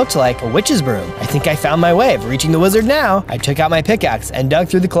clearly looked like a witch's broom. I think I found my way of reaching the wizard now. I took out my pickaxe and dug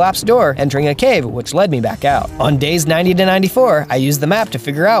through the collapsed door, entering a cave which led me back out. On days 90 to 94, I used the map to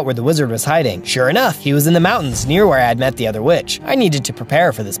figure out where the wizard was hiding. Sure enough, he was in the mountains near where I had met the other witch. I needed to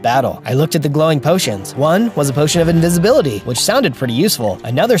prepare for this battle. I looked at the glowing potions. One was a potion of invisibility, which sounded pretty useful.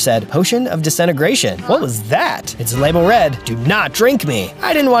 Another said, potion of disintegration. What was that? Its label read, do not drink me.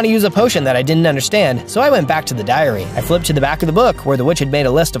 I didn't want to use a potion that I didn't understand, so I went back to the diary. I flipped to the back of the book where the witch had made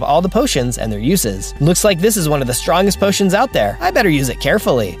a list of all the potions and their uses. Looks like this is one of the strongest potions out there. I better use it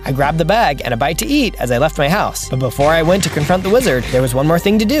carefully. I grabbed the bag and a bite to eat as I left my house. But before I went to confront the wizard, there was one more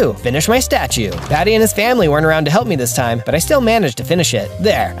thing to do. Finish my statue. Batty and his family weren't around to help me this time, but I still managed to finish it.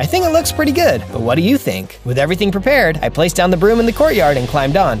 There, I think it looks pretty good. But what do you think? With everything prepared, I placed down the broom in the courtyard and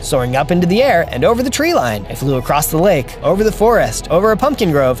climbed on, soaring up into the air and over the tree line. I flew across the lake, over the forest, over a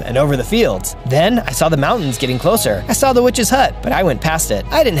pumpkin grove, and over the fields. Then I saw the mountains getting closer. I saw the witch's hut, but I went past it.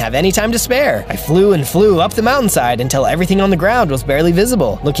 I didn't have any time to spare. I flew and flew up the mountainside until everything on the ground was barely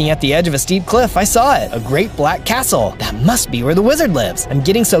visible. Looking at the edge of a steep cliff, I saw it, a great black castle. That must be where the wizard lives. I'm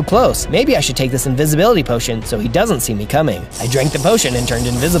getting so close. Maybe I should take this invisibility potion so he doesn't see me coming. I drank the potion and turned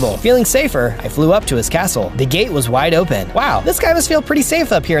invisible. Feeling safer, I flew up to his castle. The gate was wide open. Wow, this guy must feel pretty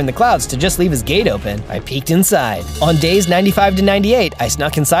safe up here in the clouds. clouds to just leave his gate open. I peeked inside. On days 95 to 98, I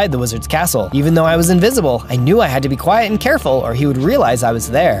snuck inside the wizard's castle. Even though I was invisible, I knew I had to be quiet and careful or he would realize I was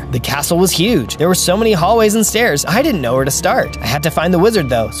there. The castle was huge. There were so many hallways and stairs, I didn't know where to start. I had to find the wizard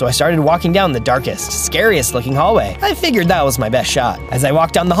though, so I started walking down the darkest, scariest looking hallway. I figured that was my best shot. As I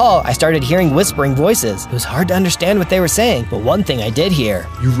walked down the hall, I started hearing whispering voices. It was hard to understand what they were saying, but one thing I did hear.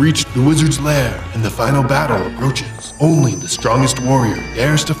 You've reached the wizard's lair, and the final battle approaches. Only the strongest warrior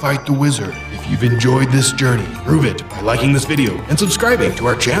dares to fight the wizard. If you've enjoyed this journey, prove it by liking this video and subscribing to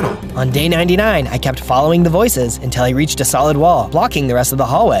our channel. On day 99, I kept following the voices until I reached a solid wall, blocking the rest of the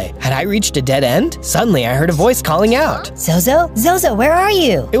hallway. Had I reached a dead end? Suddenly, I heard a voice calling out. Zozo? Zozo, where are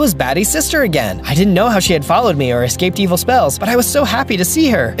you? It was Batty's sister again. I didn't know how she had followed me or escaped evil spells, but I was so happy to see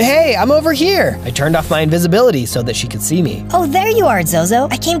her. Hey, I'm over here. I turned off my invisibility so that she could see me. Oh, there you are, Zozo.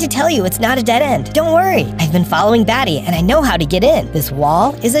 I came to tell you it's not a dead end. Don't worry. I've been following Batty, and I know how to get in. This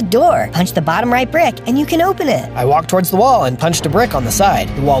wall is a door. Punch the bottom right brick, and you can open it. I walked towards the wall and punched a brick on the side.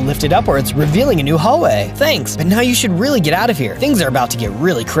 The wall lifted upwards, revealing a new hallway. Thanks, but now you should really get out of here. Things are about to get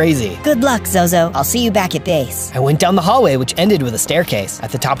really crazy. Good luck, Zozo. I'll see you back at base. I went down the hallway, which ended with a staircase.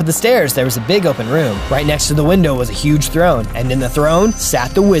 At the top of the stairs, there was a big open room. Right next to the window was a huge throne, and in the throne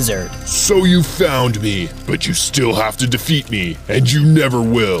sat the wizard. So you found me, but you still have to defeat me, and you never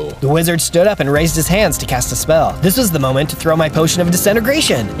will. The wizard stood up and raised his hands to cast a spell. This was the moment to throw my potion of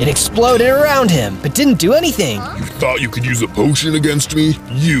disintegration. It exploded around him, but didn't do anything. You thought you could use a potion against me?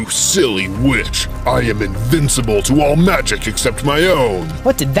 You silly witch. I am invincible to all magic except my own.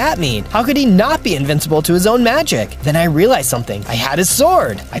 What did that mean? How could he not be invincible to his own magic? Then I realized something. I had his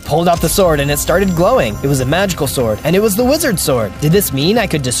sword. I pulled out the sword and it started glowing. It was a magical sword, and it was the wizard's sword. Did this mean I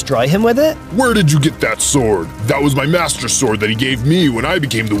could destroy him with it? Where did you get that sword? That was my master's sword that he gave me when I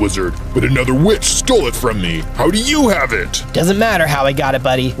became the wizard, but another witch stole it from me. How do you have it? Doesn't matter how I got it,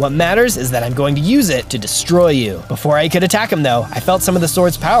 buddy. What matters is that I'm going to use it to destroy you. Before I could attack him though, I felt some of the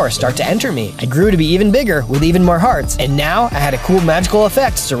sword's power start to enter me. I grew to be even bigger with even more hearts, and now I had a cool magical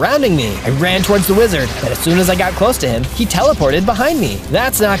effect surrounding me. I ran towards the wizard, but as soon as I got close to him, he teleported behind me.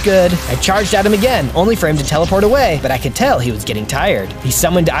 That's not good. I charged at him again, only for him to teleport away, but I could tell he was getting tired. He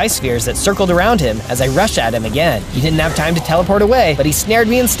summoned ice spheres that circled around him as I rushed at him again. He didn't have time to teleport away, but he snared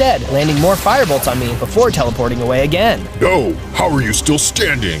me instead, landing more firebolts on me before teleporting away again. No, how are you still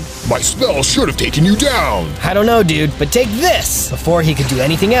standing? My spell should have taken you down. I don't know, dude, but take this! Before he could do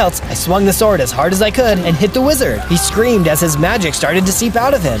anything else, I swung the sword as hard as I could and hit the wizard. He screamed as his magic started to seep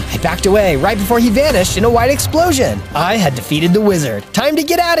out of him. I backed away right before he vanished in a white explosion. I had defeated the wizard. Time to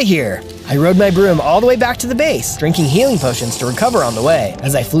get out of here! I rode my broom all the way back to the base, drinking healing potions to recover on the way.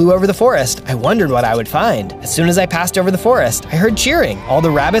 As I flew over the forest, I wondered what I would find. As soon as I passed over the forest, I heard cheering. All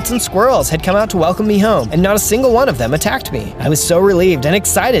the rabbits and squirrels had come out to welcome me home, and not a single one of them attacked me. I was so relieved and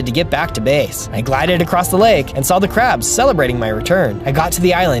excited to get back to base. I glided across the lake and saw the crabs celebrating my return. I got to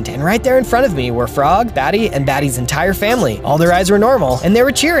the island, and right there in front of me were Frog, Batty, and Batty's entire family. All their eyes were normal, and they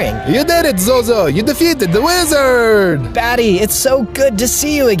were cheering. You did it, Zozo! You defeated the wizard! Batty, it's so good to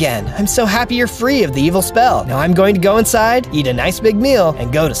see you again. I'm so happy you're free of the evil spell. Now I'm going to go inside, eat a nice big meal,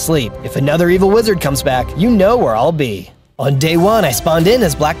 and go to sleep. If another evil wizard comes back, you know where I'll be. On day 1, I spawned in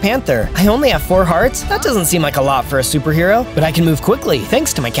as Black Panther. I only have 4 hearts. That doesn't seem like a lot for a superhero, but I can move quickly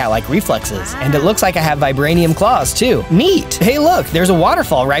thanks to my cat-like reflexes. And it looks like I have vibranium claws too. Neat! Hey look, there's a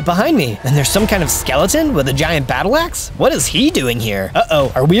waterfall right behind me. And there's some kind of skeleton with a giant battle axe? What is he doing here?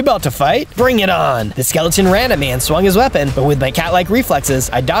 Uh-oh, are we about to fight? Bring it on! The skeleton ran at me and swung his weapon, but with my cat-like reflexes,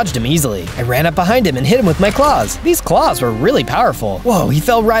 I dodged him easily. I ran up behind him and hit him with my claws. These claws were really powerful. Whoa, he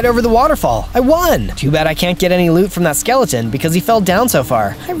fell right over the waterfall. I won! Too bad I can't get any loot from that skeleton because he fell down so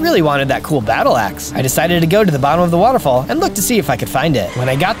far. I really wanted that cool battle axe. I decided to go to the bottom of the waterfall and look to see if I could find it. When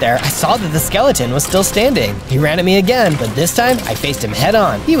I got there, I saw that the skeleton was still standing. He ran at me again, but this time I faced him head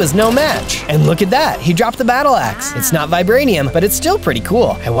on. He was no match. And look at that, he dropped the battle axe. It's not vibranium, but it's still pretty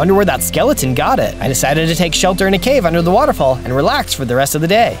cool. I wonder where that skeleton got it. I decided to take shelter in a cave under the waterfall and relax for the rest of the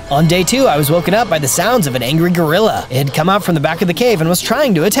day. On day 2, I was woken up by the sounds of an angry gorilla. It had come out from the back of the cave and was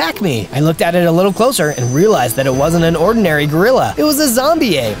trying to attack me. I looked at it a little closer and realized that it wasn't an ordinary gorilla. It was a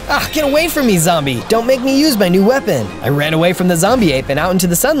zombie ape. Ah, get away from me, zombie. Don't make me use my new weapon. I ran away from the zombie ape and out into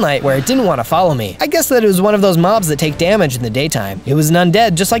the sunlight where it didn't want to follow me. I guess that it was one of those mobs that take damage in the daytime. It was an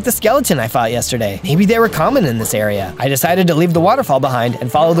undead just like the skeleton I fought yesterday. Maybe they were common in this area. I decided to leave the waterfall behind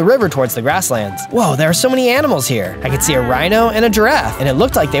and follow the river towards the grasslands. Whoa, there are so many animals here. I could see a rhino and a giraffe, and it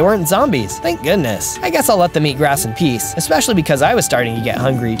looked like they weren't zombies. Thank goodness. I guess I'll let them eat grass in peace, especially because I was starting to get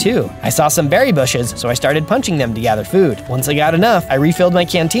hungry too. I saw some berry bushes, so I started punching them to gather food. food. Once I got enough, I refilled my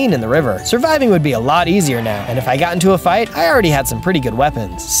canteen in the river. Surviving would be a lot easier now, and if I got into a fight, I already had some pretty good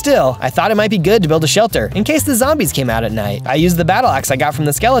weapons. Still, I thought it might be good to build a shelter in case the zombies came out at night. I used the battle axe I got from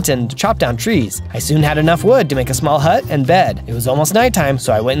the skeleton to chop down trees. I soon had enough wood to make a small hut and bed. It was almost nighttime,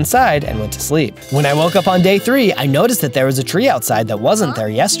 so I went inside and went to sleep. When I woke up on day 3, I noticed that there was a tree outside that wasn't there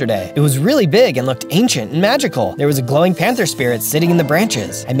yesterday. It was really big and looked ancient and magical. There was a glowing panther spirit sitting in the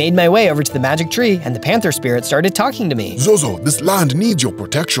branches. I made my way over to the magic tree, and the panther spirit started talking to me. Zozo, this land needs your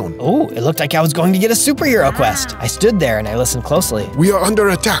protection. Oh, it looked like I was going to get a superhero quest. I stood there and I listened closely. We are under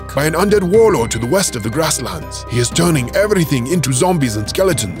attack by an undead warlord to the west of the grasslands. He is turning everything into zombies and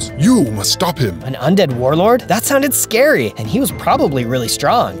skeletons. You must stop him. An undead warlord? That sounded scary, and he was probably really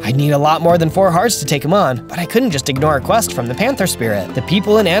strong. I'd need a lot more than 4 hearts to take him on, but I couldn't just ignore a quest from the panther spirit. The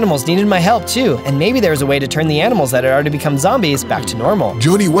people and animals needed my help too, and maybe there was a way to turn the animals that had already become zombies back to normal.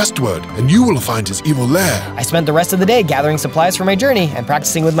 Journey westward, and you will find his evil lair. I spent the rest of the day gathering supplies for my journey and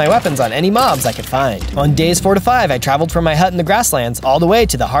practicing with my weapons on any mobs I could find. On days 4 to 5, I traveled from my hut in the grasslands all the way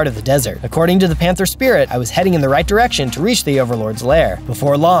to the heart of the desert. According to the panther spirit, I was heading in the right direction to reach the overlord's lair.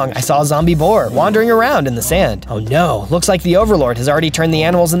 Before long, I saw a zombie boar wandering around in the sand. Oh no, looks like the overlord has already turned the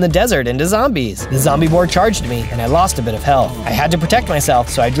animals in the desert into zombies. The zombie boar charged me, and I lost a bit of health. I had to protect myself,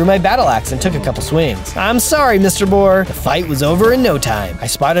 so I drew my battle axe and took a couple swings. I'm sorry, Mr. Boar. The fight was over in no time. I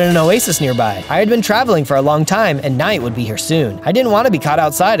spotted an oasis nearby. I had been traveling for a long time, and night would be here soon. I didn't want to be caught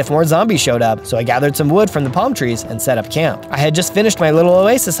outside if more zombies showed up, so I gathered some wood from the palm trees and set up camp. I had just finished my little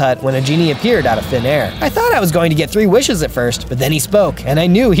oasis hut when a genie appeared out of thin air. I thought I was going to get 3 wishes at first, but then he spoke, and I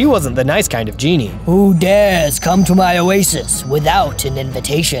knew he wasn't the nice kind of genie. Who dares come to my oasis without an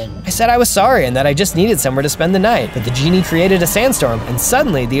invitation? I said I was sorry and that I just needed somewhere to spend the night, but the genie created a sandstorm, and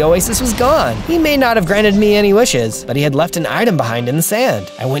suddenly the oasis was gone. He may not have granted me any wishes, but he had left an item behind in the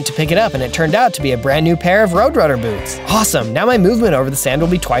sand. I went to pick it up, and it turned out to be a brand new pair of Roadrunner boots. Awesome, now my movement over the sand will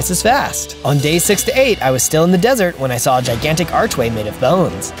be twice as fast. On days 6 to 8, I was still in the desert when I saw a gigantic archway made of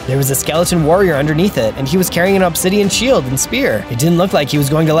bones. There was a skeleton warrior underneath it, and he was carrying an obsidian shield and spear. It didn't look like he was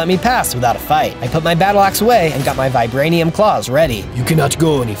going to let me pass without a fight. I put my battle axe away and got my vibranium claws ready. You cannot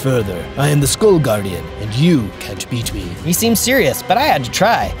go any further. I am the Skull Guardian, and you can't beat me. He seemed serious, but I had to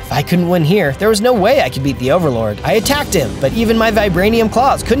try. If I couldn't win here, there was no way I could beat the Overlord. I attacked him, but even my vibranium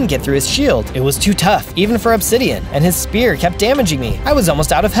claws couldn't get through his shield. It was too tough, even for obsidian, and his spear kept damaging me. I was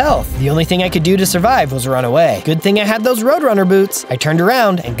almost out of health. The only thing I could do to survive was run away. Good thing I had those Roadrunner boots. I turned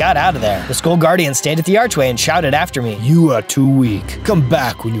around and got out of there. The Skull Guardian stayed at the archway and shouted after me. You are too weak. Come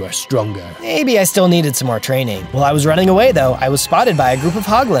back when you are stronger. Maybe I still needed some more training. While I was running away though, I was spotted by a group of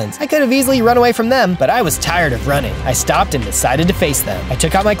hoglins. I could have easily run away from them, but I was tired of running. I stopped and decided to face them. I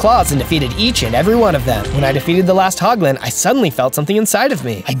took out my claws and defeated each and every one of them. When I defeated the last hoglin, I suddenly felt something inside of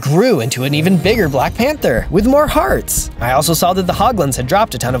me. I grew into an even bigger Black Panther with more hearts. I also saw that the hoglins had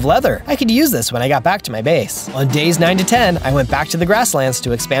dropped a ton of leather. I could use this when I got back to my base. On days 9 to 10, I went back to the grasslands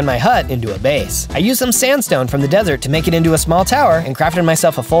to expand my hut into a base. I used some sandstone from the desert to make it into a small tower and crafted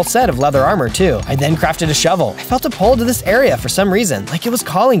myself a full set of leather armor too. I then crafted a shovel. I felt a pull to this area for some reason, like it was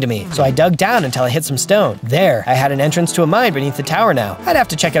calling to me, so I dug down until I hit some stone. There, I had an entrance to a mine beneath the tower now. I'd have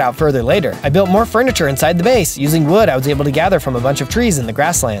to check it out further later. I built more furniture inside the base. Using wood I was able to gather from a bunch of trees in the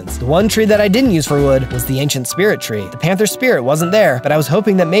grasslands. The one tree that I didn't use for wood was the ancient spirit tree. The panther spirit wasn't there, but I was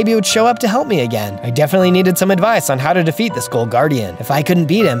hoping that maybe it would show up to help me again. I definitely needed some advice on how to defeat the Skull Guardian. If I couldn't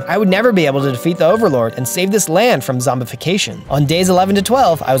beat him, I would never be able to defeat the Overlord and save this land from zombification. On days 11 to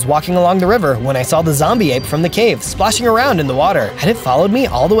 12, I was walking along the river when I saw the zombie ape from the cave splashing around in the water. Had it followed me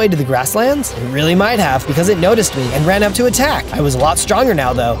all the way to the grasslands? It really might have, because it noticed me and ran up to attack. I was a lot stronger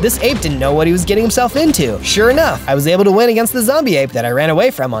now though. This ape didn't know what he was getting himself into. Sure enough, I was able to win against the zombie ape that I ran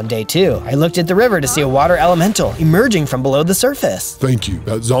away from on day 2. I looked at the river to see a water elemental emerging from below the surface. Thank you.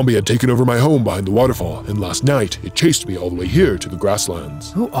 That zombie had taken over my home behind the waterfall, and last night it chased me all the way here to the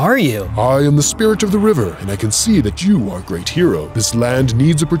grasslands. Who are you? I am the spirit of the river, and I can see that you are a great hero. This land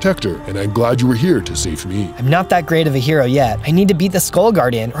needs a protector, and I'm glad you were here to save me. I'm not that great of a hero yet. I need to beat the Skull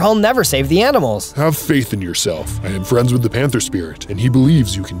Guardian, or I'll never save the animals. Have faith in yourself. I am friends with the Panther Spirit, and he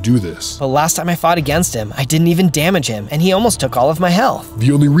believes you can do this. But last time I fought against him, I didn't even damage him, and he almost took all of my health.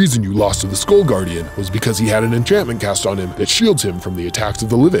 The only reason you lost to the Skull Guardian was because he had an enchantment cast on him that shields him from the attacks of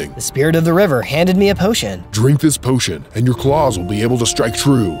the living. The spirit of the river handed me a potion. Drink this potion, and your claws will be able to strike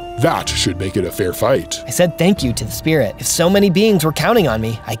true. That should make it a fair fight. I said thank you to the spirit. If so many beings were counting on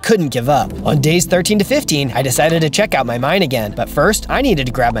me, I couldn't give up. On days 13 to 15, I decided to check out my mine again, but first, I needed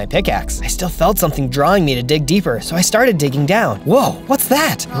to grab my pickaxe. I still felt something drawing me to dig deeper, so I started digging down. Whoa, what's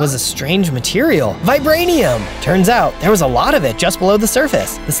that? It was a strange material. Vibranium! Turns out, there was a lot of it just below the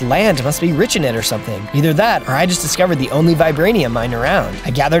surface. This land must be rich in it or something. Either that, or I just discovered the only vibranium mine around. I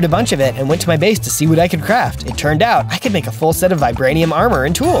gathered a bunch of it and went to my base to see what I could craft. It turned out, I could make a full set of vibranium armor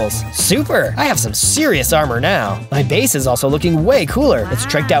and tools. Super! I have some serious armor now. My base is also looking way cooler. It's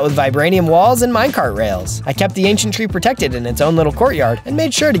tricked out with vibranium walls and minecart rails. I kept the ancient tree protected in its own little courtyard and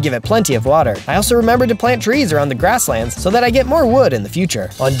made sure to give it plenty of water. I also remembered to plant trees around the grasslands so that I get more wood in the future.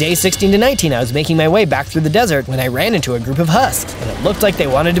 On day 16 to 19, I was making my way back through the desert when I ran into a group of husks, and it looked like they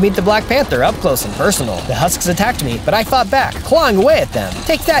wanted to meet the Black Panther up close and personal. The husks attacked me, but I fought back, clawing away at them.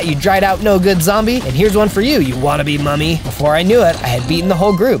 Take that, you dried out no good zombie, and here's one for you, you wannabe mummy. Before I knew it, I had beaten the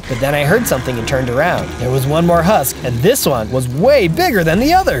whole group, but then I heard something and turned around. There was one more husk, and this one was way bigger than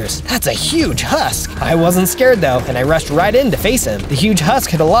the others. That's a huge husk. I wasn't scared though, and I rushed right in to face him. The huge husk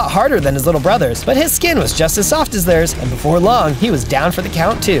hit a lot harder than his little brothers, but his skin was just as soft as theirs, and before long, he was down for the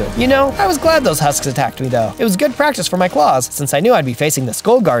count too. You know, I was glad those husks attacked me though. It was good practice for my claws, since I knew I'd be facing the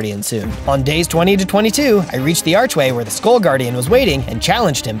Skull Guardian soon. On days 20 to 22, I reached the archway where the Skull Guardian was waiting and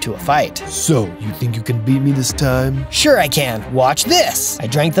challenged him to a fight. So, you think you can beat me this time? Sure I can. Watch this! I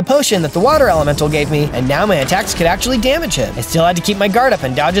drank the potion that the water elemental gave me, and now my attacks could actually damage him. I still had to keep my guard up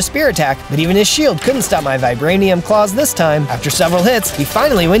and dodge a spear attack, but even his shield couldn't stop my vibranium claws this time. After several hits, he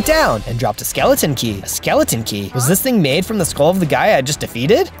finally went down and dropped a skeleton key. A skeleton key? Was this thing made from the skull of the guy I had just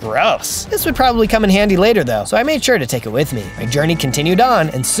defeated? Gross. This would probably come in handy later though, so I made sure to take it with me. My journey continued on,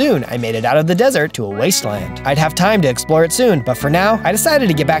 and soon I made it out of the desert to a wasteland. I'd have time to explore it soon, but for now, I decided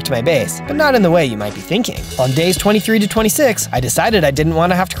to get back to my base, but not in the way you might be thinking. On days 23 to 26, I decided I didn't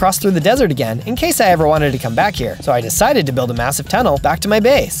want to have to cross through the desert again in case I ever wanted to come back here, so I decided to build a massive tunnel back to my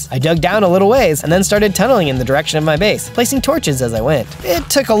base. I dug down a little ways and then started tunneling in the direction of my base, placing torches as I went. It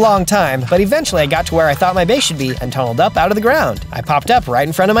took a long time, but eventually I got to where I thought my base should be and tunneled up out of the ground. I popped up right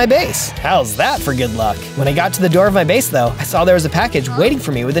in front of my base. How's that for good luck? When I got to the door of my base though, I saw there was a package waiting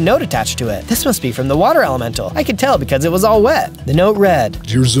for me with a note attached to it. This must be from the water elemental. I could tell because it was all wet. The note read,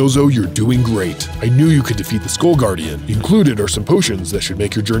 Dear Zozo, you're doing great. I knew you could defeat the Skull Guardian. Included are some potions that should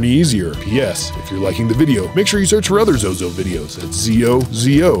make your journey easier. P.S. If you're liking the video, make sure you search for other Zozo videos at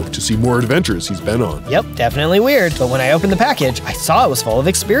ZOZO to see more adventures he's been on. Yep, definitely weird, but when I opened the package, I saw it was full of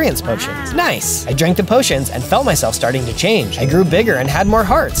experience potions. Nice! I drank the potions and felt myself starting to change. I grew bigger and had more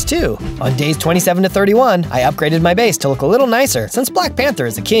hearts too. On days 27 to 31, I upgraded my base to look a little nicer, since Black Panther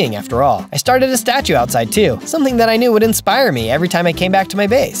is a king after all. I started a statue outside too, something that I knew would inspire me every time I came back to my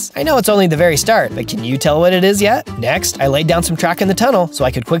base. I know it's only the very start, but can you tell what it is yet? Next, I laid down some track in the tunnel so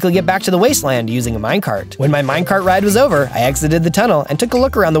I could quickly get back to the wasteland using a minecart. When my minecart ride was over, I exited the tunnel and took a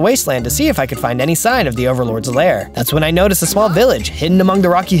look around the wasteland to see if I could find any sign of the Overlord's lair. That's when I noticed a small village hidden among the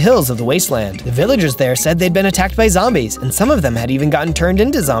rocky hills of the wasteland. The villagers there said they'd been attacked by zombies, and some of them had even gotten turned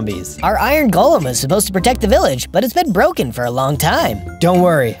into zombies. Our iron golem was supposed to protect the village, but it's been broken for a long time. Don't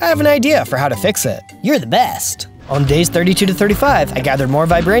worry, I have an idea for how to fix it. You're the best. On days 32 to 35, I gathered more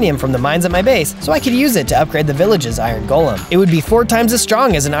vibranium from the mines at my base so I could use it to upgrade the village's iron golem. It would be 4 times as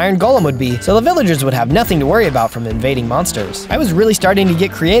strong as an iron golem would be, so the villagers would have nothing to worry about from invading monsters. I was really starting to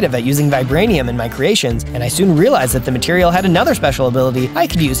get creative at using vibranium in my creations, and I soon realized that the material had another special ability I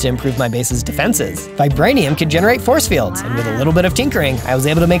could use to improve my base's defenses. Vibranium could generate force fields, and with a little bit of tinkering, I was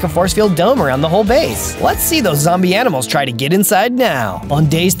able to make a force field dome around the whole base. Let's see those zombie animals try to get inside now. On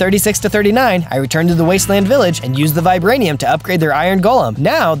days 36 to 39, I returned to the wasteland village and used the vibranium to upgrade their iron golem.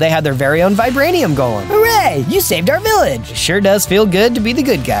 Now they had their very own vibranium golem. Hooray! You saved our village! It sure does feel good to be the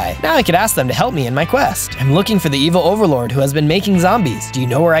good guy. Now I could ask them to help me in my quest. I'm looking for the evil overlord who has been making zombies. Do you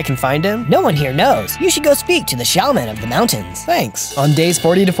know where I can find him? No one here knows. You should go speak to the shaman of the mountains. Thanks. On days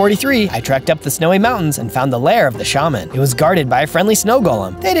 40 to 43, I trekked up the snowy mountains and found the lair of the shaman. It was guarded by a friendly snow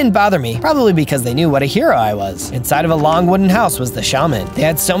golem. They didn't bother me, probably because they knew what a hero I was. Inside of a long wooden house was the shaman. They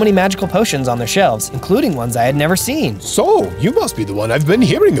had so many magical potions on their shelves, including ones I had never seen. So, you must be the one I've been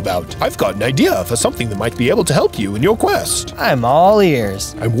hearing about. I've got an idea for something that might be able to help you in your quest. I'm all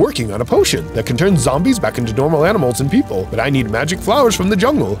ears. I'm working on a potion that can turn zombies back into normal animals and people, but I need magic flowers from the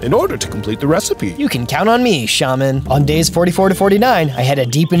jungle in order to complete the recipe. You can count on me, shaman. On days 44 to 49, I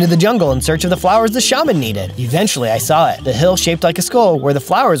headed deep into the jungle in search of the flowers the shaman needed. Eventually, I saw it, the hill shaped like a skull where the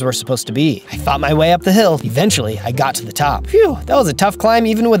flowers were supposed to be. I fought my way up the hill. Eventually, I got to the top. Phew, that was a tough climb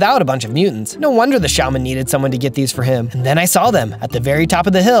even without a bunch of mutants. No wonder the shaman needed someone wanted to get these for him, and then I saw them. At the very top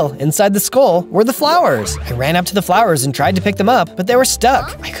of the hill, inside the skull, were the flowers. I ran up to the flowers and tried to pick them up, but they were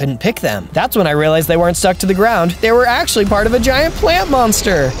stuck. I couldn't pick them. That's when I realized they weren't stuck to the ground. They were actually part of a giant plant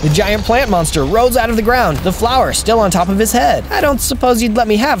monster. The giant plant monster rose out of the ground, the flower still on top of his head. I don't suppose you'd let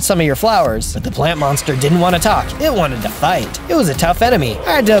me have some of your flowers. But the plant monster didn't want to talk. It wanted to fight. It was a tough enemy.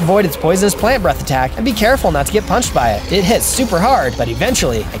 I had to avoid its poisonous plant breath attack and be careful not to get punched by it. It hit super hard, but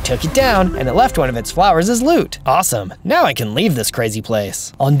eventually I took it down and it left one of its flowers as loot. Awesome. Now I can leave this crazy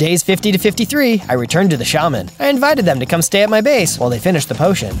place. On days 50 to 53, I returned to the shaman. I invited them to come stay at my base while they finished the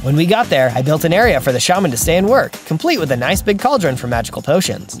potion. When we got there, I built an area for the shaman to stay and work, complete with a nice big cauldron for magical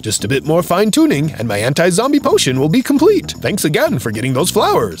potions. Just a bit more fine-tuning, and my anti-zombie potion will be complete. Thanks again for getting those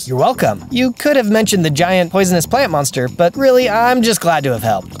flowers. You're welcome. You could have mentioned the giant poisonous plant monster, but really, I'm just glad to have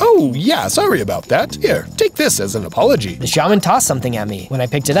helped. Oh, yeah, sorry about that. Here, take this as an apology. The shaman tossed something at me. When I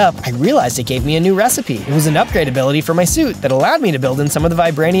picked it up, I realized it gave me a new recipe. It was an upgrade ability for my suit that allowed me to build in some of the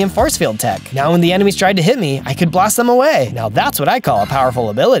vibranium force field tech. Now when the enemies tried to hit me, I could blast them away. Now that's what I call a powerful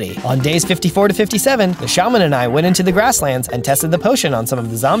ability. On days 54 to 57, the shaman and I went into the grasslands and tested the potion on some of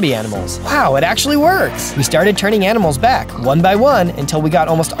the zombie animals. Wow, it actually works! We started turning animals back, one by one, until we got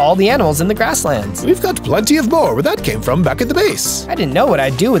almost all the animals in the grasslands. We've got plenty of more where that came from back at the base. I didn't know what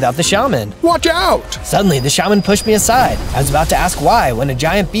I'd do without the shaman. Watch out! Suddenly, the shaman pushed me aside. I was about to ask why when a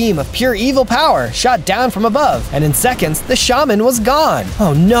giant beam of pure evil power shot down from above, and in seconds, the shaman was gone.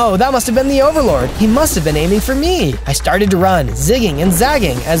 Oh no, that must have been the Overlord. He must have been aiming for me. I started to run, zigging and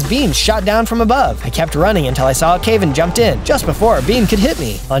zagging as beams shot down from above. I kept running until I saw a cave and jumped in, just before a beam could hit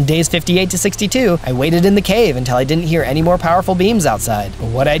me. On days 58 to 62, I waited in the cave until I didn't hear any more powerful beams outside. But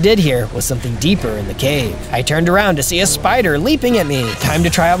what I did hear was something deeper in the cave. I turned around to see a spider leaping at me. Time to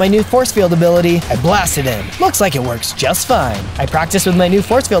try out my new force field ability. I blasted him. Looks like it works just fine. I practiced with my new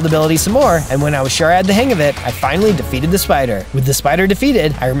force field ability some more, and when I was sure I had the hang of it, I finally defeated the spider. With the spider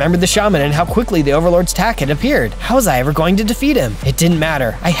defeated, I remembered the shaman and how quickly the Overlord's attack had appeared. How was I ever going to defeat him? It didn't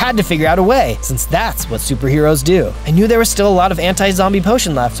matter. I had to figure out a way, since that's what superheroes do. I knew there was still a lot of anti-zombie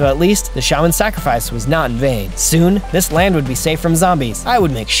potion left, so at least the shaman's sacrifice was not in vain. Soon, this land would be safe from zombies. I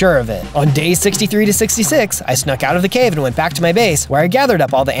would make sure of it. On days 63 to 66, I snuck out of the cave and went back to my base, where I gathered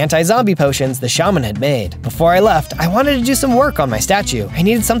up all the anti-zombie potions the shaman had made. Before I left, I wanted to do some work on my statue. I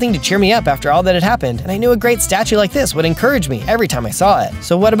needed something to cheer me up after all that had happened, and I knew a great statue like this would encourage me every time I saw it.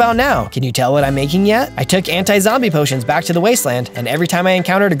 So what about now? Can you tell what I'm making yet? I took anti-zombie potions back to the wasteland, and every time I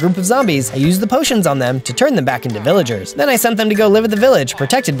encountered a group of zombies, I used the potions on them to turn them back into villagers. Then I sent them to go live at the village,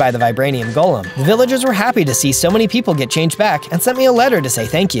 protected by the vibranium golem. The villagers were happy to see so many people get changed back and sent me a letter to say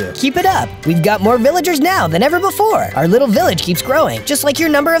thank you. Keep it up. We've got more villagers now than ever before. Our little village keeps growing, just like your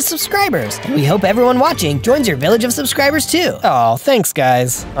number of subscribers. And we hope everyone watching joins your village of subscribers too. Oh, thanks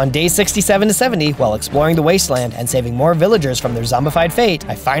guys. On days 67 to 70, while exploring the wasteland and saving more villagers from their zombified fate,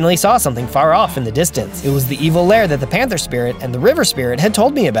 I finally saw something far off in the distance. It was the evil lair that the panther spirit and the river spirit had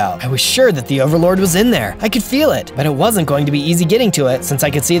told me about. I was sure that the Overlord was in there. I could feel it, but it wasn't going to be easy getting to it since I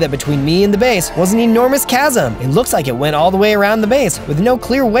could see that between me and the base was an enormous chasm. It looks like it went all the way around the base with no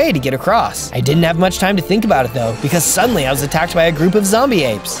clear way to get across. I didn't have much time to think about it though, because suddenly I was attacked by a group of zombie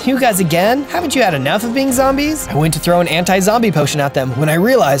apes. You guys again? Haven't you had enough of being zombies? I went to throw an anti-zombie potion at them when I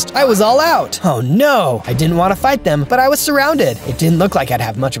realized I was all out. Oh no! I didn't want to fight them, but I was surrounded. It didn't look like I'd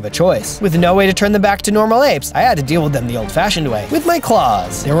have much of a choice. With no way to turn them back to normal apes, I had to deal with them the old-fashioned way, with my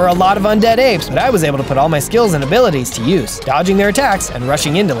claws. There were a lot of undead apes, but I was able to put all my skills and abilities to use, dodging their attacks and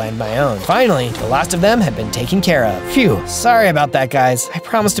rushing in to land my own. Finally, the last of them had been taken care of. Phew, sorry about that guys. I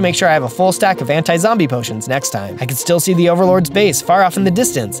promise to make sure I have a full stack of anti-zombie potions next time. I could still see the Overlord's base far off in the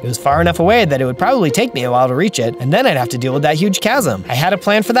distance. It was far enough away that it would probably take me a while to reach it, and then I'd have to deal with that huge chasm. I had a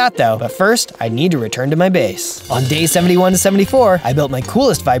plan for that though, but first, I'd need to return to my base. On day 71 to 74, I built my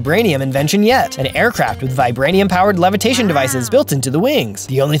coolest vibranium invention yet, an aircraft with vibranium-powered levitation devices built into the wings.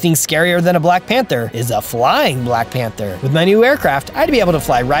 The only thing scarier than a Black Panther is a flying Black Panther. With my new aircraft, I'd be able to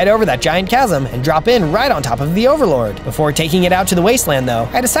fly right over that giant chasm and drop in right on top of the Overlord. Before taking it out to the wasteland though,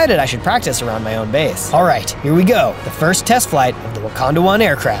 I decided I should practice around my own base. Alright, here we go. The first test flight of the Wakanda 1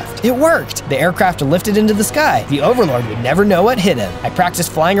 aircraft. It worked! The aircraft lifted into the sky. The Overlord would never know what hit him. I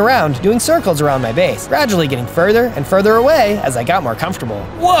practiced flying around, doing circles around my base, gradually getting further and further away as I got more comfortable.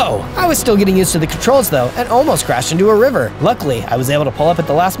 Whoa! I was still getting used to the controls though, and almost crashed into a river. Luckily, I was able to pull up at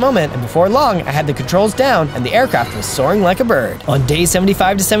the last moment, and before long, I had the controls down and the aircraft was soaring like a bird. On day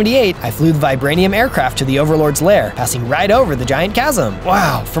 75 to 78, I flew the vibranium aircraft to the Overlord's lair, passing right over the giant chasm.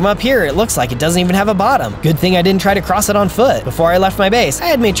 Wow, from up here, it looks like it doesn't even have a bottom. Good thing I didn't try to cross it on foot. Before I left my base, I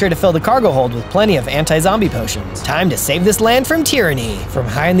had made sure to fill the cargo hold with plenty of anti-zombie potions. Time to save this land from tyranny. From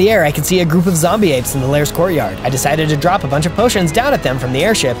high in the air, I could see a group of zombie apes in the lair's courtyard. I decided to drop a bunch of potions down at them from the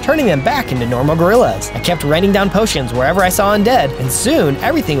airship, turning them back into normal gorillas. I kept raining down potions wherever I saw undead, and soon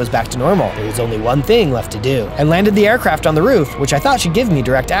everything was back to normal. There was only one thing left to do. I landed the aircraft on the roof, which I thought should give me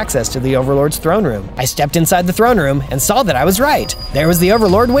direct access to the Overlord's throne room. I stepped inside the throne room and saw that I was right. There was the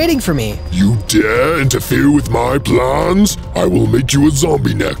Overlord waiting for me. You dare interfere with my plans? I will make you a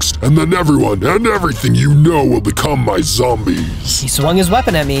zombie next, and then everyone and everything you know will become my zombies. He swung his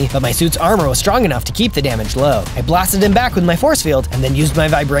weapon at me, but my suit's armor was strong enough to keep the damage low. I blasted him back with my force field and then used my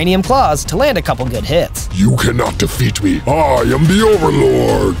vibranium claws to land a couple good hits. You cannot defeat me. I am the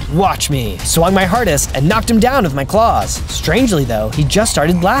Overlord. Watch me. I swung my hardest and knocked him down with my claws. Strangely though, he just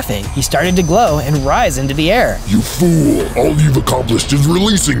started laughing. He started to glow and rise into the air. You fool. All you've accomplished is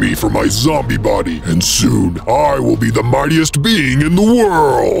releasing me from my zombie body, and soon I will be the mightiest being in the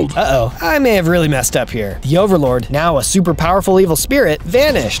world. Uh-oh, I may have really messed up here. The Overlord, now a super powerful evil spirit,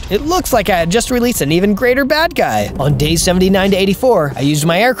 vanished. It looks like I had just released an even greater bad guy. On days 79 to 84, I used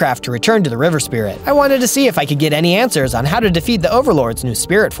my aircraft to return to the River Spirit. I wanted to see if I could get any answers on how to defeat the Overlord's new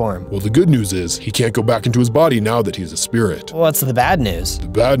spirit form. Well, the good news is he can't go back into his body now that he's a spirit. What's the bad news? The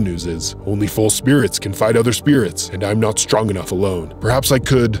bad news is only full spirits can fight other spirits, and I'm not strong enough alone. Perhaps I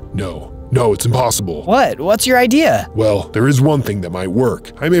could. No, it's impossible. What? What's your idea? Well, there is one thing that might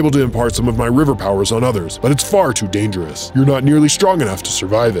work. I'm able to impart some of my river powers on others, but it's far too dangerous. You're not nearly strong enough to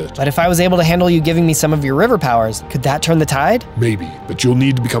survive it. But if I was able to handle you giving me some of your river powers, could that turn the tide? Maybe, but you'll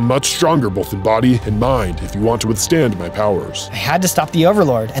need to become much stronger both in body and mind if you want to withstand my powers. I had to stop the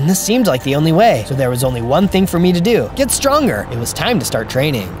Overlord, and this seemed like the only way, so there was only one thing for me to do: get stronger. It was time to start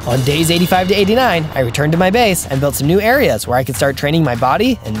training. On days 85 to 89, I returned to my base and built some new areas where I could start training my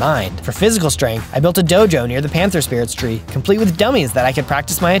body and mind. For physical strength, I built a dojo near the Panther Spirits tree, complete with dummies that I could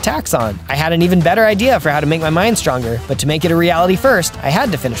practice my attacks on. I had an even better idea for how to make my mind stronger, but to make it a reality first, I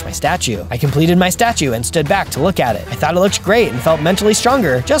had to finish my statue. I completed my statue and stood back to look at it. I thought it looked great and felt mentally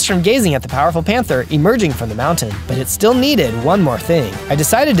stronger just from gazing at the powerful panther emerging from the mountain. But it still needed one more thing. I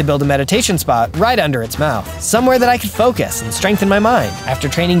decided to build a meditation spot right under its mouth, somewhere that I could focus and strengthen my mind. After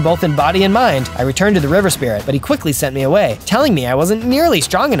training both in body and mind, I returned to the River Spirit, but he quickly sent me away, telling me I wasn't nearly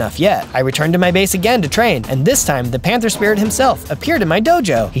strong enough yet. I returned to my base again to train, and this time the Panther Spirit himself appeared in my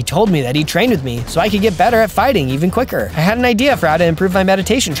dojo. He told me that he trained with me so I could get better at fighting even quicker. I had an idea for how to improve my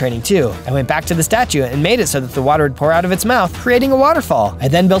meditation training too. I went back to the statue and made it so that the water would pour out of its mouth, creating a waterfall. I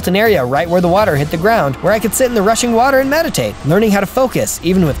then built an area right where the water hit the ground where I could sit in the rushing water and meditate, learning how to focus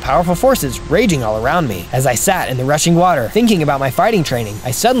even with powerful forces raging all around me. As I sat in the rushing water thinking about my fighting training,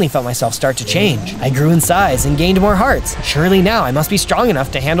 I suddenly felt myself start to change. I grew in size and gained more hearts. Surely now I must be strong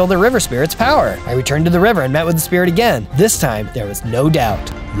enough to handle the River Spirit's power. I returned to the river and met with the spirit again. This time, there was no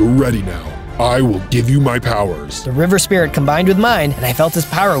doubt. You're ready now. I will give you my powers. The River Spirit combined with mine, and I felt his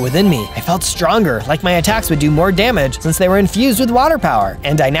power within me. I felt stronger, like my attacks would do more damage since they were infused with water power.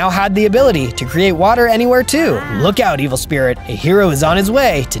 And I now had the ability to create water anywhere too. Look out, evil spirit. A hero is on his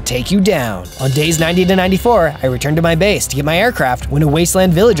way to take you down. On days 90 to 94, I returned to my base to get my aircraft when a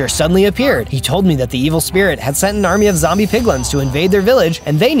wasteland villager suddenly appeared. He told me that the evil spirit had sent an army of zombie piglins to invade their village,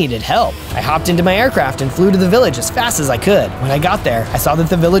 and they needed help. I hopped into my aircraft and flew to the village as fast as I could. When I got there, I saw that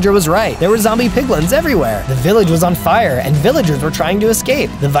the villager was right. There were zombie piglins everywhere. The village was on fire and villagers were trying to escape.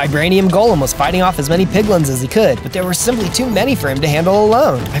 The vibranium golem was fighting off as many piglins as he could, but there were simply too many for him to handle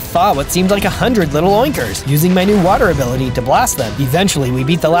alone. I fought what seemed like 100 little oinkers, using my new water ability to blast them. Eventually we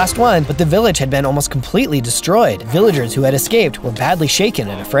beat the last one, but the village had been almost completely destroyed. Villagers who had escaped were badly shaken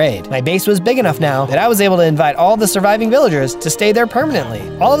and afraid. My base was big enough now that I was able to invite all the surviving villagers to stay there permanently.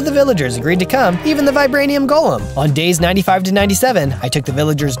 All of the villagers agreed to come, even the vibranium golem. On days 95 to 97, I took the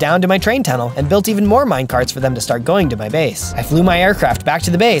villagers down to my train tunnel and built even more minecarts for them to start going to my base. I flew my aircraft back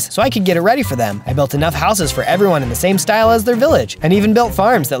to the base so I could get it ready for them. I built enough houses for everyone in the same style as their village, and even built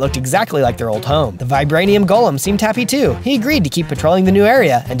farms that looked exactly like their old home. The vibranium golem seemed happy too. He agreed to keep patrolling the new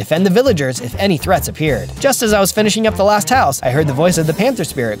area and defend the villagers if any threats appeared. Just as I was finishing up the last house, I heard the voice of the Panther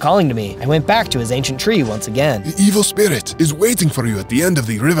Spirit calling to me. I went back to his ancient tree once again. The evil spirit is waiting for you at the end of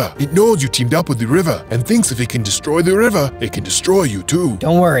the river. It knows you teamed up with the river and thinks if it can destroy the river, it can destroy you too.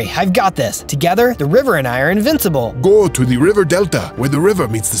 Don't worry, I've got this. this. Together, the river and I are invincible. Go to the river delta, where the river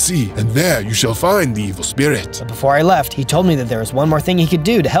meets the sea, and there you shall find the evil spirit. But before I left, he told me that there was one more thing he could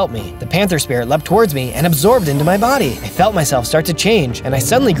do to help me. The panther spirit leapt towards me and absorbed into my body. I felt myself start to change, and I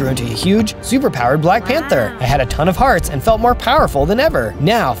suddenly grew into a huge, superpowered Black Panther. I had a ton of hearts and felt more powerful than ever.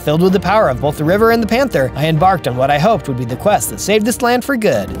 Now, filled with the power of both the river and the panther, I embarked on what I hoped would be the quest that saved this land for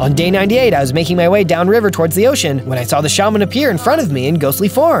good. On day 98, I was making my way downriver towards the ocean when I saw the shaman appear in front of me in ghostly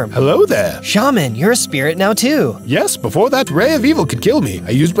form. Hello there. Shaman, you're a spirit now too. Yes, before that ray of evil could kill me,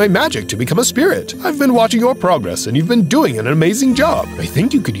 I used my magic to become a spirit. I've been watching your progress, and you've been doing an amazing job. I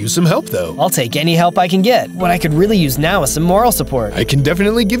think you could use some help, though. I'll take any help I can get. What I could really use now is some moral support. I can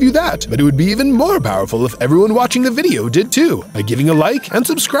definitely give you that, but it would be even more powerful if everyone watching the video did too, by giving a like and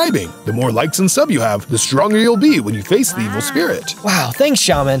subscribing. The more likes and sub you have, the stronger you'll be when you face the evil spirit. Wow, thanks,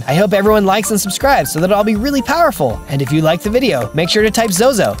 Shaman. I hope everyone likes and subscribes so that I'll be really powerful. And if you like the video, make sure to type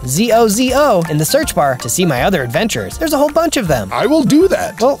Zozo, Z-O-Z-O, in the search bar to see my other adventures. There's a whole bunch of them. I will do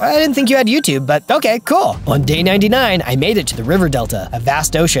that. Well, I didn't think you had YouTube, but okay, cool. On day 99, I made it to the river delta. A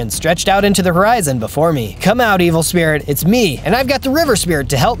vast ocean stretched out into the horizon before me. Come out, evil spirit. It's me, and I've got the river spirit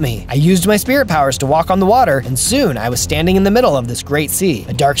to help me. I used my spirit powers to walk on the water, and soon I was standing in the middle of this great sea.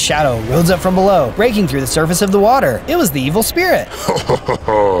 A dark shadow rose up from below, breaking through the surface of the water. It was the evil spirit.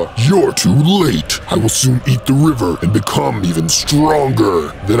 You're too late. I will soon eat the river and become even stronger.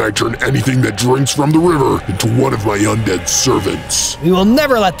 Then I turn anything that drinks from the river into one of my undead servants. We will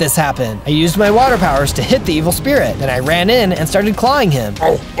never let this happen. I used my water powers to hit the evil spirit. Then I ran in and started clawing him.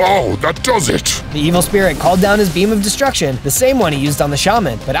 Oh, that does it. The evil spirit called down his beam of destruction, the same one he used on the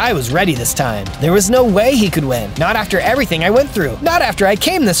shaman, but I was ready this time. There was no way he could win. Not after everything I went through. Not after I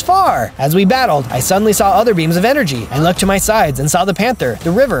came this far. As we battled, I suddenly saw other beams of energy. I looked to my sides and saw the panther,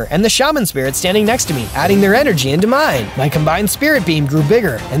 the river, and the shaman spirit standing next to me, adding their energy into mine. My combined spirit beam grew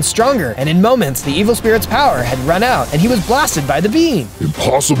bigger and stronger, and in moments, the evil spirit's power had run out, and he was blasted by the beam.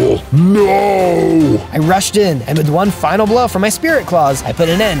 Impossible. No! I rushed in, and with one final blow from my spirit claws, I put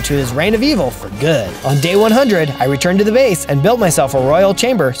an end to his reign of evil for good. On day 100, I returned to the base and built myself a royal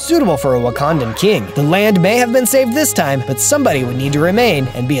chamber suitable for a Wakandan king. The land may have been saved this time, but somebody would need to remain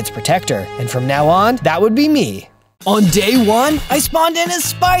and be its protector. And from now on, that would be me. On day 1, I spawned in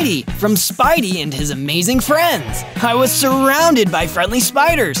as Spidey, from Spidey and his amazing friends. I was surrounded by friendly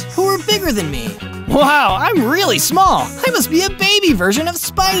spiders, who were bigger than me. Wow, I'm really small. I must be a baby version of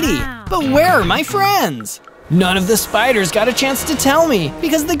Spidey. But where are my friends? None of the spiders got a chance to tell me,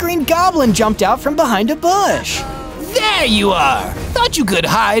 because the Green Goblin jumped out from behind a bush. There you are! Thought you could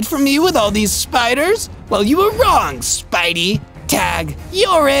hide from me with all these spiders? Well, you were wrong, Spidey. Tag,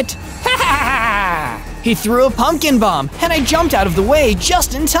 you're it. Ha ha ha! He threw a pumpkin bomb, and I jumped out of the way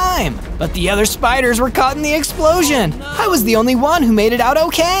just in time. But the other spiders were caught in the explosion. I was the only one who made it out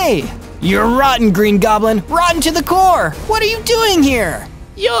okay. You're rotten, Green Goblin, rotten to the core. What are you doing here?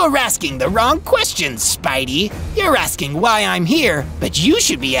 You're asking the wrong questions, Spidey. You're asking why I'm here, but you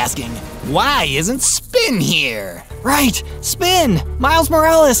should be asking, why isn't Spin here? Right, Spin, Miles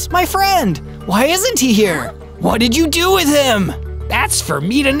Morales, my friend. Why isn't he here? What did you do with him? That's for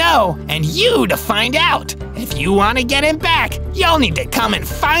me to know, and you to find out. If you want to get him back, you'll need to come and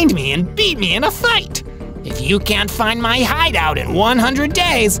find me and beat me in a fight. If you can't find my hideout in 100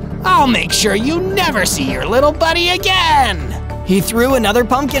 days, I'll make sure you never see your little buddy again. He threw another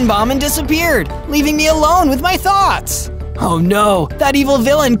pumpkin bomb and disappeared, leaving me alone with my thoughts. Oh no, that evil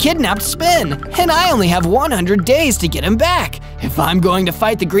villain kidnapped Spin, and I only have 100 days to get him back. If I'm going to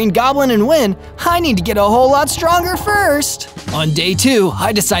fight the Green Goblin and win, I need to get a whole lot stronger first. On day 2,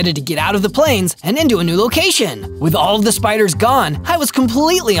 I decided to get out of the plains and into a new location. With all of the spiders gone, I was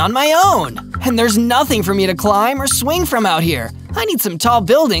completely on my own. And there's nothing for me to climb or swing from out here. I need some tall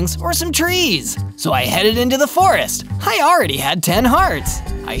buildings or some trees. So I headed into the forest. I already had 10 hearts.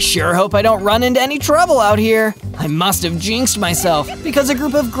 I sure hope I don't run into any trouble out here. I must have jinxed myself because a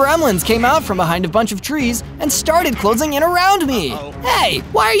group of gremlins came out from behind a bunch of trees and started closing in around me. Hey,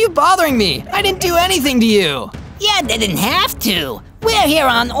 why are you bothering me? I didn't do anything to you. You didn't have to. We're here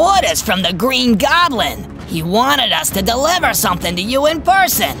on orders from the Green Goblin. He wanted us to deliver something to you in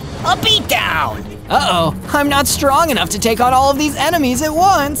person. A beatdown. Uh-oh, I'm not strong enough to take on all of these enemies at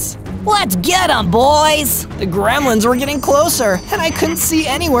once. Let's get them, boys. The gremlins were getting closer, and I couldn't see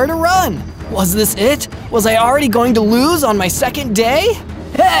anywhere to run. Was this it? Was I already going to lose on my second day?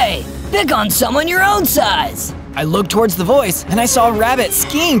 Hey, pick on someone your own size. I looked towards the voice, and I saw a rabbit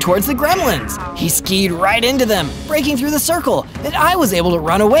skiing towards the gremlins. He skied right into them, breaking through the circle, and I was able to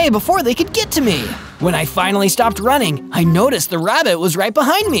run away before they could get to me. When I finally stopped running, I noticed the rabbit was right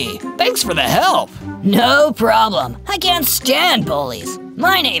behind me. Thanks for the help. No problem. I can't stand bullies.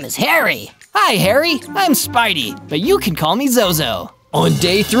 My name is Harry. Hi, Harry. I'm Spidey, but you can call me Zozo. On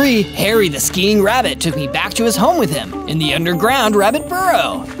day 3, Harry the skiing rabbit took me back to his home with him in the underground rabbit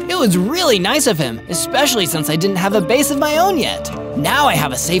burrow. It was really nice of him, especially since I didn't have a base of my own yet. Now I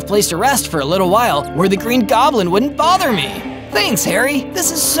have a safe place to rest for a little while where the Green Goblin wouldn't bother me. Thanks, Harry.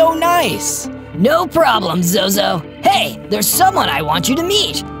 This is so nice. No problem, Zozo. Hey, there's someone I want you to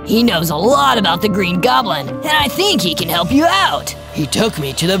meet. He knows a lot about the Green Goblin, and I think he can help you out. He took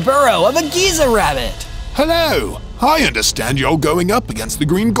me to the burrow of a Giza rabbit. Hello. I understand you're going up against the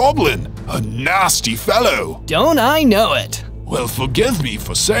Green Goblin. A nasty fellow. Don't I know it? Well, forgive me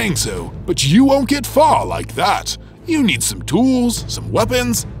for saying so, but you won't get far like that. You need some tools, some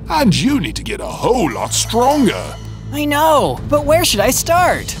weapons, and you need to get a whole lot stronger. I know, but where should I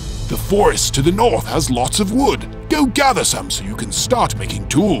start? The forest to the north has lots of wood. Go gather some so you can start making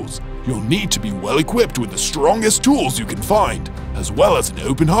tools. You'll need to be well equipped with the strongest tools you can find, as well as an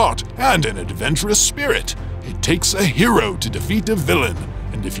open heart and an adventurous spirit. It takes a hero to defeat a villain,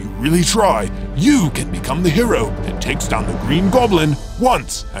 and if you really try, you can become the hero that takes down the Green Goblin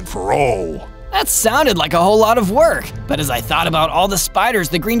once and for all. That sounded like a whole lot of work, but as I thought about all the spiders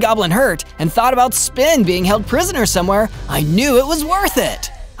the Green Goblin hurt and thought about Spin being held prisoner somewhere, I knew it was worth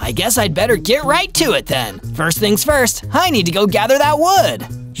it. I guess I'd better get right to it then. First things first, I need to go gather that wood.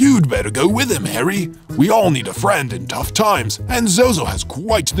 You'd better go with him, Harry. We all need a friend in tough times, and Zozo has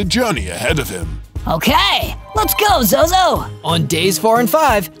quite the journey ahead of him. Okay, let's go, Zozo. On days 4 and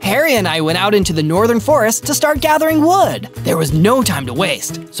 5, Harry and I went out into the northern forest to start gathering wood. There was no time to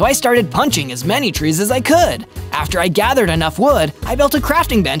waste, so I started punching as many trees as I could. After I gathered enough wood, I built a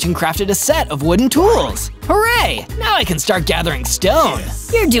crafting bench and crafted a set of wooden tools. Hooray! Now I can start gathering stone.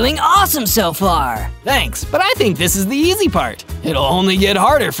 You're doing awesome so far. Thanks, but I think this is the easy part. It'll only get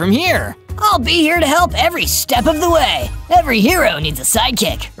harder from here. I'll be here to help every step of the way. Every hero needs a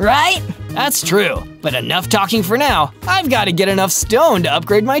sidekick, right? That's true, but enough talking for now. I've got to get enough stone to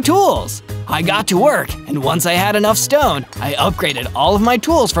upgrade my tools. I got to work, and once I had enough stone, I upgraded all of my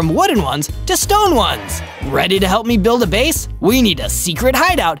tools from wooden ones to stone ones. Ready to help me build a base? We need a secret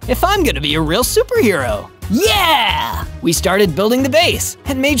hideout if I'm gonna be a real superhero. Yeah! We started building the base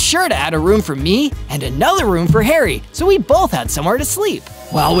and made sure to add a room for me and another room for Harry so we both had somewhere to sleep.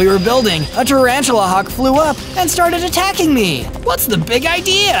 While we were building, a tarantula hawk flew up and started attacking me. What's the big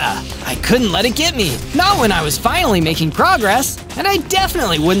idea? I couldn't let it get me, not when I was finally making progress, and I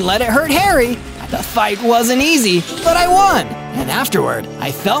definitely wouldn't let it hurt Harry. The fight wasn't easy, but I won. And afterward,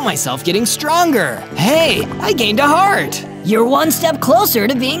 I felt myself getting stronger. Hey, I gained a heart. You're one step closer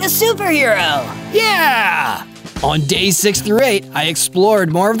to being a superhero. Yeah! On days 6 through 8, I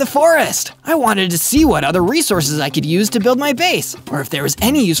explored more of the forest. I wanted to see what other resources I could use to build my base, or if there was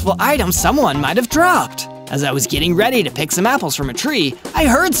any useful item someone might have dropped. As I was getting ready to pick some apples from a tree, I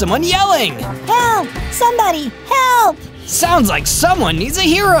heard someone yelling. Help! Somebody, help! Sounds like someone needs a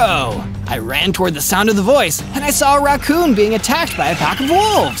hero. I ran toward the sound of the voice, and I saw a raccoon being attacked by a pack of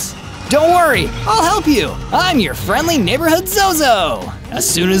wolves. Don't worry, I'll help you. I'm your friendly neighborhood Zozo. As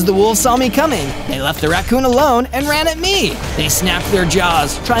soon as the wolves saw me coming, they left the raccoon alone and ran at me. They snapped their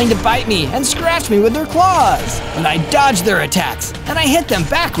jaws, trying to bite me and scratch me with their claws. But I dodged their attacks, and I hit them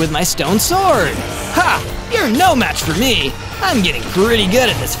back with my stone sword. Ha! You're no match for me. I'm getting pretty good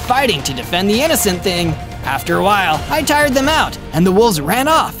at this fighting to defend the innocent thing. After a while, I tired them out, and the wolves ran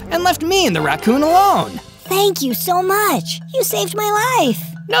off and left me and the raccoon alone. Thank you so much. You saved my life.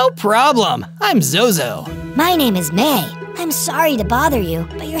 No problem. I'm Zozo. My name is May. I'm sorry to bother you,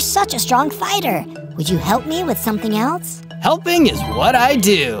 but you're such a strong fighter. Would you help me with something else? Helping is what I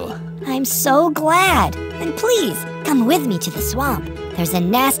do. I'm so glad. Then please, come with me to the swamp. There's a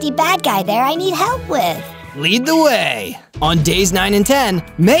nasty bad guy there I need help with. Lead the way. On days 9 and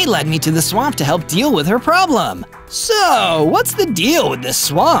 10, May led me to the swamp to help deal with her problem. So, what's the deal with this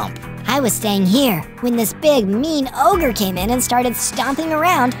swamp? I was staying here when this big, mean ogre came in and started stomping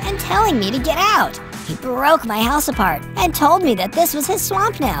around and telling me to get out. He broke my house apart and told me that this was his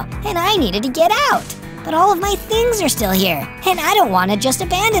swamp now and I needed to get out. But all of my things are still here, and I don't want to just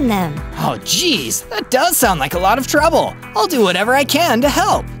abandon them. Oh geez, that does sound like a lot of trouble. I'll do whatever I can to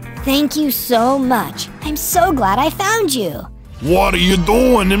help. Thank you so much. I'm so glad I found you. What are you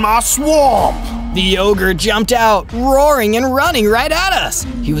doing in my swamp? The ogre jumped out, roaring and running right at us.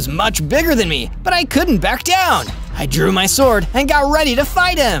 He was much bigger than me, but I couldn't back down. I drew my sword and got ready to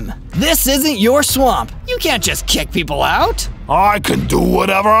fight him. This isn't your swamp. You can't just kick people out. I can do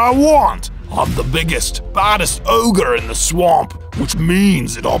whatever I want. I'm the biggest, baddest ogre in the swamp, which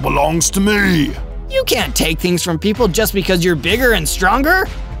means it all belongs to me. You can't take things from people just because you're bigger and stronger.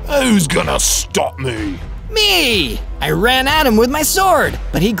 Who's gonna stop me? Me! I ran at him with my sword,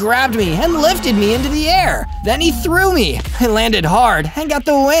 but he grabbed me and lifted me into the air. Then he threw me. I landed hard and got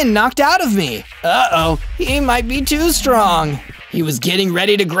the wind knocked out of me. Uh-oh, he might be too strong. He was getting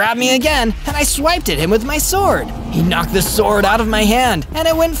ready to grab me again, and I swiped at him with my sword. He knocked the sword out of my hand, and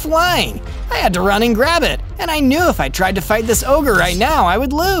it went flying. I had to run and grab it, and I knew if I tried to fight this ogre right now, I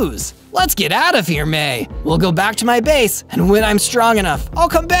would lose. Let's get out of here, May. We'll go back to my base, and when I'm strong enough, I'll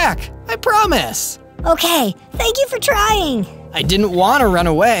come back. I promise. Okay, thank you for trying. I didn't want to run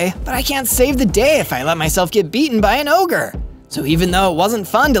away, but I can't save the day if I let myself get beaten by an ogre. So even though it wasn't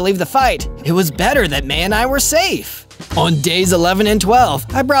fun to leave the fight, it was better that May and I were safe. On days 11 and 12,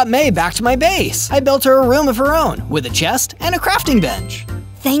 I brought May back to my base. I built her a room of her own, with a chest and a crafting bench.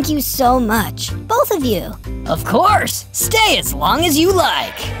 Thank you so much, both of you. Of course. Stay as long as you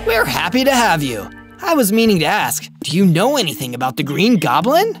like. We're happy to have you. I was meaning to ask, do you know anything about the Green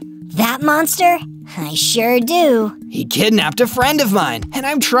Goblin? That monster? I sure do. He kidnapped a friend of mine, and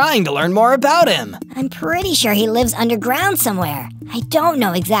I'm trying to learn more about him. I'm pretty sure he lives underground somewhere. I don't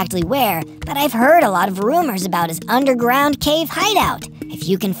know exactly where, but I've heard a lot of rumors about his underground cave hideout. If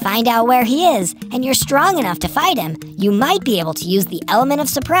you can find out where he is, and you're strong enough to fight him, you might be able to use the element of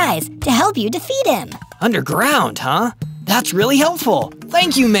surprise to help you defeat him. Underground, huh? That's really helpful.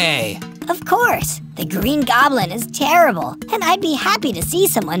 Thank you, May. Of course. The Green Goblin is terrible, and I'd be happy to see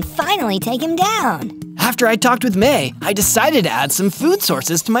someone finally take him down. After I talked with May, I decided to add some food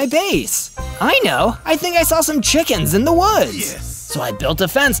sources to my base. I know, I think I saw some chickens in the woods. Yes. So I built a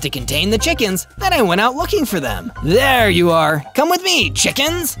fence to contain the chickens, then I went out looking for them. There you are. Come with me,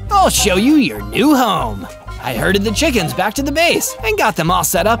 chickens. I'll show you your new home. I herded the chickens back to the base and got them all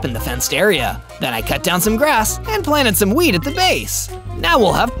set up in the fenced area. Then I cut down some grass and planted some wheat at the base. Now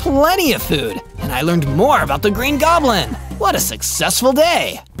we'll have plenty of food, and I learned more about the Green Goblin. What a successful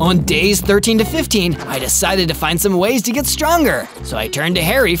day. On days 13 to 15, I decided to find some ways to get stronger, so I turned to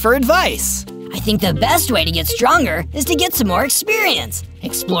Harry for advice. I think the best way to get stronger is to get some more experience.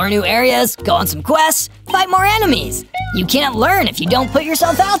 Explore new areas, go on some quests, fight more enemies. You can't learn if you don't put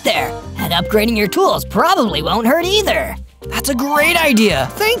yourself out there. And upgrading your tools probably won't hurt either. That's a great idea,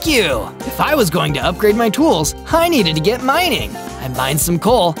 thank you. If I was going to upgrade my tools, I needed to get mining. I mined some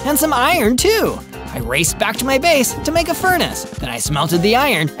coal and some iron too. I raced back to my base to make a furnace. Then I smelted the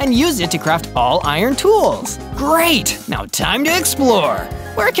iron and used it to craft all iron tools. Great, now time to explore.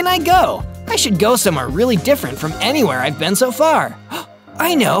 Where can I go? I should go somewhere really different from anywhere I've been so far.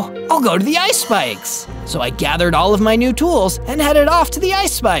 I know, I'll go to the ice spikes. So I gathered all of my new tools and headed off to the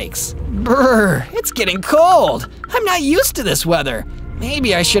ice spikes. Brr, it's getting cold. I'm not used to this weather.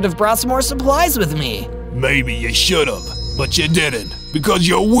 Maybe I should have brought some more supplies with me. Maybe you should have, but you didn't, because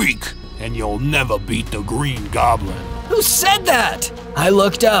you're weak, and you'll never beat the Green Goblin. Who said that? I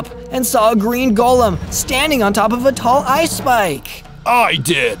looked up and saw a green golem standing on top of a tall ice spike. I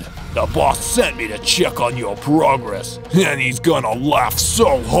did. The boss sent me to check on your progress, and he's gonna laugh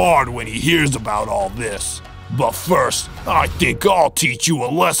so hard when he hears about all this. But first, I think I'll teach you a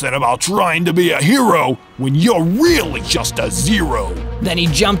lesson about trying to be a hero when you're really just a zero. Then he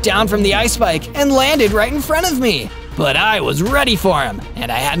jumped down from the ice spike and landed right in front of me. But I was ready for him, and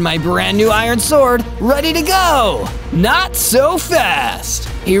I had my brand new iron sword ready to go. Not so fast.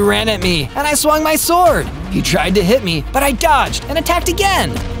 He ran at me, and I swung my sword. He tried to hit me, but I dodged and attacked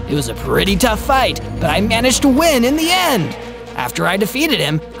again. It was a pretty tough fight, but I managed to win in the end. After I defeated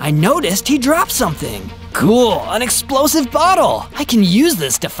him, I noticed he dropped something. Cool, an explosive bottle. I can use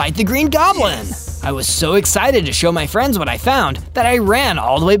this to fight the Green Goblin. I was so excited to show my friends what I found that I ran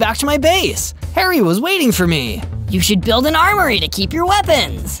all the way back to my base. Harry was waiting for me. You should build an armory to keep your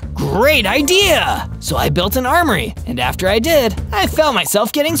weapons. Great idea! So I built an armory, and after I did, I felt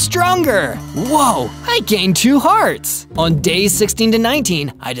myself getting stronger. Whoa, I gained 2 hearts. On days 16 to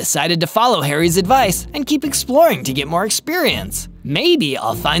 19, I decided to follow Harry's advice and keep exploring to get more experience. Maybe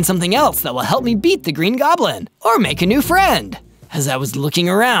I'll find something else that will help me beat the Green Goblin, or make a new friend. As I was looking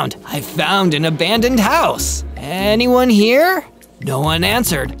around, I found an abandoned house. Anyone here? No one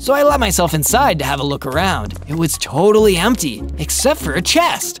answered, so I let myself inside to have a look around. It was totally empty, except for a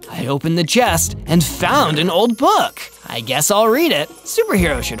chest. I opened the chest and found an old book. I guess I'll read it.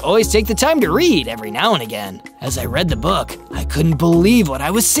 Superheroes should always take the time to read every now and again. As I read the book, I couldn't believe what I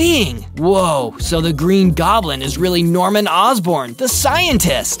was seeing. Whoa, so the Green Goblin is really Norman Osborn, the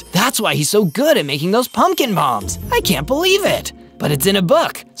scientist. That's why he's so good at making those pumpkin bombs. I can't believe it. But it's in a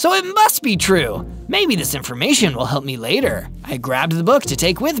book, so it must be true. Maybe this information will help me later. I grabbed the book to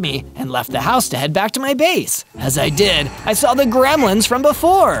take with me and left the house to head back to my base. As I did, I saw the gremlins from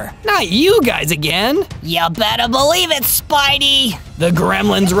before. Not you guys again. You better believe it, Spidey! The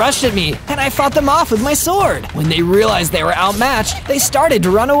gremlins rushed at me, and I fought them off with my sword. When they realized they were outmatched, they started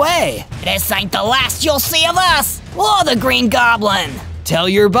to run away. This ain't the last you'll see of us, or the Green Goblin! Tell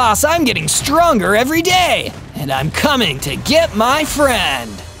your boss I'm getting stronger every day, and I'm coming to get my friend.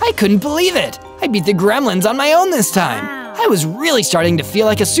 I couldn't believe it. I beat the gremlins on my own this time. I was really starting to feel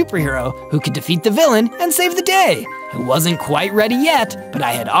like a superhero who could defeat the villain and save the day. I wasn't quite ready yet, but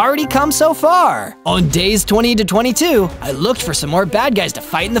I had already come so far. On days 20 to 22, I looked for some more bad guys to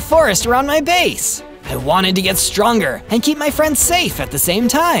fight in the forest around my base. I wanted to get stronger and keep my friends safe at the same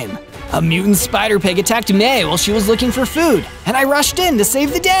time. A mutant spider pig attacked May while she was looking for food, and I rushed in to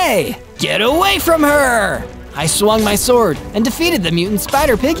save the day. Get away from her! I swung my sword and defeated the mutant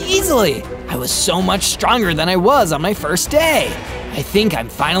spider pig easily. I was so much stronger than I was on my first day. I think I'm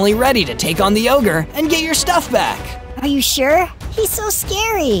finally ready to take on the ogre and get your stuff back. Are you sure? He's so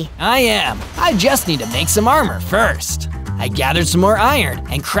scary. I am. I just need to make some armor first. I gathered some more iron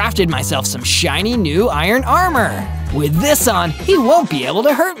and crafted myself some shiny new iron armor. With this on, he won't be able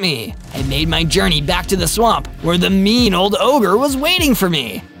to hurt me. I made my journey back to the swamp where the mean old ogre was waiting for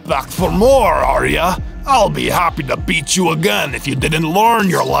me. Back for more, are ya? I'll be happy to beat you again if you didn't learn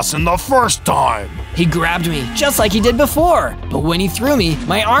your lesson the first time. He grabbed me just like he did before, but when he threw me,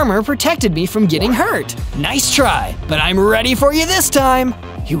 my armor protected me from getting hurt. Nice try, but I'm ready for you this time.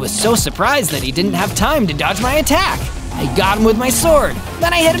 He was so surprised that he didn't have time to dodge my attack. I got him with my sword,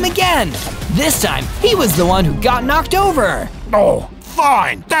 then I hit him again. This time, he was the one who got knocked over. Oh,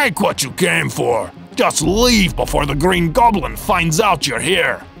 fine, take what you came for. Just leave before the Green Goblin finds out you're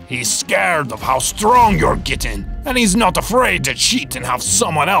here. He's scared of how strong you're getting, and he's not afraid to cheat and have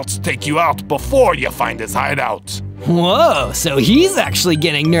someone else take you out before you find his hideout. Whoa, so he's actually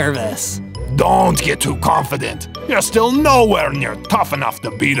getting nervous. Don't get too confident. You're still nowhere near tough enough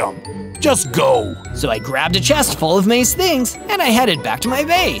to beat him. Just go. So I grabbed a chest full of May's things, and I headed back to my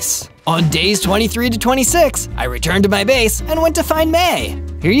base. On days 23 to 26, I returned to my base and went to find May.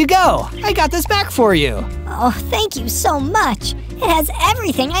 Here you go. I got this back for you. Oh, thank you so much. It has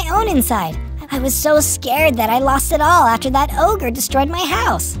everything I own inside. I was so scared that I lost it all after that ogre destroyed my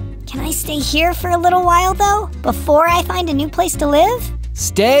house. Can I stay here for a little while, though, before I find a new place to live?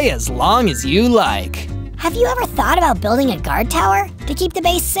 Stay as long as you like. Have you ever thought about building a guard tower to keep the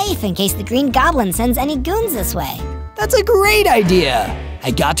base safe in case the Green Goblin sends any goons this way? That's a great idea. I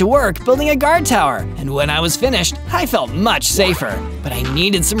got to work building a guard tower, and when I was finished, I felt much safer. But I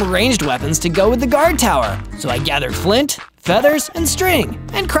needed some ranged weapons to go with the guard tower, so I gathered flint, feathers, and string,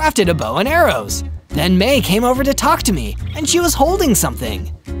 and crafted a bow and arrows. Then May came over to talk to me, and she was holding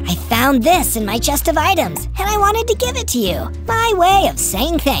something. I found this in my chest of items, and I wanted to give it to you. My way of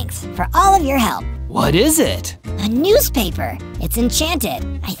saying thanks for all of your help. What is it? A newspaper. It's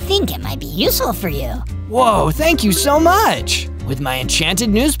enchanted. I think it might be useful for you. Whoa, thank you so much. With my enchanted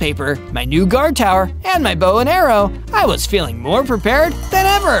newspaper, my new guard tower, and my bow and arrow, I was feeling more prepared than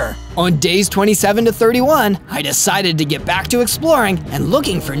ever. On days 27 to 31, I decided to get back to exploring and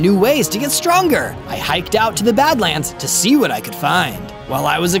looking for new ways to get stronger. I hiked out to the Badlands to see what I could find. While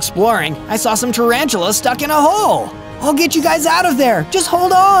I was exploring, I saw some tarantulas stuck in a hole. I'll get you guys out of there, just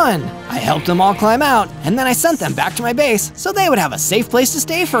hold on. I helped them all climb out, and then I sent them back to my base so they would have a safe place to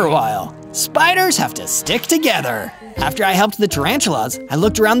stay for a while. Spiders have to stick together. After I helped the tarantulas, I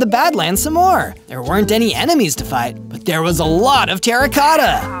looked around the Badlands some more. There weren't any enemies to fight, but there was a lot of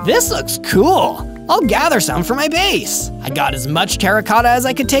terracotta. This looks cool. I'll gather some for my base. I got as much terracotta as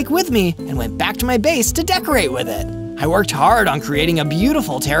I could take with me and went back to my base to decorate with it. I worked hard on creating a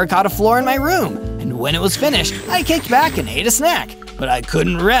beautiful terracotta floor in my room, and when it was finished, I kicked back and ate a snack. But I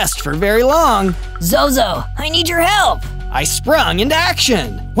couldn't rest for very long. Zozo, I need your help. I sprung into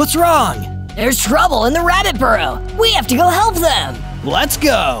action. What's wrong? There's trouble in the rabbit burrow. We have to go help them. Let's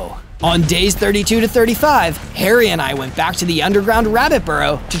go. On days 32 to 35, Harry and I went back to the underground rabbit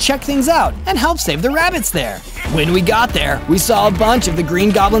burrow to check things out and help save the rabbits there. When we got there, we saw a bunch of the Green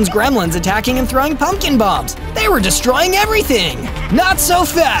Goblin's gremlins attacking and throwing pumpkin bombs. They were destroying everything. Not so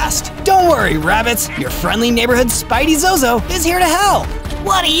fast. Don't worry, rabbits. Your friendly neighborhood Spidey Zozo is here to help.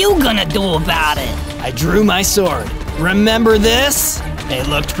 What are you gonna do about it? I drew my sword. Remember this? They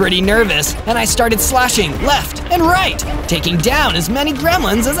looked pretty nervous, and I started slashing left and right, taking down as many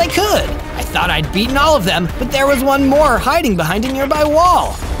gremlins as I could. I thought I'd beaten all of them, but there was one more hiding behind a nearby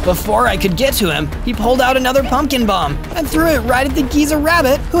wall. Before I could get to him, he pulled out another pumpkin bomb and threw it right at the geezer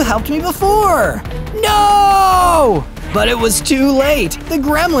rabbit who helped me before. No! But it was too late. The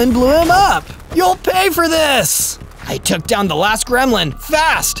gremlin blew him up. You'll pay for this! I took down the last gremlin,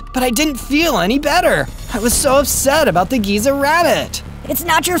 fast, but I didn't feel any better. I was so upset about the Giza rabbit. It's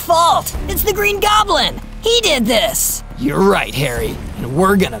not your fault. It's the Green Goblin. He did this. You're right, Harry, and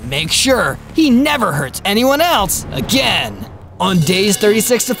we're gonna make sure he never hurts anyone else again. On days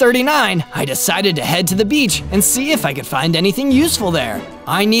 36 to 39, I decided to head to the beach and see if I could find anything useful there.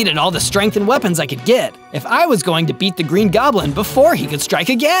 I needed all the strength and weapons I could get if I was going to beat the Green Goblin before he could strike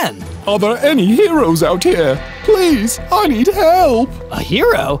again. Are there any heroes out here? Please, I need help. A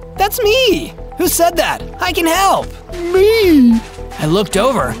hero? That's me! Who said that? I can help! Me! I looked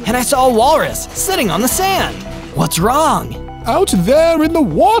over and I saw a walrus sitting on the sand. What's wrong? Out there in the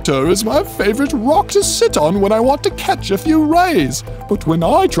water is my favorite rock to sit on when I want to catch a few rays. But when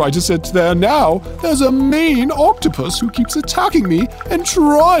I try to sit there now, there's a mean octopus who keeps attacking me and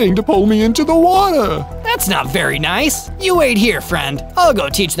trying to pull me into the water. That's not very nice. You wait here, friend. I'll go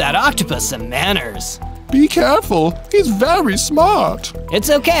teach that octopus some manners. Be careful, he's very smart.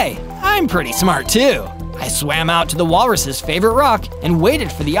 It's okay. I'm pretty smart too. I swam out to the walrus's favorite rock and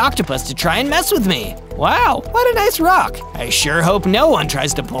waited for the octopus to try and mess with me. Wow, what a nice rock. I sure hope no one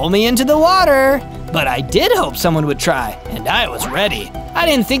tries to pull me into the water. But I did hope someone would try, and I was ready. I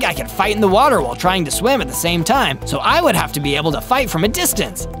didn't think I could fight in the water while trying to swim at the same time, so I would have to be able to fight from a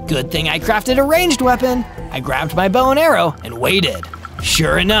distance. Good thing I crafted a ranged weapon. I grabbed my bow and arrow and waited.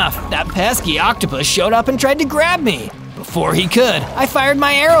 Sure enough, that pesky octopus showed up and tried to grab me. Before he could, I fired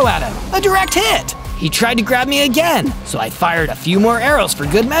my arrow at him, a direct hit. He tried to grab me again, so I fired a few more arrows for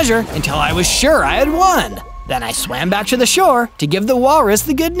good measure until I was sure I had won. Then I swam back to the shore to give the walrus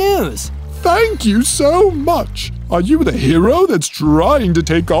the good news. Thank you so much. Are you the hero that's trying to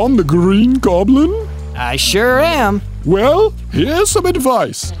take on the Green Goblin? I sure am. Well, here's some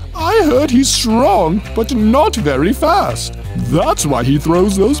advice. I heard he's strong, but not very fast. That's why he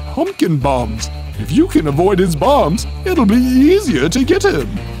throws those pumpkin bombs. If you can avoid his bombs, it'll be easier to get him.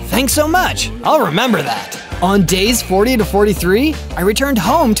 Thanks so much. I'll remember that. On days 40 to 43, I returned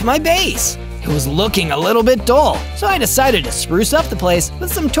home to my base. It was looking a little bit dull, so I decided to spruce up the place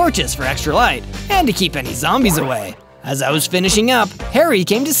with some torches for extra light and to keep any zombies away. As I was finishing up, Harry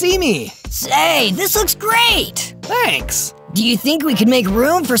came to see me. Say, this looks great. Thanks. Do you think we could make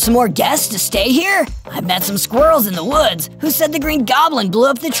room for some more guests to stay here? I've met some squirrels in the woods who said the Green Goblin blew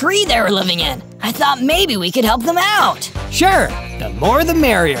up the tree they were living in. I thought maybe we could help them out. Sure, the more the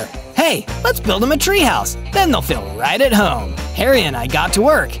merrier. Hey, let's build them a treehouse, then they'll feel right at home. Harry and I got to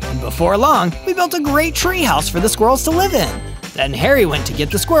work, and before long, we built a great treehouse for the squirrels to live in. Then Harry went to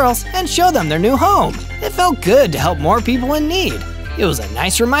get the squirrels and show them their new home. It felt good to help more people in need. It was a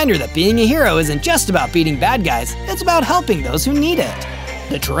nice reminder that being a hero isn't just about beating bad guys, it's about helping those who need it.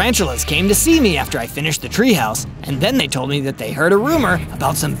 The tarantulas came to see me after I finished the treehouse, and then they told me that they heard a rumor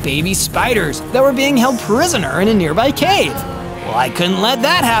about some baby spiders that were being held prisoner in a nearby cave. Well, I couldn't let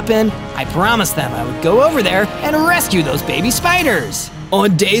that happen. I promised them I would go over there and rescue those baby spiders.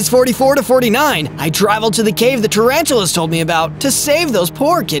 On days 44 to 49, I traveled to the cave the tarantulas told me about to save those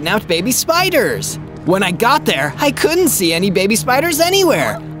poor kidnapped baby spiders. When I got there, I couldn't see any baby spiders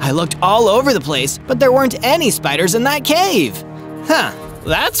anywhere. I looked all over the place, but there weren't any spiders in that cave. Huh,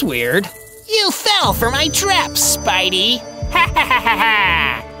 that's weird. You fell for my trap, Spidey. Ha ha ha ha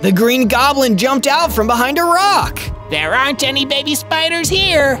ha! The Green Goblin jumped out from behind a rock. There aren't any baby spiders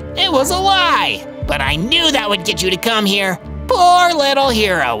here. It was a lie. But I knew that would get you to come here. Poor little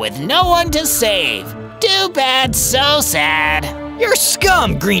hero with no one to save. Too bad, so sad. You're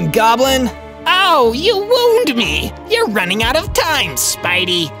scum, Green Goblin. Oh, you wound me. You're running out of time,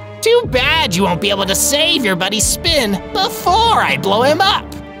 Spidey. Too bad you won't be able to save your buddy Spin before I blow him up.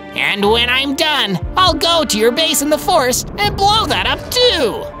 And when I'm done, I'll go to your base in the forest and blow that up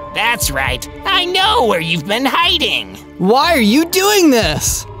too. That's right, I know where you've been hiding. Why are you doing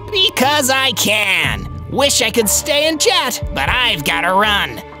this? Because I can. Wish I could stay and chat, but I've gotta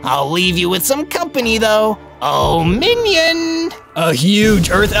run. I'll leave you with some company though. Oh, minion! A huge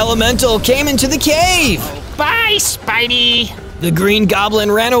earth elemental came into the cave. Bye, Spidey. The Green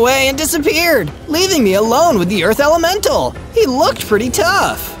Goblin ran away and disappeared, leaving me alone with the earth elemental. He looked pretty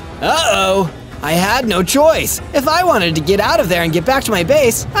tough. Uh-oh. I had no choice. If I wanted to get out of there and get back to my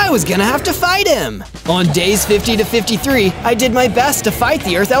base, I was gonna have to fight him. On days 50 to 53, I did my best to fight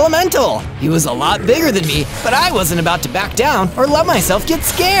the Earth Elemental. He was a lot bigger than me, but I wasn't about to back down or let myself get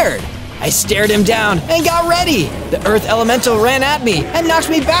scared. I stared him down and got ready. The Earth Elemental ran at me and knocked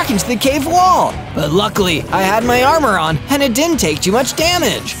me back into the cave wall. But luckily, I had my armor on and it didn't take too much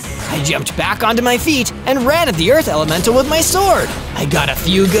damage. I jumped back onto my feet and ran at the Earth Elemental with my sword. I got a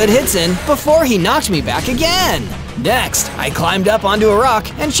few good hits in before he knocked me back again. Next, I climbed up onto a rock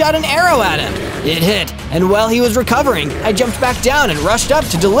and shot an arrow at him. It hit, and while he was recovering, I jumped back down and rushed up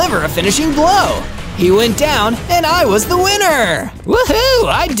to deliver a finishing blow. He went down, and I was the winner! Woohoo!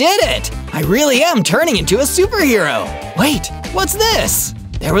 I did it! I really am turning into a superhero! Wait, what's this?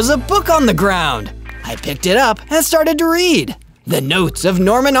 There was a book on the ground. I picked it up and started to read. The Notes of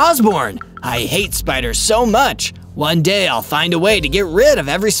Norman Osborn. I hate spiders so much. One day I'll find a way to get rid of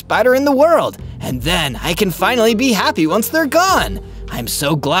every spider in the world, and then I can finally be happy once they're gone. I'm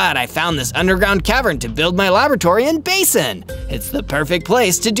so glad I found this underground cavern to build my laboratory and basin. It's the perfect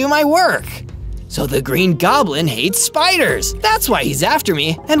place to do my work. So the Green Goblin hates spiders. That's why he's after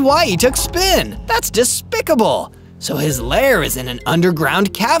me and why he took Spin. That's despicable. So his lair is in an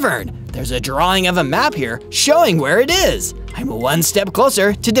underground cavern. There's a drawing of a map here showing where it is. I'm one step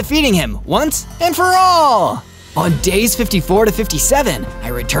closer to defeating him once and for all. On days 54 to 57, I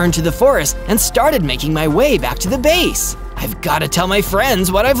returned to the forest and started making my way back to the base. I've got to tell my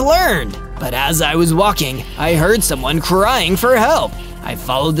friends what I've learned. But as I was walking, I heard someone crying for help. I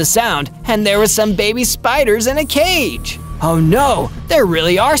followed the sound, and there was some baby spiders in a cage. Oh no, there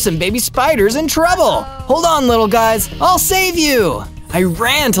really are some baby spiders in trouble. Hold on, little guys, I'll save you. I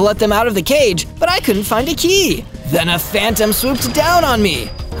ran to let them out of the cage, but I couldn't find a key. Then a phantom swooped down on me.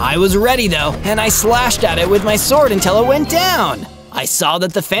 I was ready though, and I slashed at it with my sword until it went down. I saw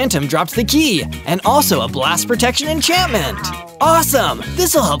that the phantom dropped the key, and also a blast protection enchantment. Awesome!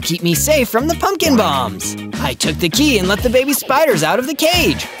 This'll help keep me safe from the pumpkin bombs. I took the key and let the baby spiders out of the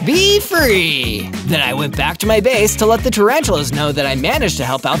cage. Be free! Then I went back to my base to let the tarantulas know that I managed to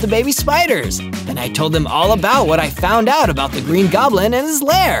help out the baby spiders. Then I told them all about what I found out about the Green Goblin and his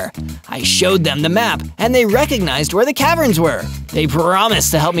lair. I showed them the map, and they recognized where the caverns were. They promised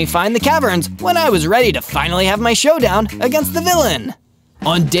to help me find the caverns when I was ready to finally have my showdown against the villain.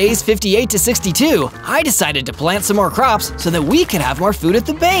 On days 58 to 62, I decided to plant some more crops so that we could have more food at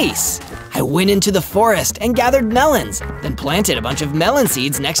the base. I went into the forest and gathered melons, then planted a bunch of melon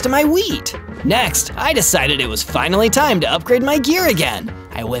seeds next to my wheat. Next, I decided it was finally time to upgrade my gear again.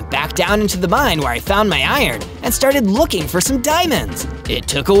 I went back down into the mine where I found my iron and started looking for some diamonds. It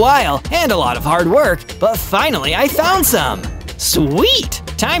took a while and a lot of hard work, but finally I found some. Sweet!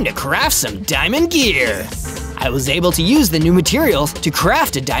 Time to craft some diamond gear. I was able to use the new materials to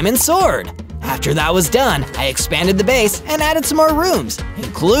craft a diamond sword. After that was done, I expanded the base and added some more rooms,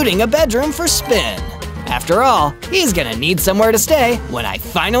 including a bedroom for Spin. After all, he's gonna need somewhere to stay when I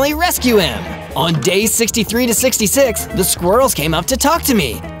finally rescue him. On days 63 to 66, the squirrels came up to talk to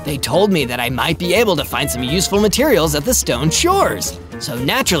me. They told me that I might be able to find some useful materials at the stone shores. So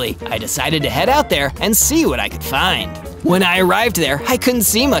naturally, I decided to head out there and see what I could find. When I arrived there, I couldn't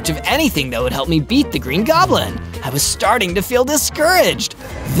see much of anything that would help me beat the Green Goblin. I was starting to feel discouraged.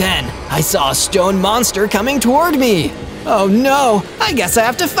 Then, I saw a stone monster coming toward me. Oh no, I guess I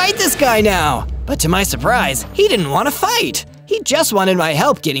have to fight this guy now. But to my surprise, he didn't want to fight. He just wanted my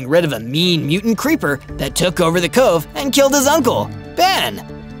help getting rid of a mean mutant creeper that took over the cove and killed his uncle, Ben.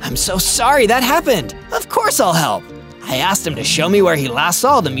 I'm so sorry that happened. Of course I'll help. I asked him to show me where he last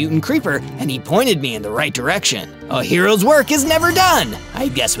saw the mutant creeper, and he pointed me in the right direction. A hero's work is never done. I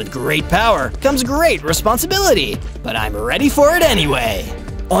guess with great power comes great responsibility, but I'm ready for it anyway.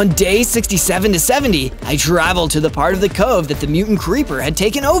 On day 67 to 70, I traveled to the part of the cove that the mutant creeper had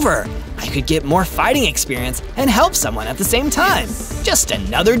taken over. I could get more fighting experience and help someone at the same time. Just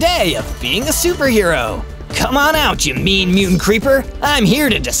another day of being a superhero. Come on out, you mean mutant creeper. I'm here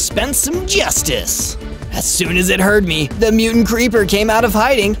to dispense some justice. As soon as it heard me, the mutant creeper came out of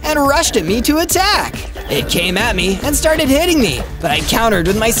hiding and rushed at me to attack. It came at me and started hitting me, but I countered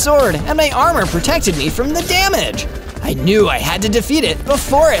with my sword and my armor protected me from the damage. I knew I had to defeat it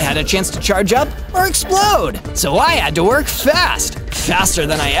before it had a chance to charge up or explode, so I had to work fast, faster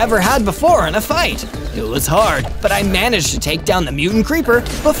than I ever had before in a fight. It was hard, but I managed to take down the mutant creeper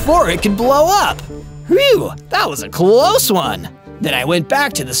before it could blow up. Whew, that was a close one. Then I went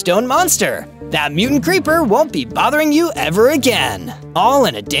back to the stone monster. That mutant creeper won't be bothering you ever again. All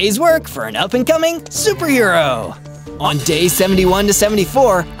in a day's work for an up-and-coming superhero. On day 71 to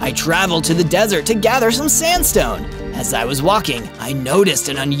 74, I traveled to the desert to gather some sandstone. As I was walking, I noticed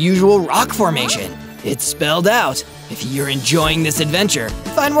an unusual rock formation. It spelled out, if you're enjoying this adventure,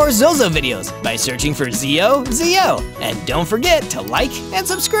 find more Zozo videos by searching for Zozo. And don't forget to like and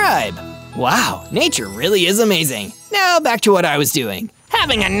subscribe. Wow, nature really is amazing. Now back to what I was doing.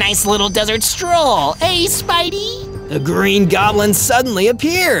 Having a nice little desert stroll, eh, Spidey? The Green Goblin suddenly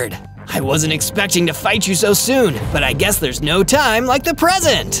appeared. I wasn't expecting to fight you so soon, but I guess there's no time like the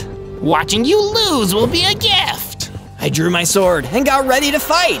present. Watching you lose will be a gift. I drew my sword and got ready to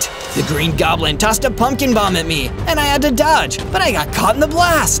fight. The Green Goblin tossed a pumpkin bomb at me, and I had to dodge, but I got caught in the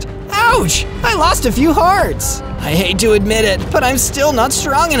blast. Ouch! I lost a few hearts. I hate to admit it, but I'm still not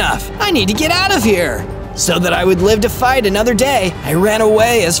strong enough. I need to get out of here. So that I would live to fight another day, I ran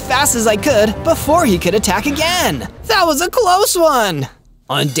away as fast as I could before he could attack again. That was a close one.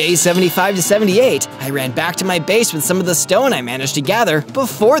 On day 75 to 78, I ran back to my base with some of the stone I managed to gather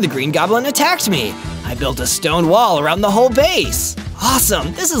before the Green Goblin attacked me. I built a stone wall around the whole base.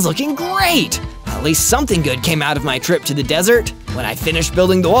 Awesome, this is looking great. At least something good came out of my trip to the desert. When I finished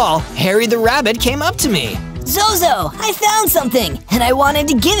building the wall, Harry the Rabbit came up to me. Zozo, I found something, and I wanted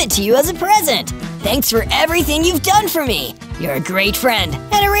to give it to you as a present. Thanks for everything you've done for me. You're a great friend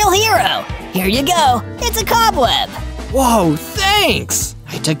and a real hero. Here you go, it's a cobweb. Whoa, thanks!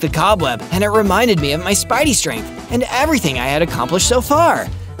 I took the cobweb and it reminded me of my Spidey strength and everything I had accomplished so far.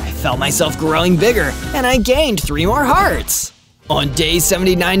 I felt myself growing bigger and I gained 3 more hearts. On days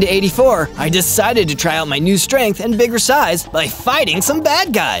 79 to 84, I decided to try out my new strength and bigger size by fighting some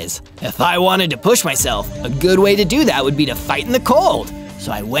bad guys. If I wanted to push myself, a good way to do that would be to fight in the cold.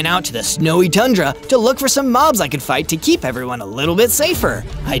 So I went out to the snowy tundra to look for some mobs I could fight to keep everyone a little bit safer.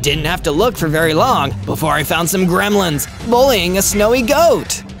 I didn't have to look for very long before I found some gremlins bullying a snowy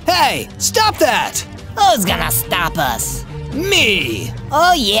goat. Hey, stop that! Who's gonna stop us? Me!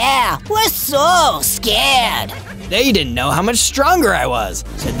 Oh yeah, we're so scared. They didn't know how much stronger I was,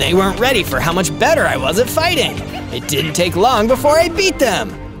 so they weren't ready for how much better I was at fighting. It didn't take long before I beat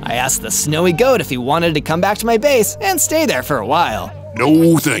them. I asked the snowy goat if he wanted to come back to my base and stay there for a while.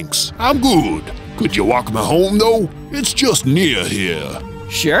 No thanks, I'm good. Could you walk me home though? It's just near here.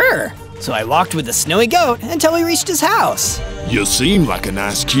 Sure. So I walked with the snowy goat until we reached his house. You seem like a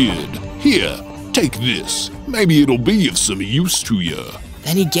nice kid. Here, take this. Maybe it'll be of some use to you.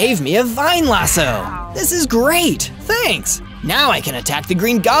 Then he gave me a vine lasso. This is great, thanks. Now I can attack the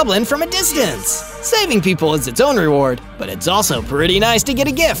Green Goblin from a distance. Saving people is its own reward, but it's also pretty nice to get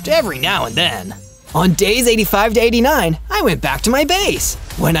a gift every now and then. On days 85 to 89, I went back to my base.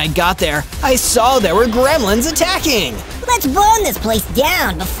 When I got there, I saw there were gremlins attacking. Let's burn this place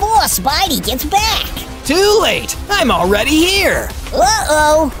down before Spidey gets back. Too late, I'm already here.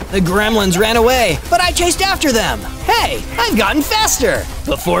 Uh-oh. The gremlins ran away, but I chased after them. Hey, I've gotten faster.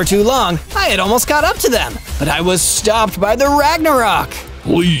 Before too long, I had almost caught up to them, but I was stopped by the Ragnarok.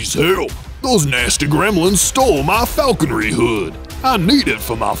 Please help. Those nasty gremlins stole my falconry hood. I need it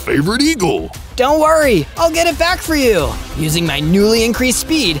for my favorite eagle. Don't worry, I'll get it back for you. Using my newly increased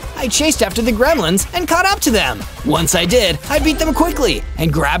speed, I chased after the gremlins and caught up to them. Once I did, I beat them quickly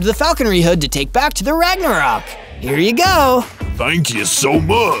and grabbed the falconry hood to take back to the Ragnarok. Here you go. Thank you so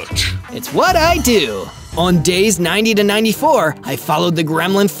much. It's what I do. On days 90 to 94, I followed the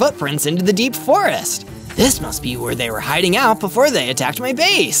gremlin footprints into the deep forest. This must be where they were hiding out before they attacked my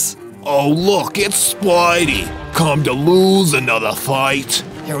base. Oh look, it's Spidey. Come to lose another fight.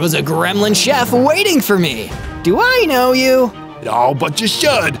 There was a gremlin chef waiting for me. Do I know you? Oh, but you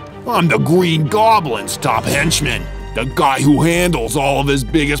should. I'm the Green Goblin's top henchman. The guy who handles all of his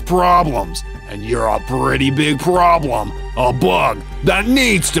biggest problems. And you're a pretty big problem. A bug that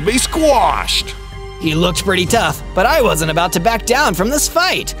needs to be squashed. He looked pretty tough, but I wasn't about to back down from this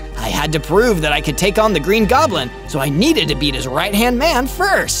fight. I had to prove that I could take on the Green Goblin, so I needed to beat his right-hand man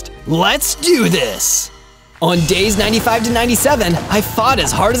first. Let's do this! On days 95 to 97, I fought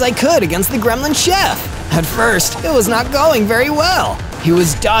as hard as I could against the Gremlin Chef. At first, it was not going very well. He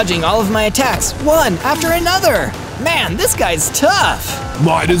was dodging all of my attacks, one after another. Man, this guy's tough.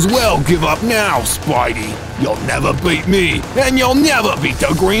 Might as well give up now, Spidey. You'll never beat me, and you'll never beat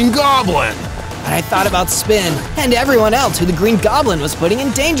the Green Goblin. But I thought about Spin and everyone else who the Green Goblin was putting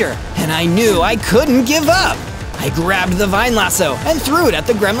in danger, and I knew I couldn't give up. I grabbed the vine lasso and threw it at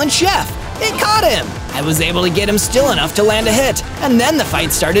the Gremlin Chef. It caught him. I was able to get him still enough to land a hit, and then the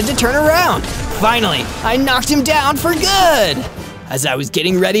fight started to turn around. Finally, I knocked him down for good. As I was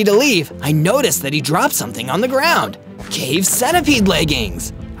getting ready to leave, I noticed that he dropped something on the ground. Cave centipede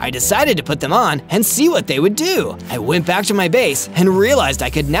leggings. I decided to put them on and see what they would do. I went back to my base and realized I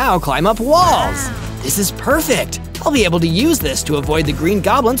could now climb up walls. This is perfect. I'll be able to use this to avoid the Green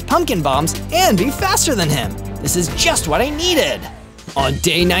Goblin's pumpkin bombs and be faster than him. This is just what I needed. On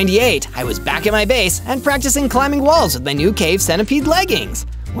day 98, I was back at my base and practicing climbing walls with my new cave centipede leggings.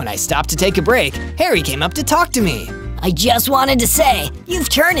 When I stopped to take a break, Harry came up to talk to me. I just wanted to say, you've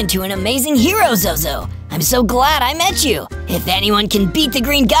turned into an amazing hero, Zozo. I'm so glad I met you. If anyone can beat the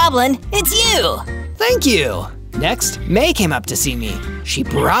Green Goblin, it's you. Thank you. Next, May came up to see me. She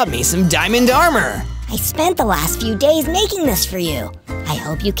brought me some diamond armor. I spent the last few days making this for you. I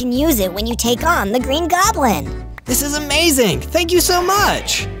hope you can use it when you take on the Green Goblin. This is amazing! Thank you so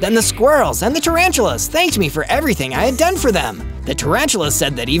much! Then the squirrels and the tarantulas thanked me for everything I had done for them. The tarantulas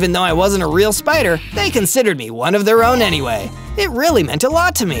said that even though I wasn't a real spider, they considered me one of their own anyway. It really meant a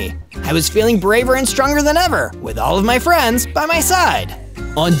lot to me. I was feeling braver and stronger than ever, with all of my friends by my side.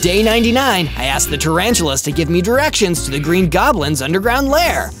 On day 99, I asked the tarantulas to give me directions to the Green Goblin's underground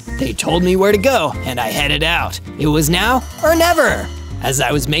lair. They told me where to go, and I headed out. It was now or never. As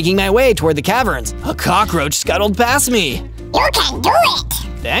I was making my way toward the caverns, a cockroach scuttled past me. You can do it!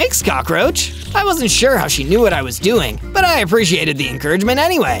 Thanks, cockroach. I wasn't sure how she knew what I was doing, but I appreciated the encouragement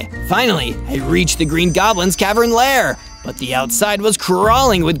anyway. Finally, I reached the Green Goblin's cavern lair, but the outside was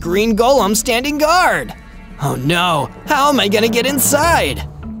crawling with green golems standing guard. Oh no, how am I gonna get inside?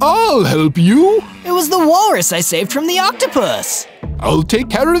 I'll help you. It was the walrus I saved from the octopus. I'll take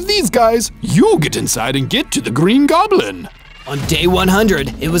care of these guys. You get inside and get to the Green Goblin. On day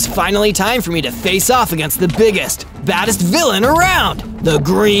 100, it was finally time for me to face off against the biggest, baddest villain around, the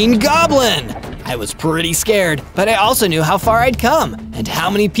Green Goblin. I was pretty scared, but I also knew how far I'd come and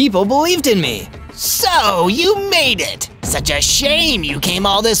how many people believed in me. So, you made it! Such a shame you came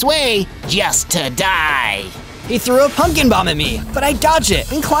all this way just to die. He threw a pumpkin bomb at me, but I dodged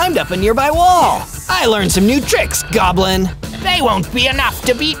it and climbed up a nearby wall. I learned some new tricks, Goblin. They won't be enough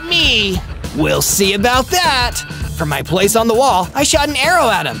to beat me. We'll see about that. From my place on the wall, I shot an arrow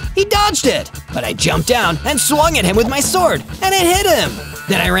at him. He dodged it, but I jumped down and swung at him with my sword, and it hit him.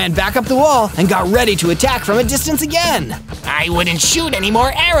 Then I ran back up the wall and got ready to attack from a distance again. I wouldn't shoot any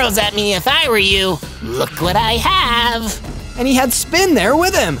more arrows at me if I were you. Look what I have. And he had Spin there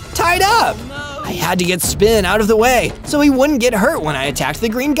with him, tied up. I had to get Spin out of the way so he wouldn't get hurt when I attacked the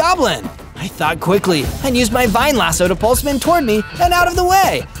Green Goblin. I thought quickly and used my vine lasso to pull Spin toward me and out of the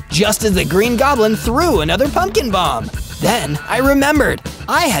way, just as the Green Goblin threw another pumpkin bomb. Then I remembered,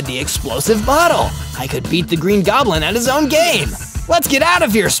 I had the explosive bottle. I could beat the Green Goblin at his own game. Let's get out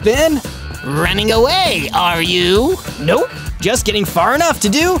of here, Spin. Running away, are you? Nope, just getting far enough to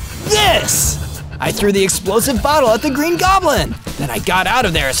do this. I threw the explosive bottle at the Green Goblin. Then I got out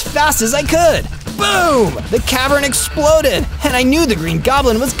of there as fast as I could. Boom! The cavern exploded, and I knew the Green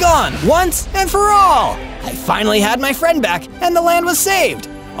Goblin was gone once and for all. I finally had my friend back, and the land was saved.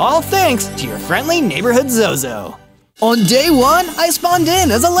 All thanks to your friendly neighborhood Zozo. On day 1, I spawned in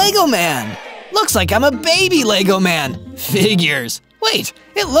as a Lego man. Looks like I'm a baby Lego man. Figures. Wait,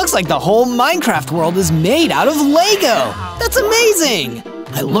 it looks like the whole Minecraft world is made out of Lego. That's amazing.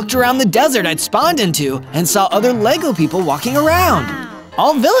 I looked around the desert I'd spawned into and saw other Lego people walking around.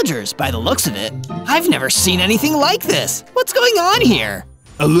 All villagers, by the looks of it. I've never seen anything like this. What's going on here?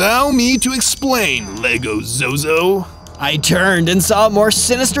 Allow me to explain, Lego Zozo. I turned and saw a more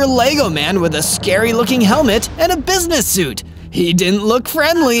sinister Lego man with a scary-looking helmet and a business suit. He didn't look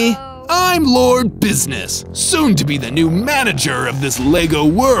friendly. I'm Lord Business, soon to be the new manager of this Lego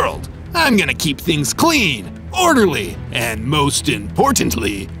world. I'm gonna keep things clean, orderly, and most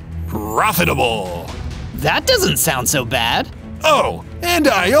importantly, profitable. That doesn't sound so bad. Oh, and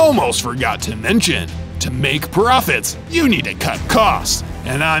I almost forgot to mention, to make profits, you need to cut costs.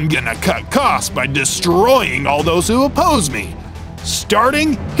 And I'm gonna cut costs by destroying all those who oppose me.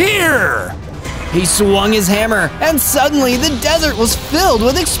 Starting here! He swung his hammer, and suddenly the desert was filled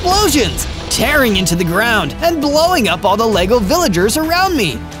with explosions, tearing into the ground and blowing up all the Lego villagers around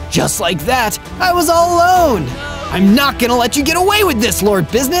me. Just like that, I was all alone. I'm not gonna let you get away with this, Lord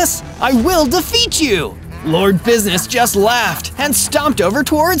Business. I will defeat you. Lord Business just laughed and stomped over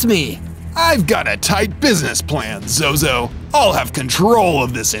towards me. I've got a tight business plan, Zozo. I'll have control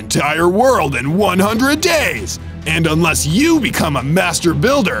of this entire world in 100 days. And unless you become a master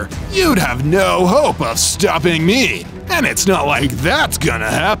builder, you'd have no hope of stopping me. And it's not like that's gonna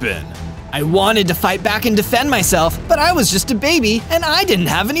happen. I wanted to fight back and defend myself, but I was just a baby and I didn't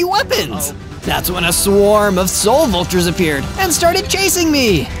have any weapons. That's when a swarm of soul vultures appeared and started chasing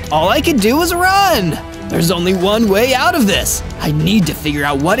me. All I could do was run. There's only one way out of this. I need to figure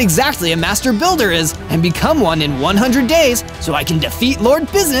out what exactly a master builder is and become one in 100 days so I can defeat Lord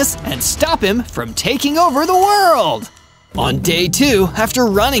Business and stop him from taking over the world. On day 2, after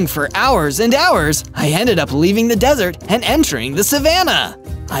running for hours and hours, I ended up leaving the desert and entering the savannah.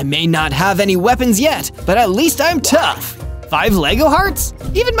 I may not have any weapons yet, but at least I'm tough. 5 Lego hearts?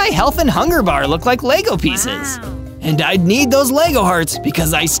 Even my health and hunger bar look like Lego pieces. And I'd need those Lego hearts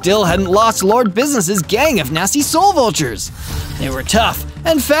because I still hadn't lost Lord Business's gang of nasty soul vultures. They were tough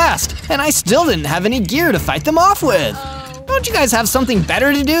and fast, and I still didn't have any gear to fight them off with. Don't you guys have something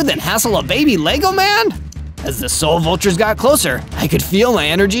better to do than hassle a baby Lego man? As the soul vultures got closer, I could feel my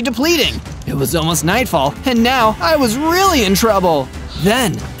energy depleting. It was almost nightfall, and now I was really in trouble.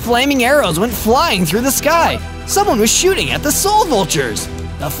 Then, flaming arrows went flying through the sky. someone was shooting at the soul vultures.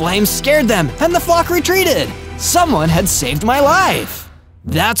 The flames scared them and the flock retreated. Someone had saved my life.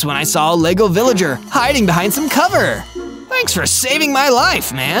 That's when I saw a Lego villager hiding behind some cover. Thanks for saving my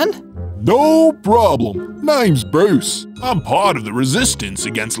life, man. No problem. Name's Bruce. I'm part of the resistance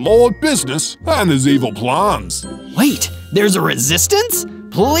against Lord Business and his evil plans. Wait, there's a resistance?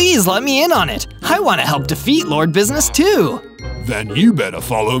 Please let me in on it. I want to help defeat Lord Business too. Then you better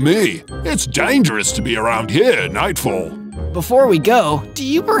follow me. It's dangerous to be around here at nightfall. Before we go, do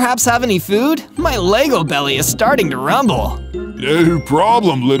you perhaps have any food? My Lego belly is starting to rumble. No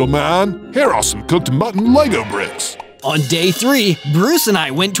problem, little man. Here are some cooked mutton Lego bricks. On day 3, Bruce and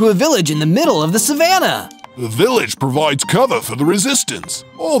I went to a village in the middle of the savannah. The village provides cover for the resistance.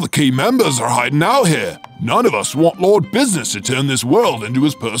 All the key members are hiding out here. None of us want Lord Business to turn this world into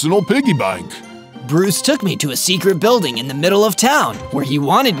his personal piggy bank. Bruce took me to a secret building in the middle of town, where he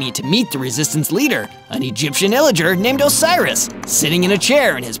wanted me to meet the resistance leader, an Egyptian illager named Osiris, sitting in a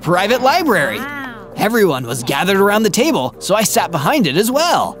chair in his private library. Everyone was gathered around the table, so I sat behind it as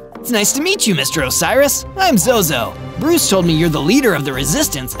well. It's nice to meet you, Mr. Osiris. I'm Zozo. Bruce told me you're the leader of the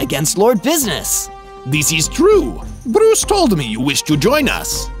resistance against Lord Business. This is true. Bruce told me you wish to join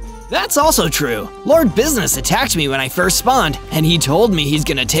us. That's also true. Lord Business attacked me when I first spawned, and he told me he's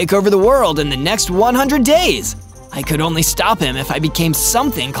gonna take over the world in the next 100 days. I could only stop him if I became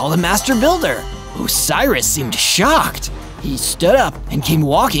something called a Master Builder. Osiris seemed shocked. He stood up and came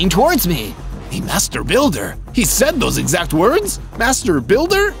walking towards me. A Master Builder? He said those exact words? Master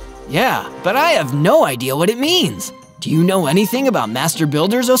Builder? Yeah, but I have no idea what it means. Do you know anything about Master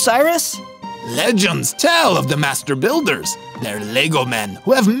Builders, Osiris? Legends tell of the Master Builders. They're Lego men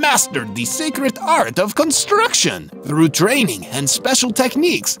who have mastered the sacred art of construction. Through training and special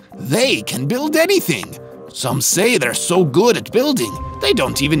techniques, they can build anything. Some say they're so good at building, they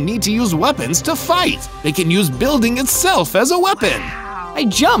don't even need to use weapons to fight. They can use building itself as a weapon. I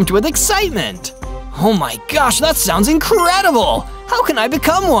jumped with excitement. Oh my gosh, that sounds incredible! How can I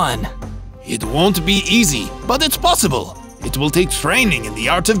become one? It won't be easy, but it's possible. It will take training in the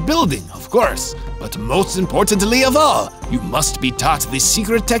art of building, of course, but most importantly of all, you must be taught the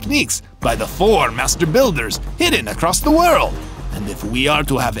secret techniques by the 4 Master Builders hidden across the world. And if we are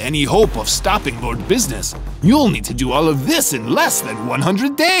to have any hope of stopping Lord Business, you'll need to do all of this in less than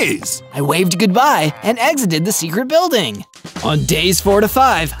 100 days. I waved goodbye and exited the secret building. On days 4 to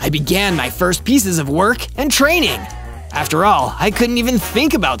 5, I began my first pieces of work and training. After all, I couldn't even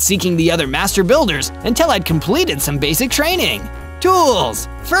think about seeking the other Master Builders until I'd completed some basic training. Tools!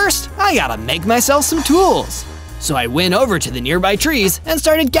 First, I gotta make myself some tools. So I went over to the nearby trees and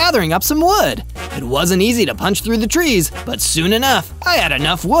started gathering up some wood. It wasn't easy to punch through the trees, but soon enough, I had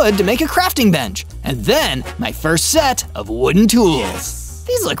enough wood to make a crafting bench, and then my first set of wooden tools.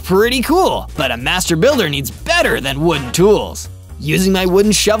 These look pretty cool, but a Master Builder needs better than wooden tools. Using my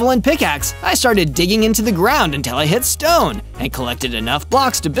wooden shovel and pickaxe, I started digging into the ground until I hit stone, and collected enough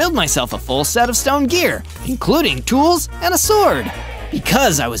blocks to build myself a full set of stone gear, including tools and a sword.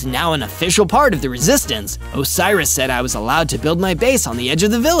 Because I was now an official part of the resistance, Osiris said I was allowed to build my base on the edge of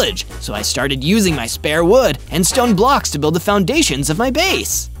the village, so I started using my spare wood and stone blocks to build the foundations of my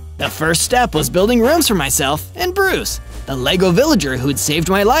base. The first step was building rooms for myself and Bruce, the Lego villager who'd saved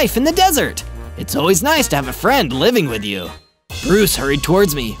my life in the desert. It's always nice to have a friend living with you. Bruce hurried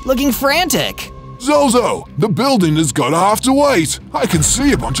towards me, looking frantic. Zozo, the building is gonna have to wait. I can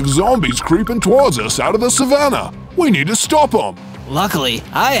see a bunch of zombies creeping towards us out of the savannah. We need to stop them. Luckily,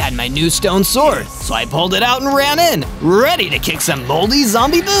 I had my new stone sword, so I pulled it out and ran in, ready to kick some moldy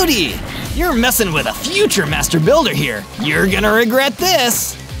zombie booty. You're messing with a future Master Builder here. You're gonna regret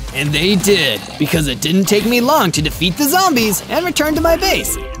this. And they did, because it didn't take me long to defeat the zombies and return to my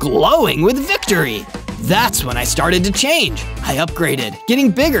base, glowing with victory. That's when I started to change. I upgraded,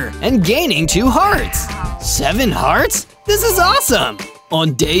 getting bigger and gaining 2 hearts. 7 hearts? This is awesome!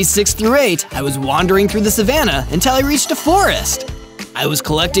 On days 6 through 8, I was wandering through the savannah until I reached a forest. I was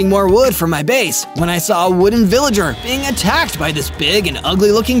collecting more wood for my base when I saw a wooden villager being attacked by this big and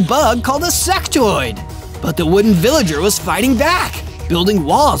ugly looking bug called a sectoid. But the wooden villager was fighting back, building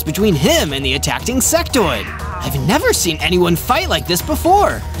walls between him and the attacking sectoid. I've never seen anyone fight like this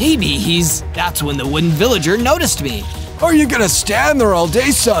before. Maybe he's… That's when the wooden villager noticed me. Are you gonna stand there all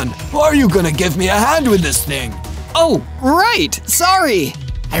day, son? Or are you gonna give me a hand with this thing? Oh, right, sorry.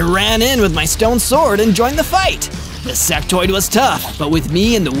 I ran in with my stone sword and joined the fight. The sectoid was tough, but with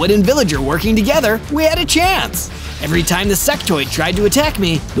me and the wooden villager working together, we had a chance. Every time the sectoid tried to attack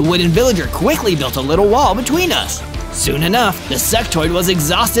me, the wooden villager quickly built a little wall between us. Soon enough, the sectoid was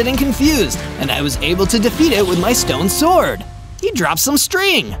exhausted and confused, and I was able to defeat it with my stone sword. he dropped some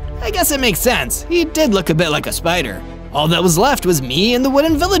string. I guess it makes sense. He did look a bit like a spider. All that was left was me and the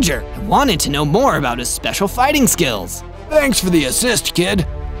wooden villager. I wanted to know more about his special fighting skills. Thanks for the assist, kid.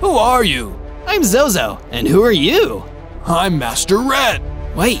 Who are you? I'm Zozo, and who are you? I'm Master Red.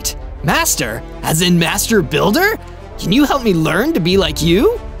 Wait, Master? As in Master Builder? Can you help me learn to be like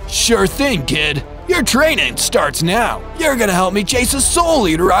you? Sure thing, kid. Your training starts now. You're gonna help me chase a soul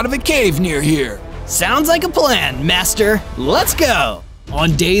eater out of a cave near here. Sounds like a plan, Master. Let's go!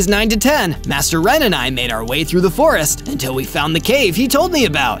 On days 9 to 10, Master Ren and I made our way through the forest until we found the cave he told me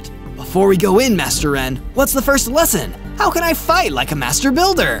about. Before we go in, Master Ren, what's the first lesson? How can I fight like a Master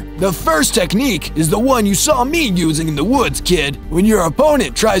Builder? The first technique is the one you saw me using in the woods, kid. When your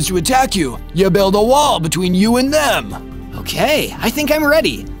opponent tries to attack you, you build a wall between you and them. Okay, I think I'm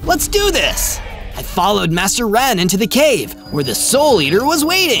ready. Let's do this! I followed Master Ren into the cave, where the Soul Eater was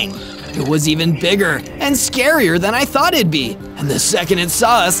waiting. It was even bigger and scarier than I thought it'd be, and the second it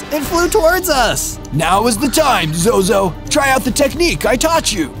saw us, it flew towards us. Now is the time, Zozo. Try out the technique I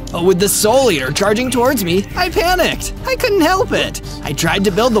taught you. But with the Soul Eater charging towards me, I panicked. I couldn't help it. I tried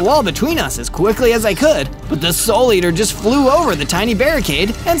to build the wall between us as quickly as I could, but the Soul Eater just flew over the tiny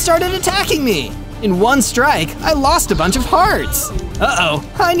barricade and started attacking me. In one strike, I lost a bunch of hearts. Uh-oh,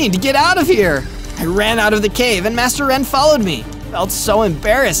 I need to get out of here. I ran out of the cave and Master Ren followed me. Felt so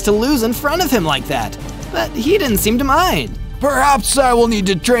embarrassed to lose in front of him like that, but he didn't seem to mind. Perhaps I will need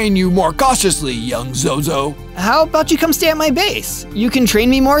to train you more cautiously, young Zozo. How about you come stay at my base? You can train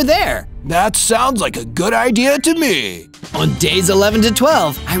me more there. That sounds like a good idea to me. On days 11 to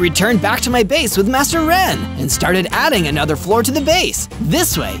 12, I returned back to my base with Master Ren and started adding another floor to the base.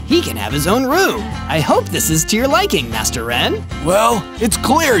 This way, he can have his own room. I hope this is to your liking, Master Ren. Well, it's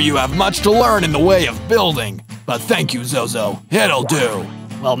clear you have much to learn in the way of building. But thank you, Zozo. It'll do.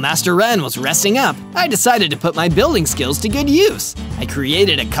 While Master Ren was resting up, I decided to put my building skills to good use. I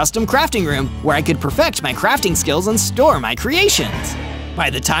created a custom crafting room where I could perfect my crafting skills and store my creations. By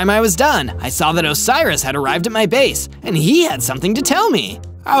the time I was done, I saw that Osiris had arrived at my base, and he had something to tell me.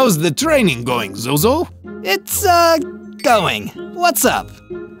 How's the training going, Zozo? It's, going. What's up?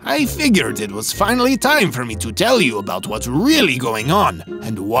 I figured it was finally time for me to tell you about what's really going on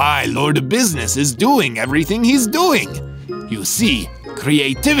and why Lord Business is doing everything he's doing. You see,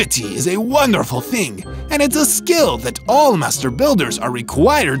 creativity is a wonderful thing, and it's a skill that all master builders are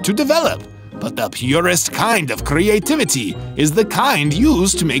required to develop. But the purest kind of creativity is the kind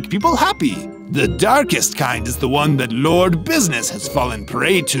used to make people happy. The darkest kind is the one that Lord Business has fallen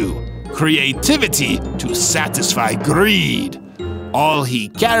prey to. Creativity to satisfy greed. All he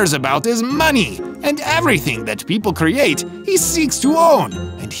cares about is money, and everything that people create, he seeks to own,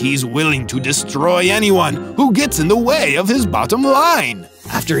 and he's willing to destroy anyone who gets in the way of his bottom line.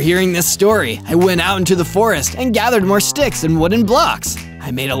 After hearing this story, I went out into the forest and gathered more sticks and wooden blocks.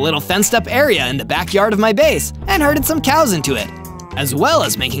 I made a little fenced-up area in the backyard of my base and herded some cows into it, as well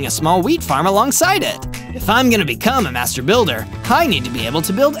as making a small wheat farm alongside it. If I'm gonna become a master builder, I need to be able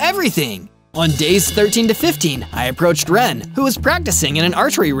to build everything. On days 13 to 15, I approached Ren, who was practicing in an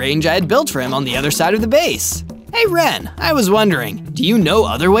archery range I had built for him on the other side of the base. Hey Ren, I was wondering, do you know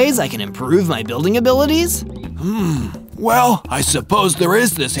other ways I can improve my building abilities? Well, I suppose there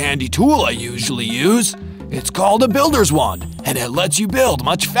is this handy tool I usually use. It's called a builder's wand, and it lets you build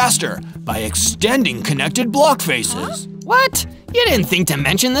much faster by extending connected block faces. What? You didn't think to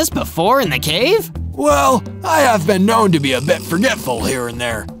mention this before in the cave? Well, I have been known to be a bit forgetful here and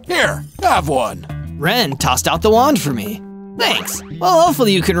there. Here, have one. Ren tossed out the wand for me. Thanks. Well,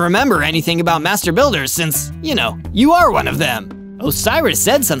 hopefully you can remember anything about master builders since, you know, you are one of them. Osiris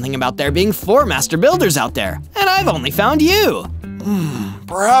said something about there being 4 master builders out there, and I've only found you.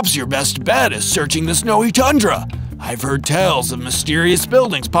 Perhaps your best bet is searching the snowy tundra. I've heard tales of mysterious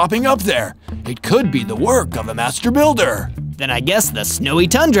buildings popping up there. It could be the work of a master builder. Then I guess the snowy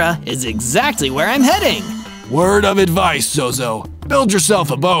tundra is exactly where I'm heading. Word of advice, Zozo. Build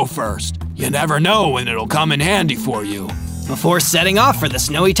yourself a bow first. You never know when it'll come in handy for you. Before setting off for the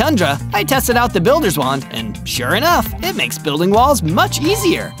snowy tundra, I tested out the builder's wand, and sure enough, it makes building walls much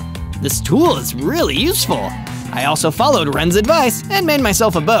easier. This tool is really useful. I also followed Ren's advice and made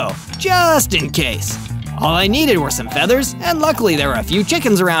myself a bow, just in case. All I needed were some feathers, and luckily there were a few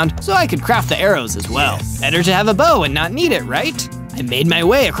chickens around, so I could craft the arrows as well. Better to have a bow and not need it, right? I made my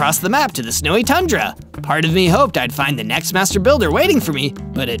way across the map to the snowy tundra. Part of me hoped I'd find the next master builder waiting for me,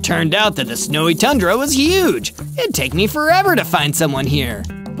 but it turned out that the snowy tundra was huge. It'd take me forever to find someone here.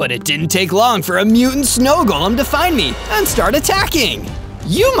 But it didn't take long for a mutant snow golem to find me and start attacking.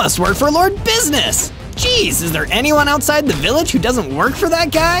 You must work for Lord Business. Geez, is there anyone outside the village who doesn't work for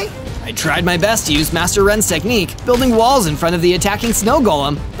that guy? I tried my best to use Master Ren's technique, building walls in front of the attacking snow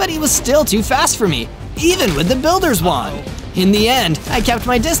golem, but he was still too fast for me, even with the builder's wand. In the end, I kept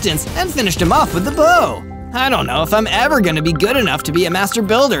my distance and finished him off with the bow. I don't know if I'm ever gonna be good enough to be a master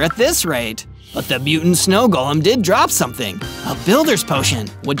builder at this rate. But the mutant snow golem did drop something, a builder's potion,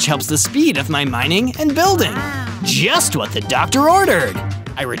 which helps the speed of my mining and building. Just what the doctor ordered.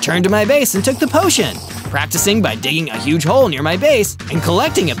 I returned to my base and took the potion, practicing by digging a huge hole near my base and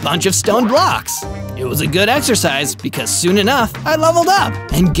collecting a bunch of stone blocks. It was a good exercise because soon enough, I leveled up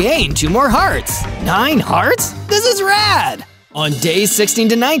and gained 2 more hearts. 9 hearts? This is rad! On days 16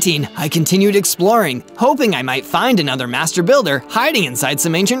 to 19, I continued exploring, hoping I might find another master builder hiding inside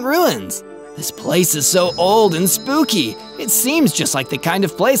some ancient ruins. This place is so old and spooky. It seems just like the kind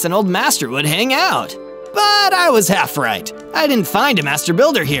of place an old master would hang out. But I was half right. I didn't find a master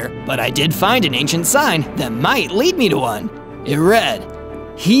builder here, but I did find an ancient sign that might lead me to one. It read,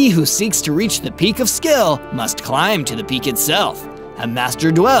 "He who seeks to reach the peak of skill must climb to the peak itself. A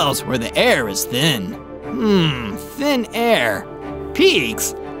master dwells where the air is thin." Thin air.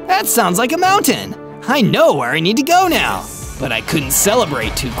 Peaks? That sounds like a mountain. I know where I need to go now. But I couldn't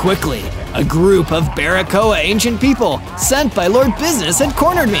celebrate too quickly. A group of Barakoa ancient people sent by Lord Business had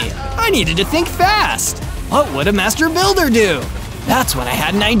cornered me. I needed to think fast. What would a master builder do? That's when I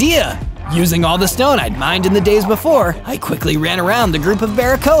had an idea. Using all the stone I'd mined in the days before, I quickly ran around the group of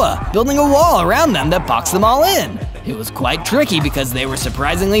Barakoa, building a wall around them that boxed them all in. It was quite tricky because they were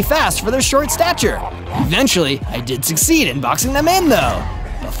surprisingly fast for their short stature. Eventually, I did succeed in boxing them in though.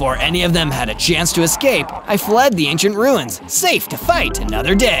 Before any of them had a chance to escape, I fled the ancient ruins, safe to fight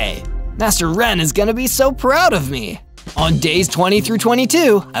another day. Master Ren is gonna be so proud of me. On days 20 through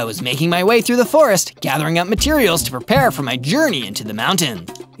 22, I was making my way through the forest, gathering up materials to prepare for my journey into the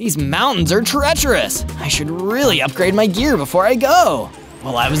mountains. These mountains are treacherous. I should really upgrade my gear before I go.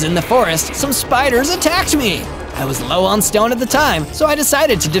 While I was in the forest, some spiders attacked me. I was low on stone at the time, so I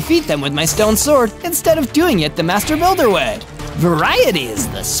decided to defeat them with my stone sword instead of doing it the Master Builder way. Variety is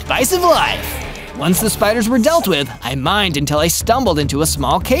the spice of life. Once the spiders were dealt with, I mined until I stumbled into a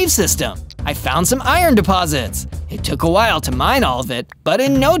small cave system. I found some iron deposits. It took a while to mine all of it, but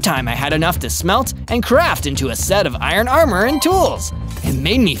in no time I had enough to smelt and craft into a set of iron armor and tools. It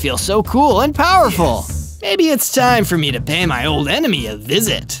made me feel so cool and powerful. Maybe it's time for me to pay my old enemy a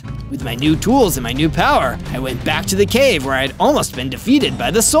visit. With my new tools and my new power, I went back to the cave where I'd almost been defeated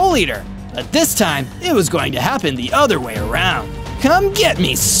by the Soul Eater. But this time, it was going to happen the other way around. Come get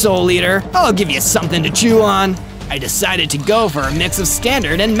me, Soul Eater. I'll give you something to chew on. I decided to go for a mix of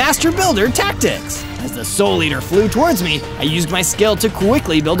standard and master builder tactics. As the Soul Eater flew towards me, I used my skill to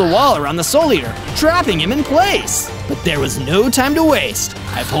quickly build a wall around the Soul Eater, trapping him in place. But there was no time to waste.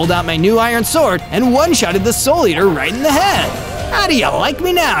 I pulled out my new iron sword and one-shotted the Soul Eater right in the head. How do you like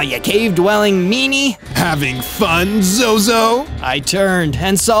me now, you cave-dwelling meanie? Having fun, Zozo? I turned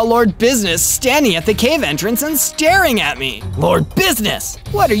and saw Lord Business standing at the cave entrance and staring at me. Lord Business,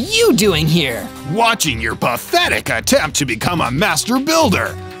 what are you doing here? Watching your pathetic attempt to become a master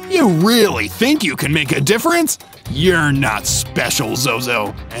builder. You really think you can make a difference? You're not special,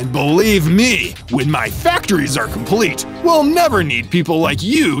 Zozo. And believe me, when my factories are complete, we'll never need people like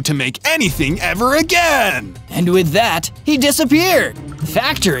you to make anything ever again. And with that, he disappeared.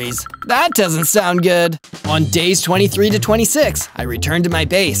 Factories? That doesn't sound good. On days 23 to 26, I returned to my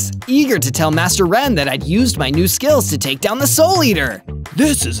base, eager to tell Master Ren that I'd used my new skills to take down the Soul Eater.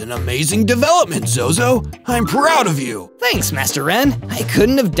 This is an amazing development, Zozo. I'm proud of you. Thanks, Master Ren. I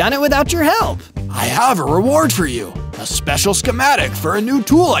couldn't have done it without your help. I have a reward for you, a special schematic for a new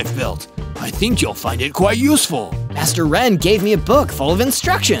tool I've built. I think you'll find it quite useful. Master Ren gave me a book full of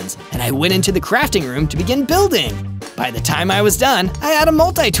instructions, and I went into the crafting room to begin building. By the time I was done, I had a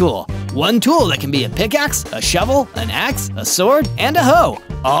multi-tool. One tool that can be a pickaxe, a shovel, an axe, a sword, and a hoe,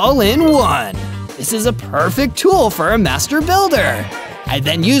 all in one. This is a perfect tool for a master builder. I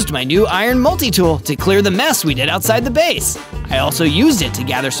then used my new iron multi-tool to clear the mess we did outside the base. I also used it to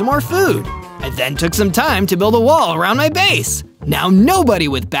gather some more food. I then took some time to build a wall around my base. Now nobody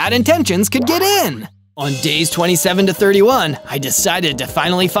with bad intentions could get in. On days 27 to 31, I decided to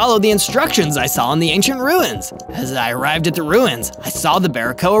finally follow the instructions I saw in the ancient ruins. As I arrived at the ruins, I saw the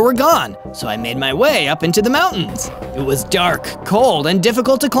Barakoa were gone, so I made my way up into the mountains. It was dark, cold, and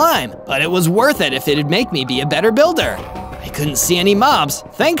difficult to climb, but it was worth it if it'd make me be a better builder. I couldn't see any mobs,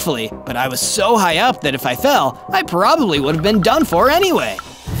 thankfully, but I was so high up that if I fell, I probably would have been done for anyway.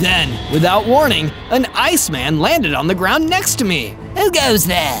 Then, without warning, an Iceman landed on the ground next to me. Who goes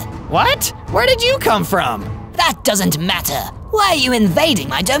there? What? Where did you come from? That doesn't matter. Why are you invading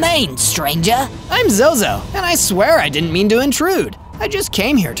my domain, stranger? I'm Zozo, and I swear I didn't mean to intrude. I just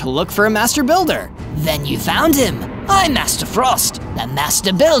came here to look for a master builder. Then you found him. I'm Master Frost, the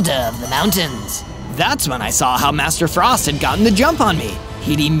master builder of the mountains. That's when I saw how Master Frost had gotten the jump on me.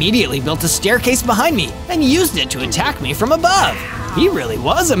 He'd immediately built a staircase behind me and used it to attack me from above. He really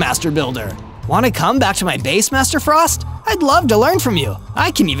was a master builder. Want to come back to my base, Master Frost? I'd love to learn from you. I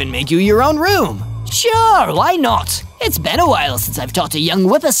can even make you your own room. Sure, why not? It's been a while since I've taught a young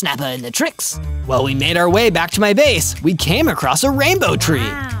whippersnapper in the tricks. While we made our way back to my base, we came across a rainbow tree.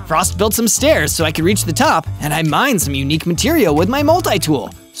 Frost built some stairs so I could reach the top, and I mined some unique material with my multi-tool.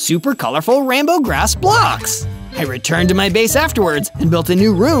 Super colorful rainbow grass blocks. I returned to my base afterwards and built a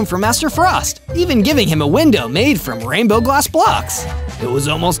new room for Master Frost, even giving him a window made from rainbow glass blocks. It was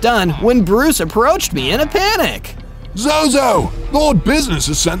almost done when Bruce approached me in a panic. Zozo! Lord Business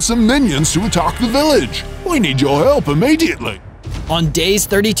has sent some minions to attack the village. We need your help immediately. On days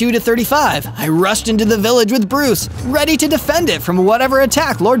 32 to 35, I rushed into the village with Bruce, ready to defend it from whatever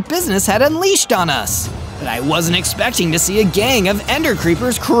attack Lord Business had unleashed on us. But I wasn't expecting to see a gang of ender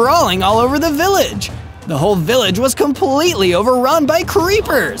creepers crawling all over the village. The whole village was completely overrun by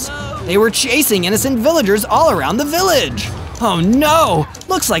creepers. They were chasing innocent villagers all around the village. Oh no!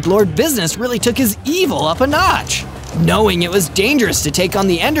 Looks like Lord Business really took his evil up a notch. Knowing it was dangerous to take on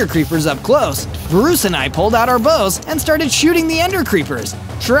the ender creepers up close, Bruce and I pulled out our bows and started shooting the ender creepers,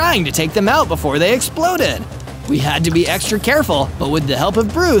 trying to take them out before they exploded. We had to be extra careful, but with the help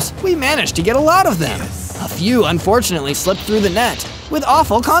of Bruce, we managed to get a lot of them. A few unfortunately slipped through the net, with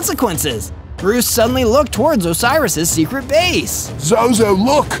awful consequences. Bruce suddenly looked towards Osiris's secret base. Zozo,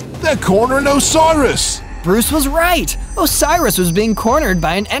 look! They're cornering Osiris! Bruce was right! Osiris was being cornered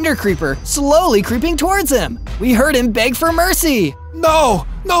by an ender creeper, slowly creeping towards him. We heard him beg for mercy. No!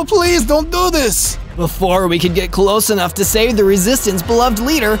 No, please don't do this! Before we could get close enough to save the Resistance beloved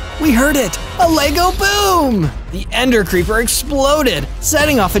leader, we heard it! A Lego boom! The ender creeper exploded,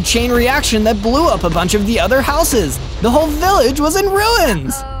 setting off a chain reaction that blew up a bunch of the other houses. The whole village was in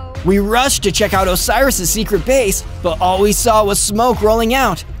ruins! We rushed to check out Osiris's secret base, but all we saw was smoke rolling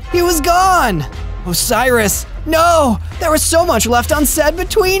out. He was gone! Osiris, no! There was so much left unsaid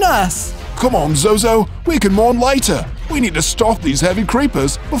between us! Come on, Zozo, we can mourn later. We need to stop these heavy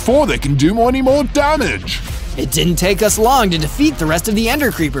creepers before they can do any more damage. It didn't take us long to defeat the rest of the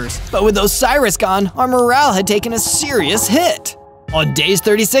ender creepers, but with Osiris gone, our morale had taken a serious hit. On days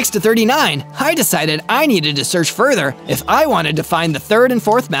 36 to 39, I decided I needed to search further if I wanted to find the third and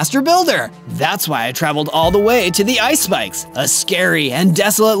fourth master builder. That's why I traveled all the way to the Ice Spikes, a scary and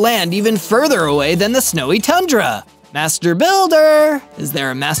desolate land even further away than the snowy tundra. Master builder! Is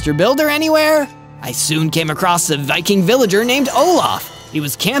there a master builder anywhere? I soon came across a Viking villager named Olaf. He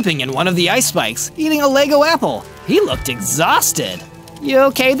was camping in one of the Ice Spikes, eating a Lego apple. He looked exhausted. You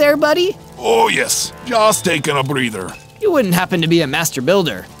okay there, buddy? Oh yes, just taking a breather. You wouldn't happen to be a master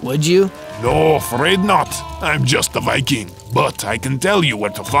builder, would you? No, afraid not. I'm just a Viking. But I can tell you where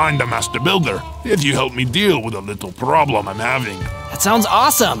to find a master builder if you help me deal with a little problem I'm having. That sounds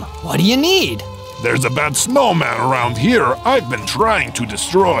awesome. What do you need? There's a bad snowman around here I've been trying to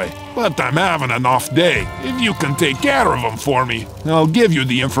destroy, but I'm having an off day. If you can take care of him for me, I'll give you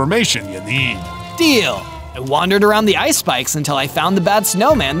the information you need. Deal. I wandered around the Ice Spikes until I found the bad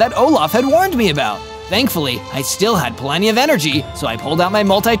snowman that Olaf had warned me about. Thankfully, I still had plenty of energy, so I pulled out my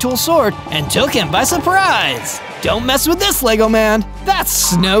multi-tool sword and took him by surprise. Don't mess with this, Lego man.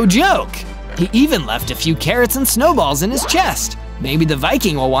 That's no joke. He even left a few carrots and snowballs in his chest. Maybe the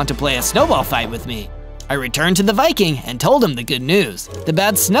Viking will want to play a snowball fight with me. I returned to the Viking and told him the good news. The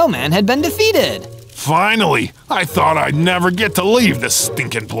bad snowman had been defeated. Finally! I thought I'd never get to leave this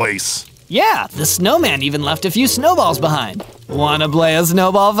stinking place. Yeah, the snowman even left a few snowballs behind. Wanna play a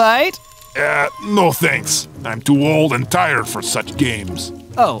snowball fight? No thanks. I'm too old and tired for such games.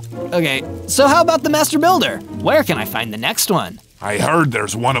 Oh, okay. So how about the Master Builder? Where can I find the next one? I heard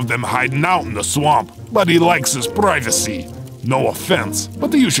there's one of them hiding out in the swamp, but he likes his privacy. No offense,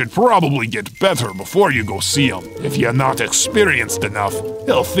 but you should probably get better before you go see him. If you're not experienced enough,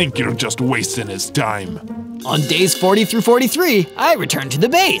 he'll think you're just wasting his time. On days 40 through 43, I returned to the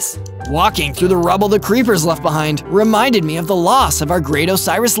base. Walking through the rubble the creepers left behind reminded me of the loss of our great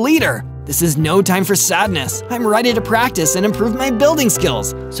Osiris leader. This is no time for sadness. I'm ready to practice and improve my building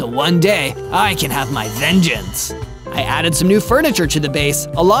skills, so one day I can have my vengeance. I added some new furniture to the base,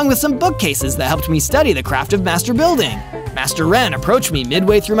 along with some bookcases that helped me study the craft of master building. Master Ren approached me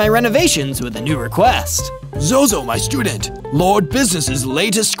midway through my renovations with a new request. Zozo, my student, Lord Business's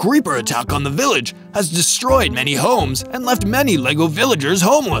latest creeper attack on the village has destroyed many homes and left many Lego villagers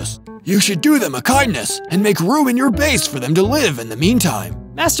homeless. You should do them a kindness and make room in your base for them to live in the meantime.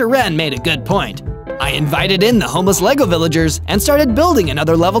 Master Ren made a good point. I invited in the homeless Lego villagers and started building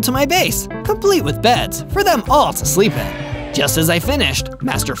another level to my base, complete with beds for them all to sleep in. Just as I finished,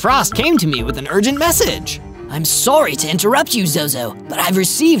 Master Frost came to me with an urgent message. I'm sorry to interrupt you, Zozo, but I've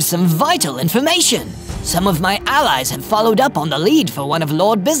received some vital information. Some of my allies have followed up on the lead for one of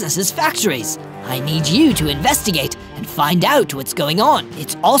Lord Business's factories. I need you to investigate and find out what's going on.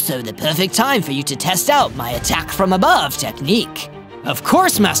 It's also the perfect time for you to test out my attack from above technique. Of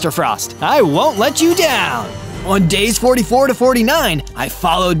course, Master Frost, I won't let you down. On days 44 to 49, I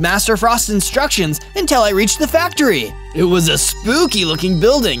followed Master Frost's instructions until I reached the factory. It was a spooky looking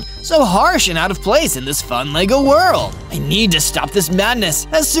building, so harsh and out of place in this fun Lego world. I need to stop this madness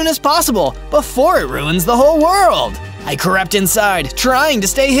as soon as possible before it ruins the whole world. I crept inside, trying to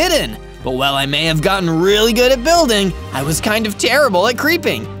stay hidden. But while I may have gotten really good at building, I was kind of terrible at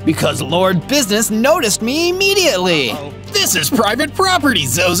creeping because Lord Business noticed me immediately. This is private property,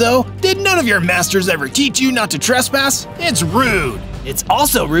 Zozo. Did none of your masters ever teach you not to trespass? It's rude. It's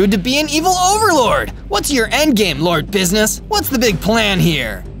also rude to be an evil overlord. What's your endgame, Lord Business? What's the big plan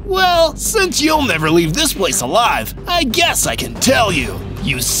here? Well, since you'll never leave this place alive, I guess I can tell you.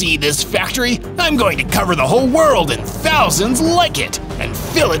 You see this factory? I'm going to cover the whole world and thousands like it, and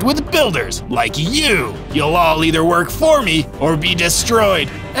fill it with builders like you. You'll all either work for me or be destroyed,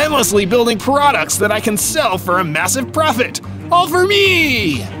 endlessly building products that I can sell for a massive profit. All for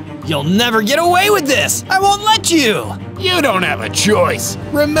me! You'll never get away with this! I won't let you! You don't have a choice.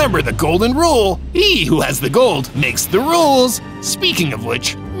 Remember the golden rule. He who has the gold makes the rules. Speaking of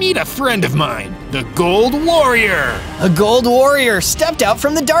which, meet a friend of mine, the Gold Warrior. A Gold Warrior stepped out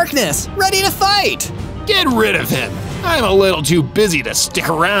from the darkness, ready to fight. Get rid of him. I'm a little too busy to stick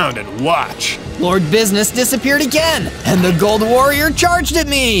around and watch. Lord Business disappeared again, and the Gold Warrior charged at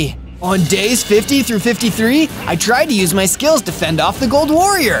me. On days 50 through 53, I tried to use my skills to fend off the Gold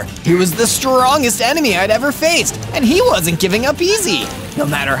Warrior. He was the strongest enemy I'd ever faced, and he wasn't giving up easy. No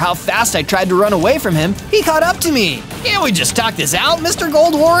matter how fast I tried to run away from him, he caught up to me. Can't we just talk this out, Mr.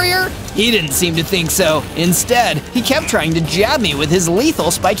 Gold Warrior? He didn't seem to think so. Instead, he kept trying to jab me with his lethal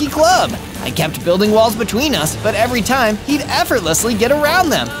spiky club. I kept building walls between us, but every time, he'd effortlessly get around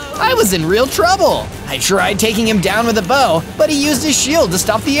them. I was in real trouble. I tried taking him down with a bow, but he used his shield to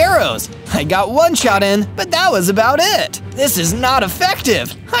stop the arrows. I got one shot in, but that was about it. This is not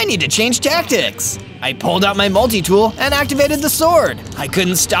effective. I need to change tactics. I pulled out my multi-tool and activated the sword. I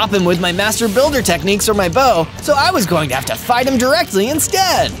couldn't stop him with my master builder techniques or my bow, so I was going to have to fight him directly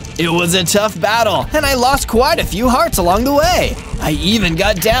instead. It was a tough battle, and I lost quite a few hearts along the way. I even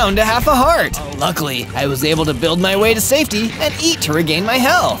got down to half a heart. Luckily, I was able to build my way to safety and eat to regain my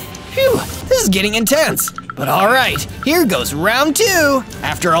health. Phew, this is getting intense. But alright, here goes round 2.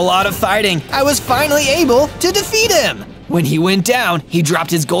 After a lot of fighting, I was finally able to defeat him. When he went down, he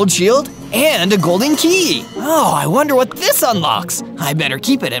dropped his gold shield and a golden key. Oh, I wonder what this unlocks. I better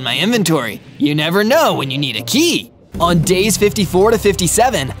keep it in my inventory. You never know when you need a key. On days 54 to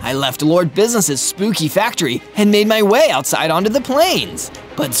 57, I left Lord Business's spooky factory and made my way outside onto the plains.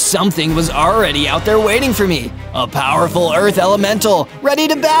 But something was already out there waiting for me. A powerful earth elemental, ready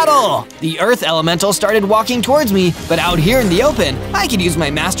to battle. The earth elemental started walking towards me, but out here in the open, I could use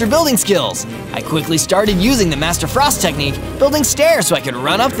my master building skills. I quickly started using the Master Frost technique, building stairs so I could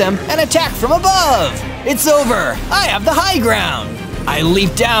run up them and attack from above. It's over, I have the high ground. I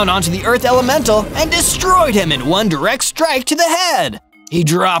leaped down onto the earth elemental and destroyed him in one direct strike to the head. He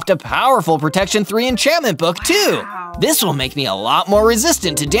dropped a powerful Protection 3 enchantment book too. This will make me a lot more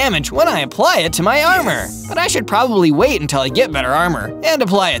resistant to damage when I apply it to my armor. But I should probably wait until I get better armor and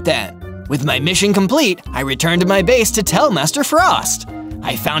apply it then. With my mission complete, I returned to my base to tell Master Frost.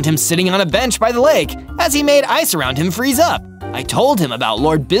 I found him sitting on a bench by the lake as he made ice around him freeze up. I told him about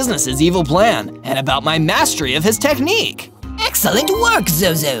Lord Business's evil plan and about my mastery of his technique. Excellent work,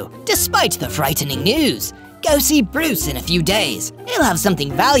 Zozo, despite the frightening news. Go see Bruce in a few days. He'll have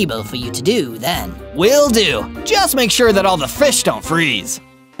something valuable for you to do then. Will do. Just make sure that all the fish don't freeze.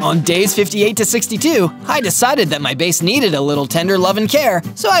 On days 58 to 62, I decided that my base needed a little tender love and care,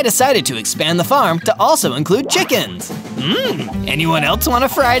 so I decided to expand the farm to also include chickens. Anyone else want a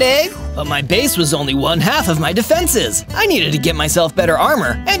fried egg? But my base was only one half of my defenses. I needed to get myself better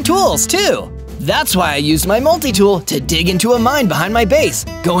armor and tools too. That's why I used my multi-tool to dig into a mine behind my base,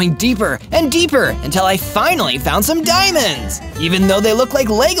 going deeper and deeper until I finally found some diamonds. Even though they look like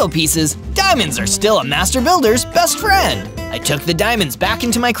Lego pieces, diamonds are still a master builder's best friend. I took the diamonds back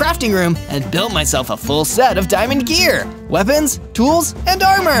into my crafting room and built myself a full set of diamond gear, weapons, tools, and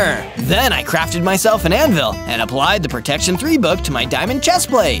armor. Then I crafted myself an anvil and applied the Protection 3 book to my diamond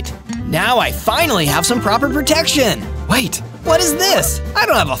chestplate. Now I finally have some proper protection. Wait, What is this? I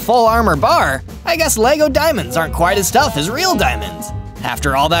don't have a full armor bar. I guess Lego diamonds aren't quite as tough as real diamonds.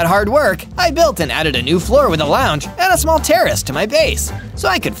 After all that hard work, I built and added a new floor with a lounge and a small terrace to my base, so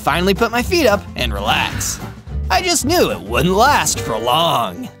I could finally put my feet up and relax. I just knew it wouldn't last for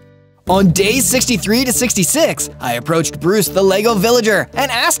long. On days 63 to 66, I approached Bruce the Lego villager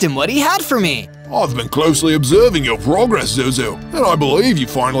and asked him what he had for me. I've been closely observing your progress, Zozo, and I believe you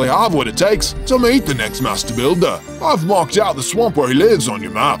finally have what it takes to meet the next Master Builder. I've marked out the swamp where he lives on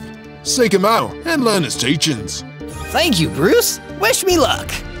your map. Seek him out and learn his teachings. Thank you, Bruce. Wish me luck.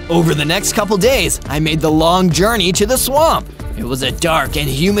 Over the next couple days, I made the long journey to the swamp. It was a dark and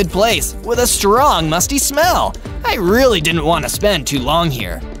humid place with a strong, musty smell. I really didn't want to spend too long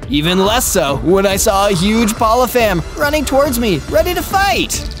here. Even less so when I saw a huge Polypham running towards me, ready to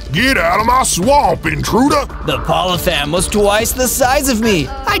fight. Get out of my swamp, intruder! The Polypham was twice the size of me.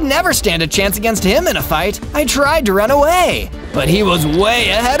 I'd never stand a chance against him in a fight. I tried to run away, but he was way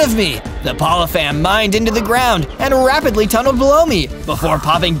ahead of me. The Polypham mined into the ground and rapidly tunneled below me before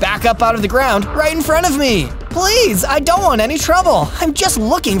popping back up out of the ground right in front of me. Please, I don't want any trouble. I'm just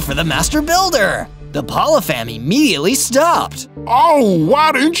looking for the Master Builder. The Polypham immediately stopped. Oh,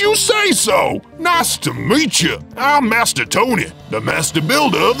 why didn't you say so? Nice to meet you. I'm Master Tony, the Master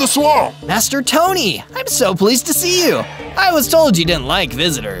Builder of the swamp. Master Tony, I'm so pleased to see you. I was told you didn't like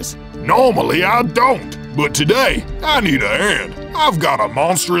visitors. Normally I don't, but today I need a hand. I've got a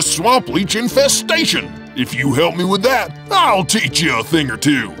monstrous swamp leech infestation. If you help me with that, I'll teach you a thing or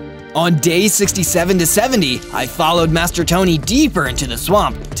two. On day 67 to 70, I followed Master Tony deeper into the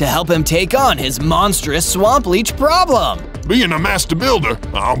swamp to help him take on his monstrous swamp leech problem. Being a Master Builder,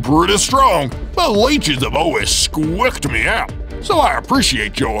 I'm pretty strong, but leeches have always squicked me out, so I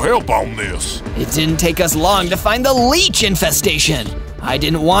appreciate your help on this. It didn't take us long to find the leech infestation. I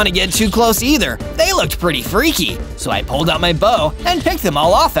didn't want to get too close either. They looked pretty freaky, so I pulled out my bow and picked them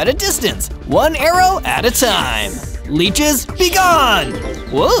all off at a distance, one arrow at a time. Leeches, be gone!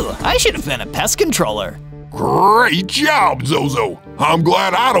 Whoa, I should have been a pest controller. Great job, Zozo. I'm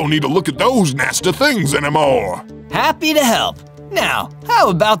glad I don't need to look at those nasty things anymore. Happy to help. Now, how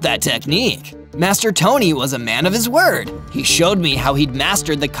about that technique? Master Tony was a man of his word. He showed me how he'd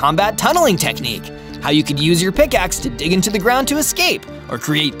mastered the combat tunneling technique, how you could use your pickaxe to dig into the ground to escape, or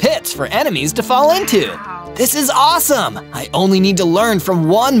create pits for enemies to fall into. This is awesome! I only need to learn from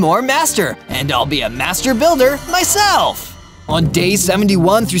one more master, and I'll be a Master Builder myself! On days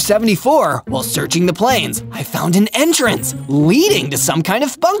 71 through 74, while searching the plains, I found an entrance leading to some kind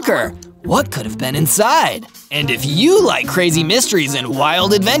of bunker. What could have been inside? And if you like crazy mysteries and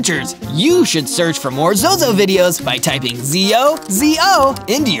wild adventures, you should search for more Zozo videos by typing ZO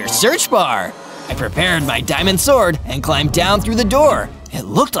into your search bar. I prepared my diamond sword and climbed down through the door. It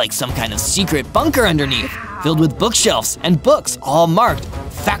looked like some kind of secret bunker underneath, filled with bookshelves and books all marked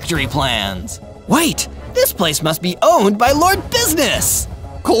factory plans. Wait, this place must be owned by Lord Business!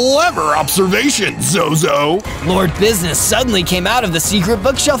 Clever observation, Zozo! Lord Business suddenly came out of the secret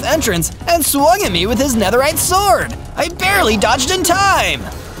bookshelf entrance and swung at me with his netherite sword. I barely dodged in time.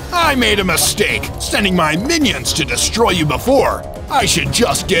 I made a mistake, sending my minions to destroy you before. I should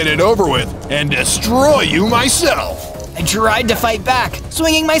just get it over with and destroy you myself. I tried to fight back,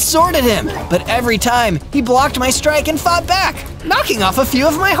 swinging my sword at him, but every time he blocked my strike and fought back, knocking off a few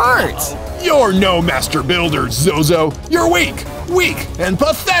of my hearts. You're no Master Builder, Zozo. You're weak and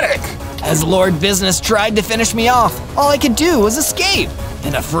pathetic. As Lord Business tried to finish me off, all I could do was escape.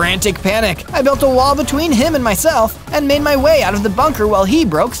 In a frantic panic, I built a wall between him and myself and made my way out of the bunker while he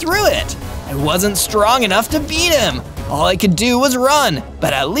broke through it. I wasn't strong enough to beat him. All I could do was run,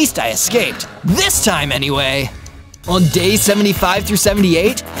 but at least I escaped. This time anyway. On days 75 through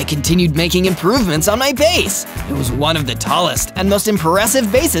 78, I continued making improvements on my base. It was one of the tallest and most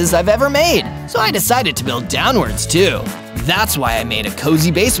impressive bases I've ever made, so I decided to build downwards too. That's why I made a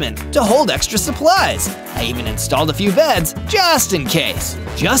cozy basement to hold extra supplies. I even installed a few beds just in case.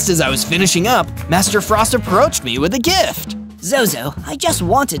 Just as I was finishing up, Master Frost approached me with a gift. Zozo, I just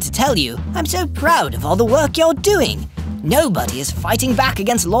wanted to tell you, I'm so proud of all the work you're doing. Nobody is fighting back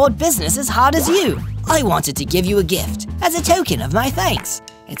against Lord Business as hard as you. I wanted to give you a gift as a token of my thanks.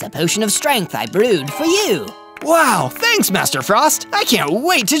 It's a potion of strength I brewed for you. Wow, thanks, Master Frost. I can't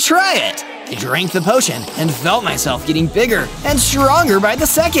wait to try it. I drank the potion and felt myself getting bigger and stronger by the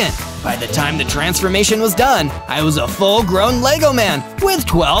second. By the time the transformation was done, I was a full-grown Lego man with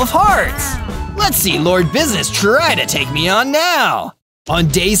 12 hearts. Let's see Lord Business try to take me on now. On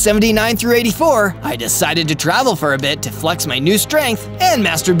days 79 through 84, I decided to travel for a bit to flex my new strength and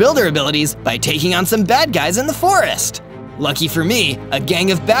Master Builder abilities by taking on some bad guys in the forest. Lucky for me, a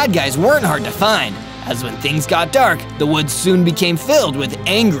gang of bad guys weren't hard to find. as when things got dark, the woods soon became filled with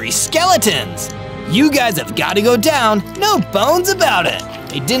angry skeletons. You guys have got to go down, no bones about it.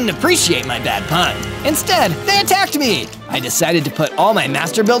 They didn't appreciate my bad pun. Instead, they attacked me. I decided to put all my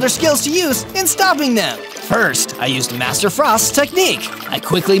Master Builder skills to use in stopping them. First, I used Master Frost's technique. I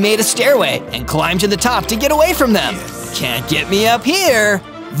quickly made a stairway and climbed to the top to get away from them. Can't get me up here.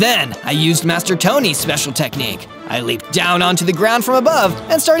 Then, I used Master Tony's special technique. I leaped down onto the ground from above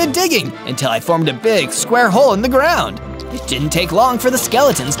and started digging until I formed a big square hole in the ground. It didn't take long for the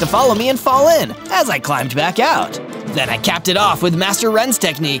skeletons to follow me and fall in as I climbed back out. Then I capped it off with Master Ren's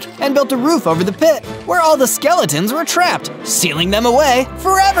technique and built a roof over the pit where all the skeletons were trapped, sealing them away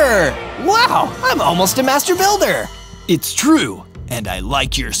forever. Wow, I'm almost a Master Builder. It's true, and I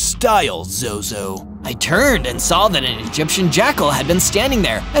like your style, Zozo. I turned and saw that an Egyptian jackal had been standing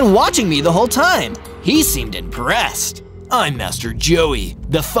there and watching me the whole time. He seemed impressed. I'm Master Joey,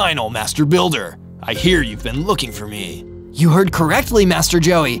 the final Master Builder. I hear you've been looking for me. You heard correctly, Master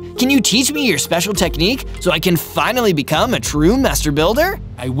Joey. Can you teach me your special technique so I can finally become a true Master Builder?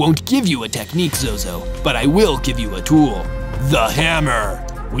 I won't give you a technique, Zozo, but I will give you a tool. The hammer.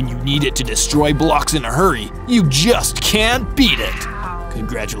 When you need it to destroy blocks in a hurry, you just can't beat it.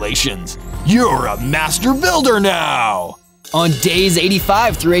 Congratulations, you're a Master Builder now! On days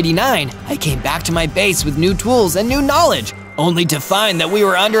 85 through 89, I came back to my base with new tools and new knowledge, only to find that we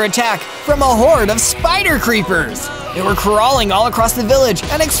were under attack from a horde of spider creepers. They were crawling all across the village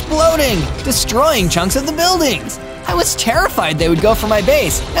and exploding, destroying chunks of the buildings. I was terrified they would go for my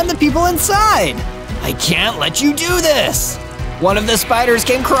base and the people inside. I can't let you do this. One of the spiders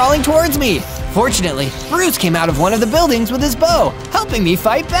came crawling towards me. Fortunately, Bruce came out of one of the buildings with his bow, helping me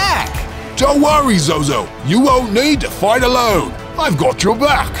fight back. Don't worry, Zozo. You won't need to fight alone. I've got your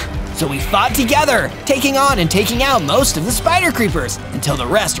back. So we fought together, taking on and taking out most of the spider creepers until the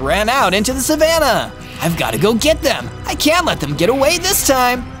rest ran out into the savannah. I've got to go get them. I can't let them get away this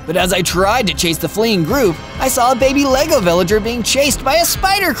time. But as I tried to chase the fleeing group, I saw a baby Lego villager being chased by a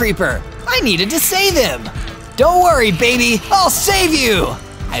spider creeper. I needed to save him. Don't worry, baby, I'll save you.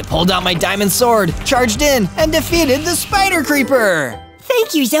 I pulled out my diamond sword, charged in, and defeated the spider creeper.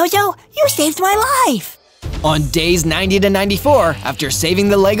 Thank you, Zozo. You saved my life. On days 90 to 94, after saving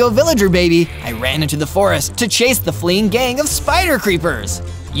the Lego villager baby, I ran into the forest to chase the fleeing gang of spider creepers.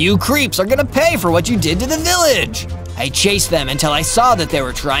 You creeps are gonna pay for what you did to the village. I chased them until I saw that they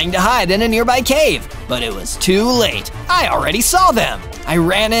were trying to hide in a nearby cave, but it was too late. I already saw them. I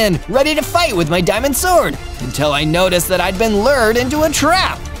ran in, ready to fight with my diamond sword, until I noticed that I'd been lured into a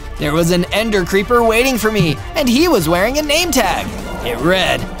trap. There was an ender creeper waiting for me, and he was wearing a name tag. It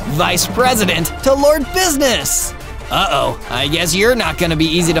read, Vice President to Lord Business. Uh-oh, I guess you're not gonna be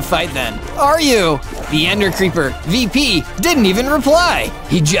easy to fight then, are you? The ender creeper, VP, didn't even reply.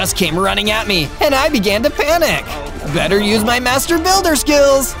 He just came running at me, and I began to panic. Better use my Master Builder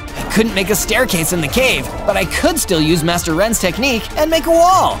skills. I couldn't make a staircase in the cave, but I could still use Master Ren's technique and make a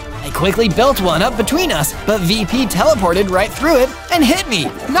wall. I quickly built one up between us, but VP teleported right through it and hit me,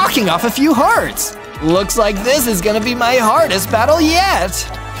 knocking off a few hearts. Looks like this is gonna be my hardest battle yet.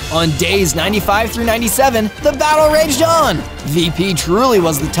 On days 95 through 97, the battle raged on. VP truly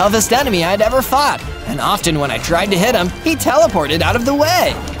was the toughest enemy I'd ever fought, and often when I tried to hit him, he teleported out of the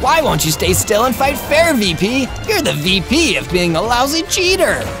way. Why won't you stay still and fight fair, VP? You're the VP of being a lousy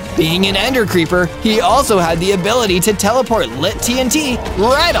cheater. Being an ender creeper, he also had the ability to teleport lit TNT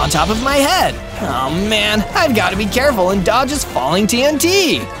right on top of my head. Oh man, I've got to be careful and dodge his falling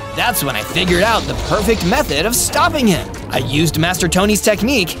TNT. That's when I figured out the perfect method of stopping him. I used Master Tony's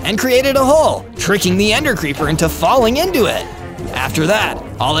technique and created a hole, tricking the ender creeper into falling into it. After that,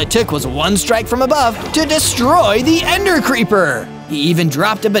 all it took was one strike from above to destroy the ender creeper. He even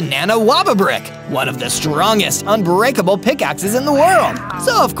dropped a banana waba brick, one of the strongest unbreakable pickaxes in the world.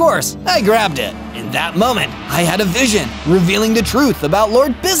 So of course, I grabbed it. In that moment, I had a vision, revealing the truth about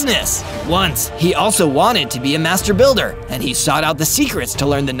Lord Business. Once, he also wanted to be a master builder, and he sought out the secrets to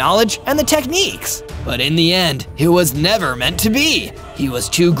learn the knowledge and the techniques. But in the end, it was never meant to be. He was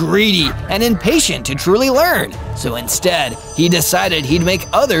too greedy and impatient to truly learn. So instead, he decided he'd make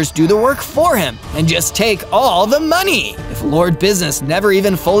others do the work for him and just take all the money. If Lord Business never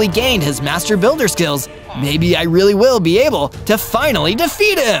even fully gained his master builder skills, maybe I really will be able to finally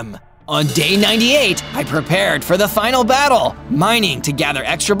defeat him. On day 98, I prepared for the final battle, mining to gather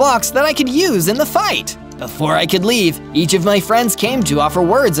extra blocks that I could use in the fight. Before I could leave, each of my friends came to offer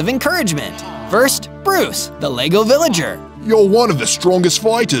words of encouragement. First, Bruce, the Lego villager. You're one of the strongest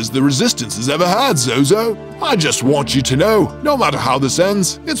fighters the Resistance has ever had, Zozo. I just want you to know, no matter how this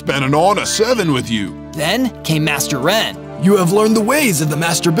ends, it's been an honor serving with you. Then came Master Ren. You have learned the ways of the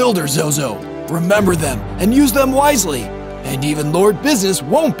Master Builder, Zozo. Remember them and use them wisely. And even Lord Business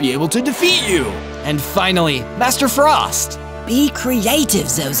won't be able to defeat you. And finally, Master Frost. Be creative,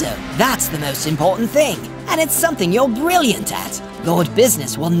 Zozo. That's the most important thing. And it's something you're brilliant at. Lord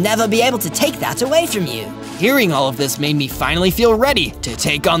Business will never be able to take that away from you. Hearing all of this made me finally feel ready to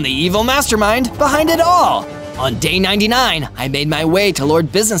take on the evil mastermind behind it all. On day 99, I made my way to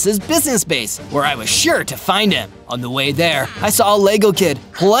Lord Business's business base, where I was sure to find him. On the way there, I saw a Lego kid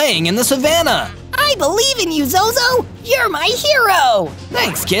playing in the savannah. I believe in you, Zozo! You're my hero!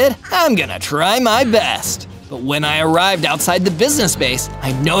 Thanks, kid. I'm gonna try my best. But when I arrived outside the business base,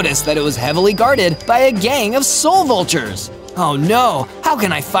 I noticed that it was heavily guarded by a gang of soul vultures. Oh no, how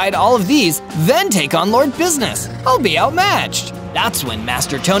can I fight all of these, then take on Lord Business? I'll be outmatched. That's when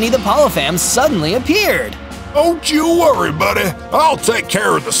Master Tony the Polypham suddenly appeared. Don't you worry, buddy. I'll take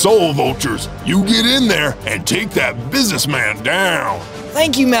care of the soul vultures. You get in there and take that businessman down.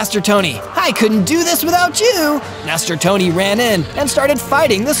 Thank you, Master Tony. I couldn't do this without you. Master Tony ran in and started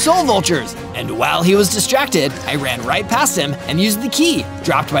fighting the soul vultures. And while he was distracted, I ran right past him and used the key,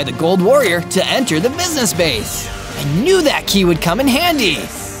 dropped by the gold warrior, to enter the business base. I knew that key would come in handy.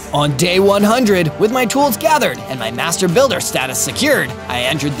 On day 100, with my tools gathered and my Master Builder status secured, I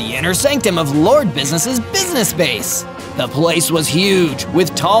entered the inner sanctum of Lord Business's business base. The place was huge,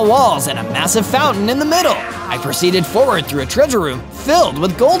 with tall walls and a massive fountain in the middle. I proceeded forward through a treasure room filled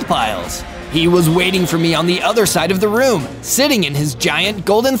with gold piles. He was waiting for me on the other side of the room, sitting in his giant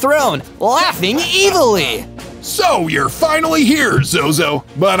golden throne, laughing evilly. So you're finally here, Zozo,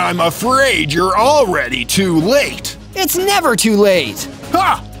 but I'm afraid you're already too late. It's never too late.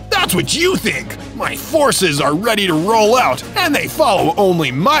 Ha! That's what you think! My forces are ready to roll out, and they follow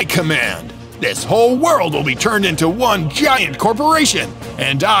only my command. This whole world will be turned into one giant corporation,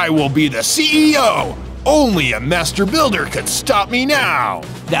 and I will be the CEO. Only a Master Builder could stop me now.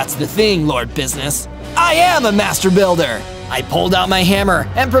 That's the thing, Lord Business. I am a Master Builder. I pulled out my hammer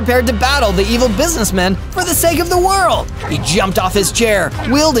and prepared to battle the evil businessman for the sake of the world. He jumped off his chair,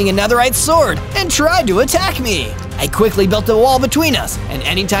 wielding a netherite sword, and tried to attack me. I quickly built a wall between us, and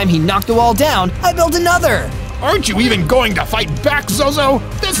anytime he knocked the wall down, I built another. Aren't you even going to fight back, Zozo?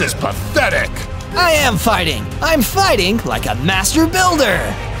 This is pathetic. I am fighting. I'm fighting like a Master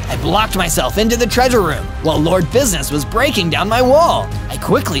Builder. I blocked myself into the treasure room while Lord Business was breaking down my wall. I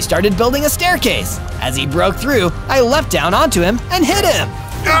quickly started building a staircase. As he broke through, I leapt down onto him and hit him.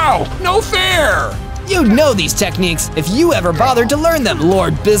 Ow! No fair! You'd know these techniques if you ever bothered to learn them,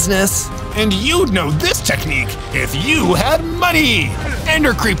 Lord Business. And you'd know this technique if you had money!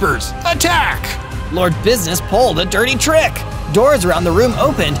 Ender Creepers, attack! Lord Business pulled a dirty trick. Doors around the room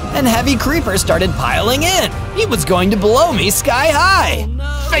opened and heavy creepers started piling in. He was going to blow me sky high.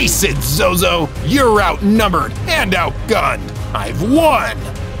 Face it, Zozo, you're outnumbered and outgunned. I've won!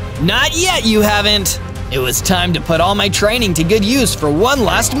 Not yet, you haven't. It was time to put all my training to good use for one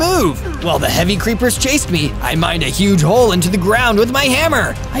last move. While the heavy creepers chased me, I mined a huge hole into the ground with my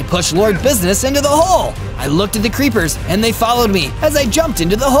hammer. I pushed Lord Business into the hole. I looked at the creepers and they followed me as I jumped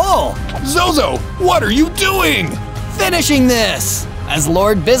into the hole. Zozo, what are you doing? Finishing this! As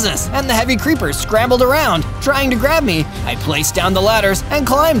Lord Business and the heavy creepers scrambled around, trying to grab me, I placed down the ladders and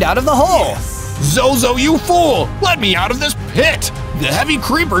climbed out of the hole. Zozo, you fool! Let me out of this pit! The heavy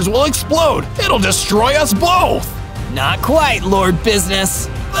creepers will explode! It'll destroy us both! Not quite, Lord Business.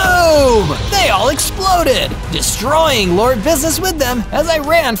 Boom! They all exploded, destroying Lord Business with them as I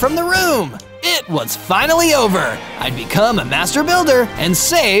ran from the room. It was finally over. I'd become a Master Builder and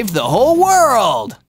saved the whole world.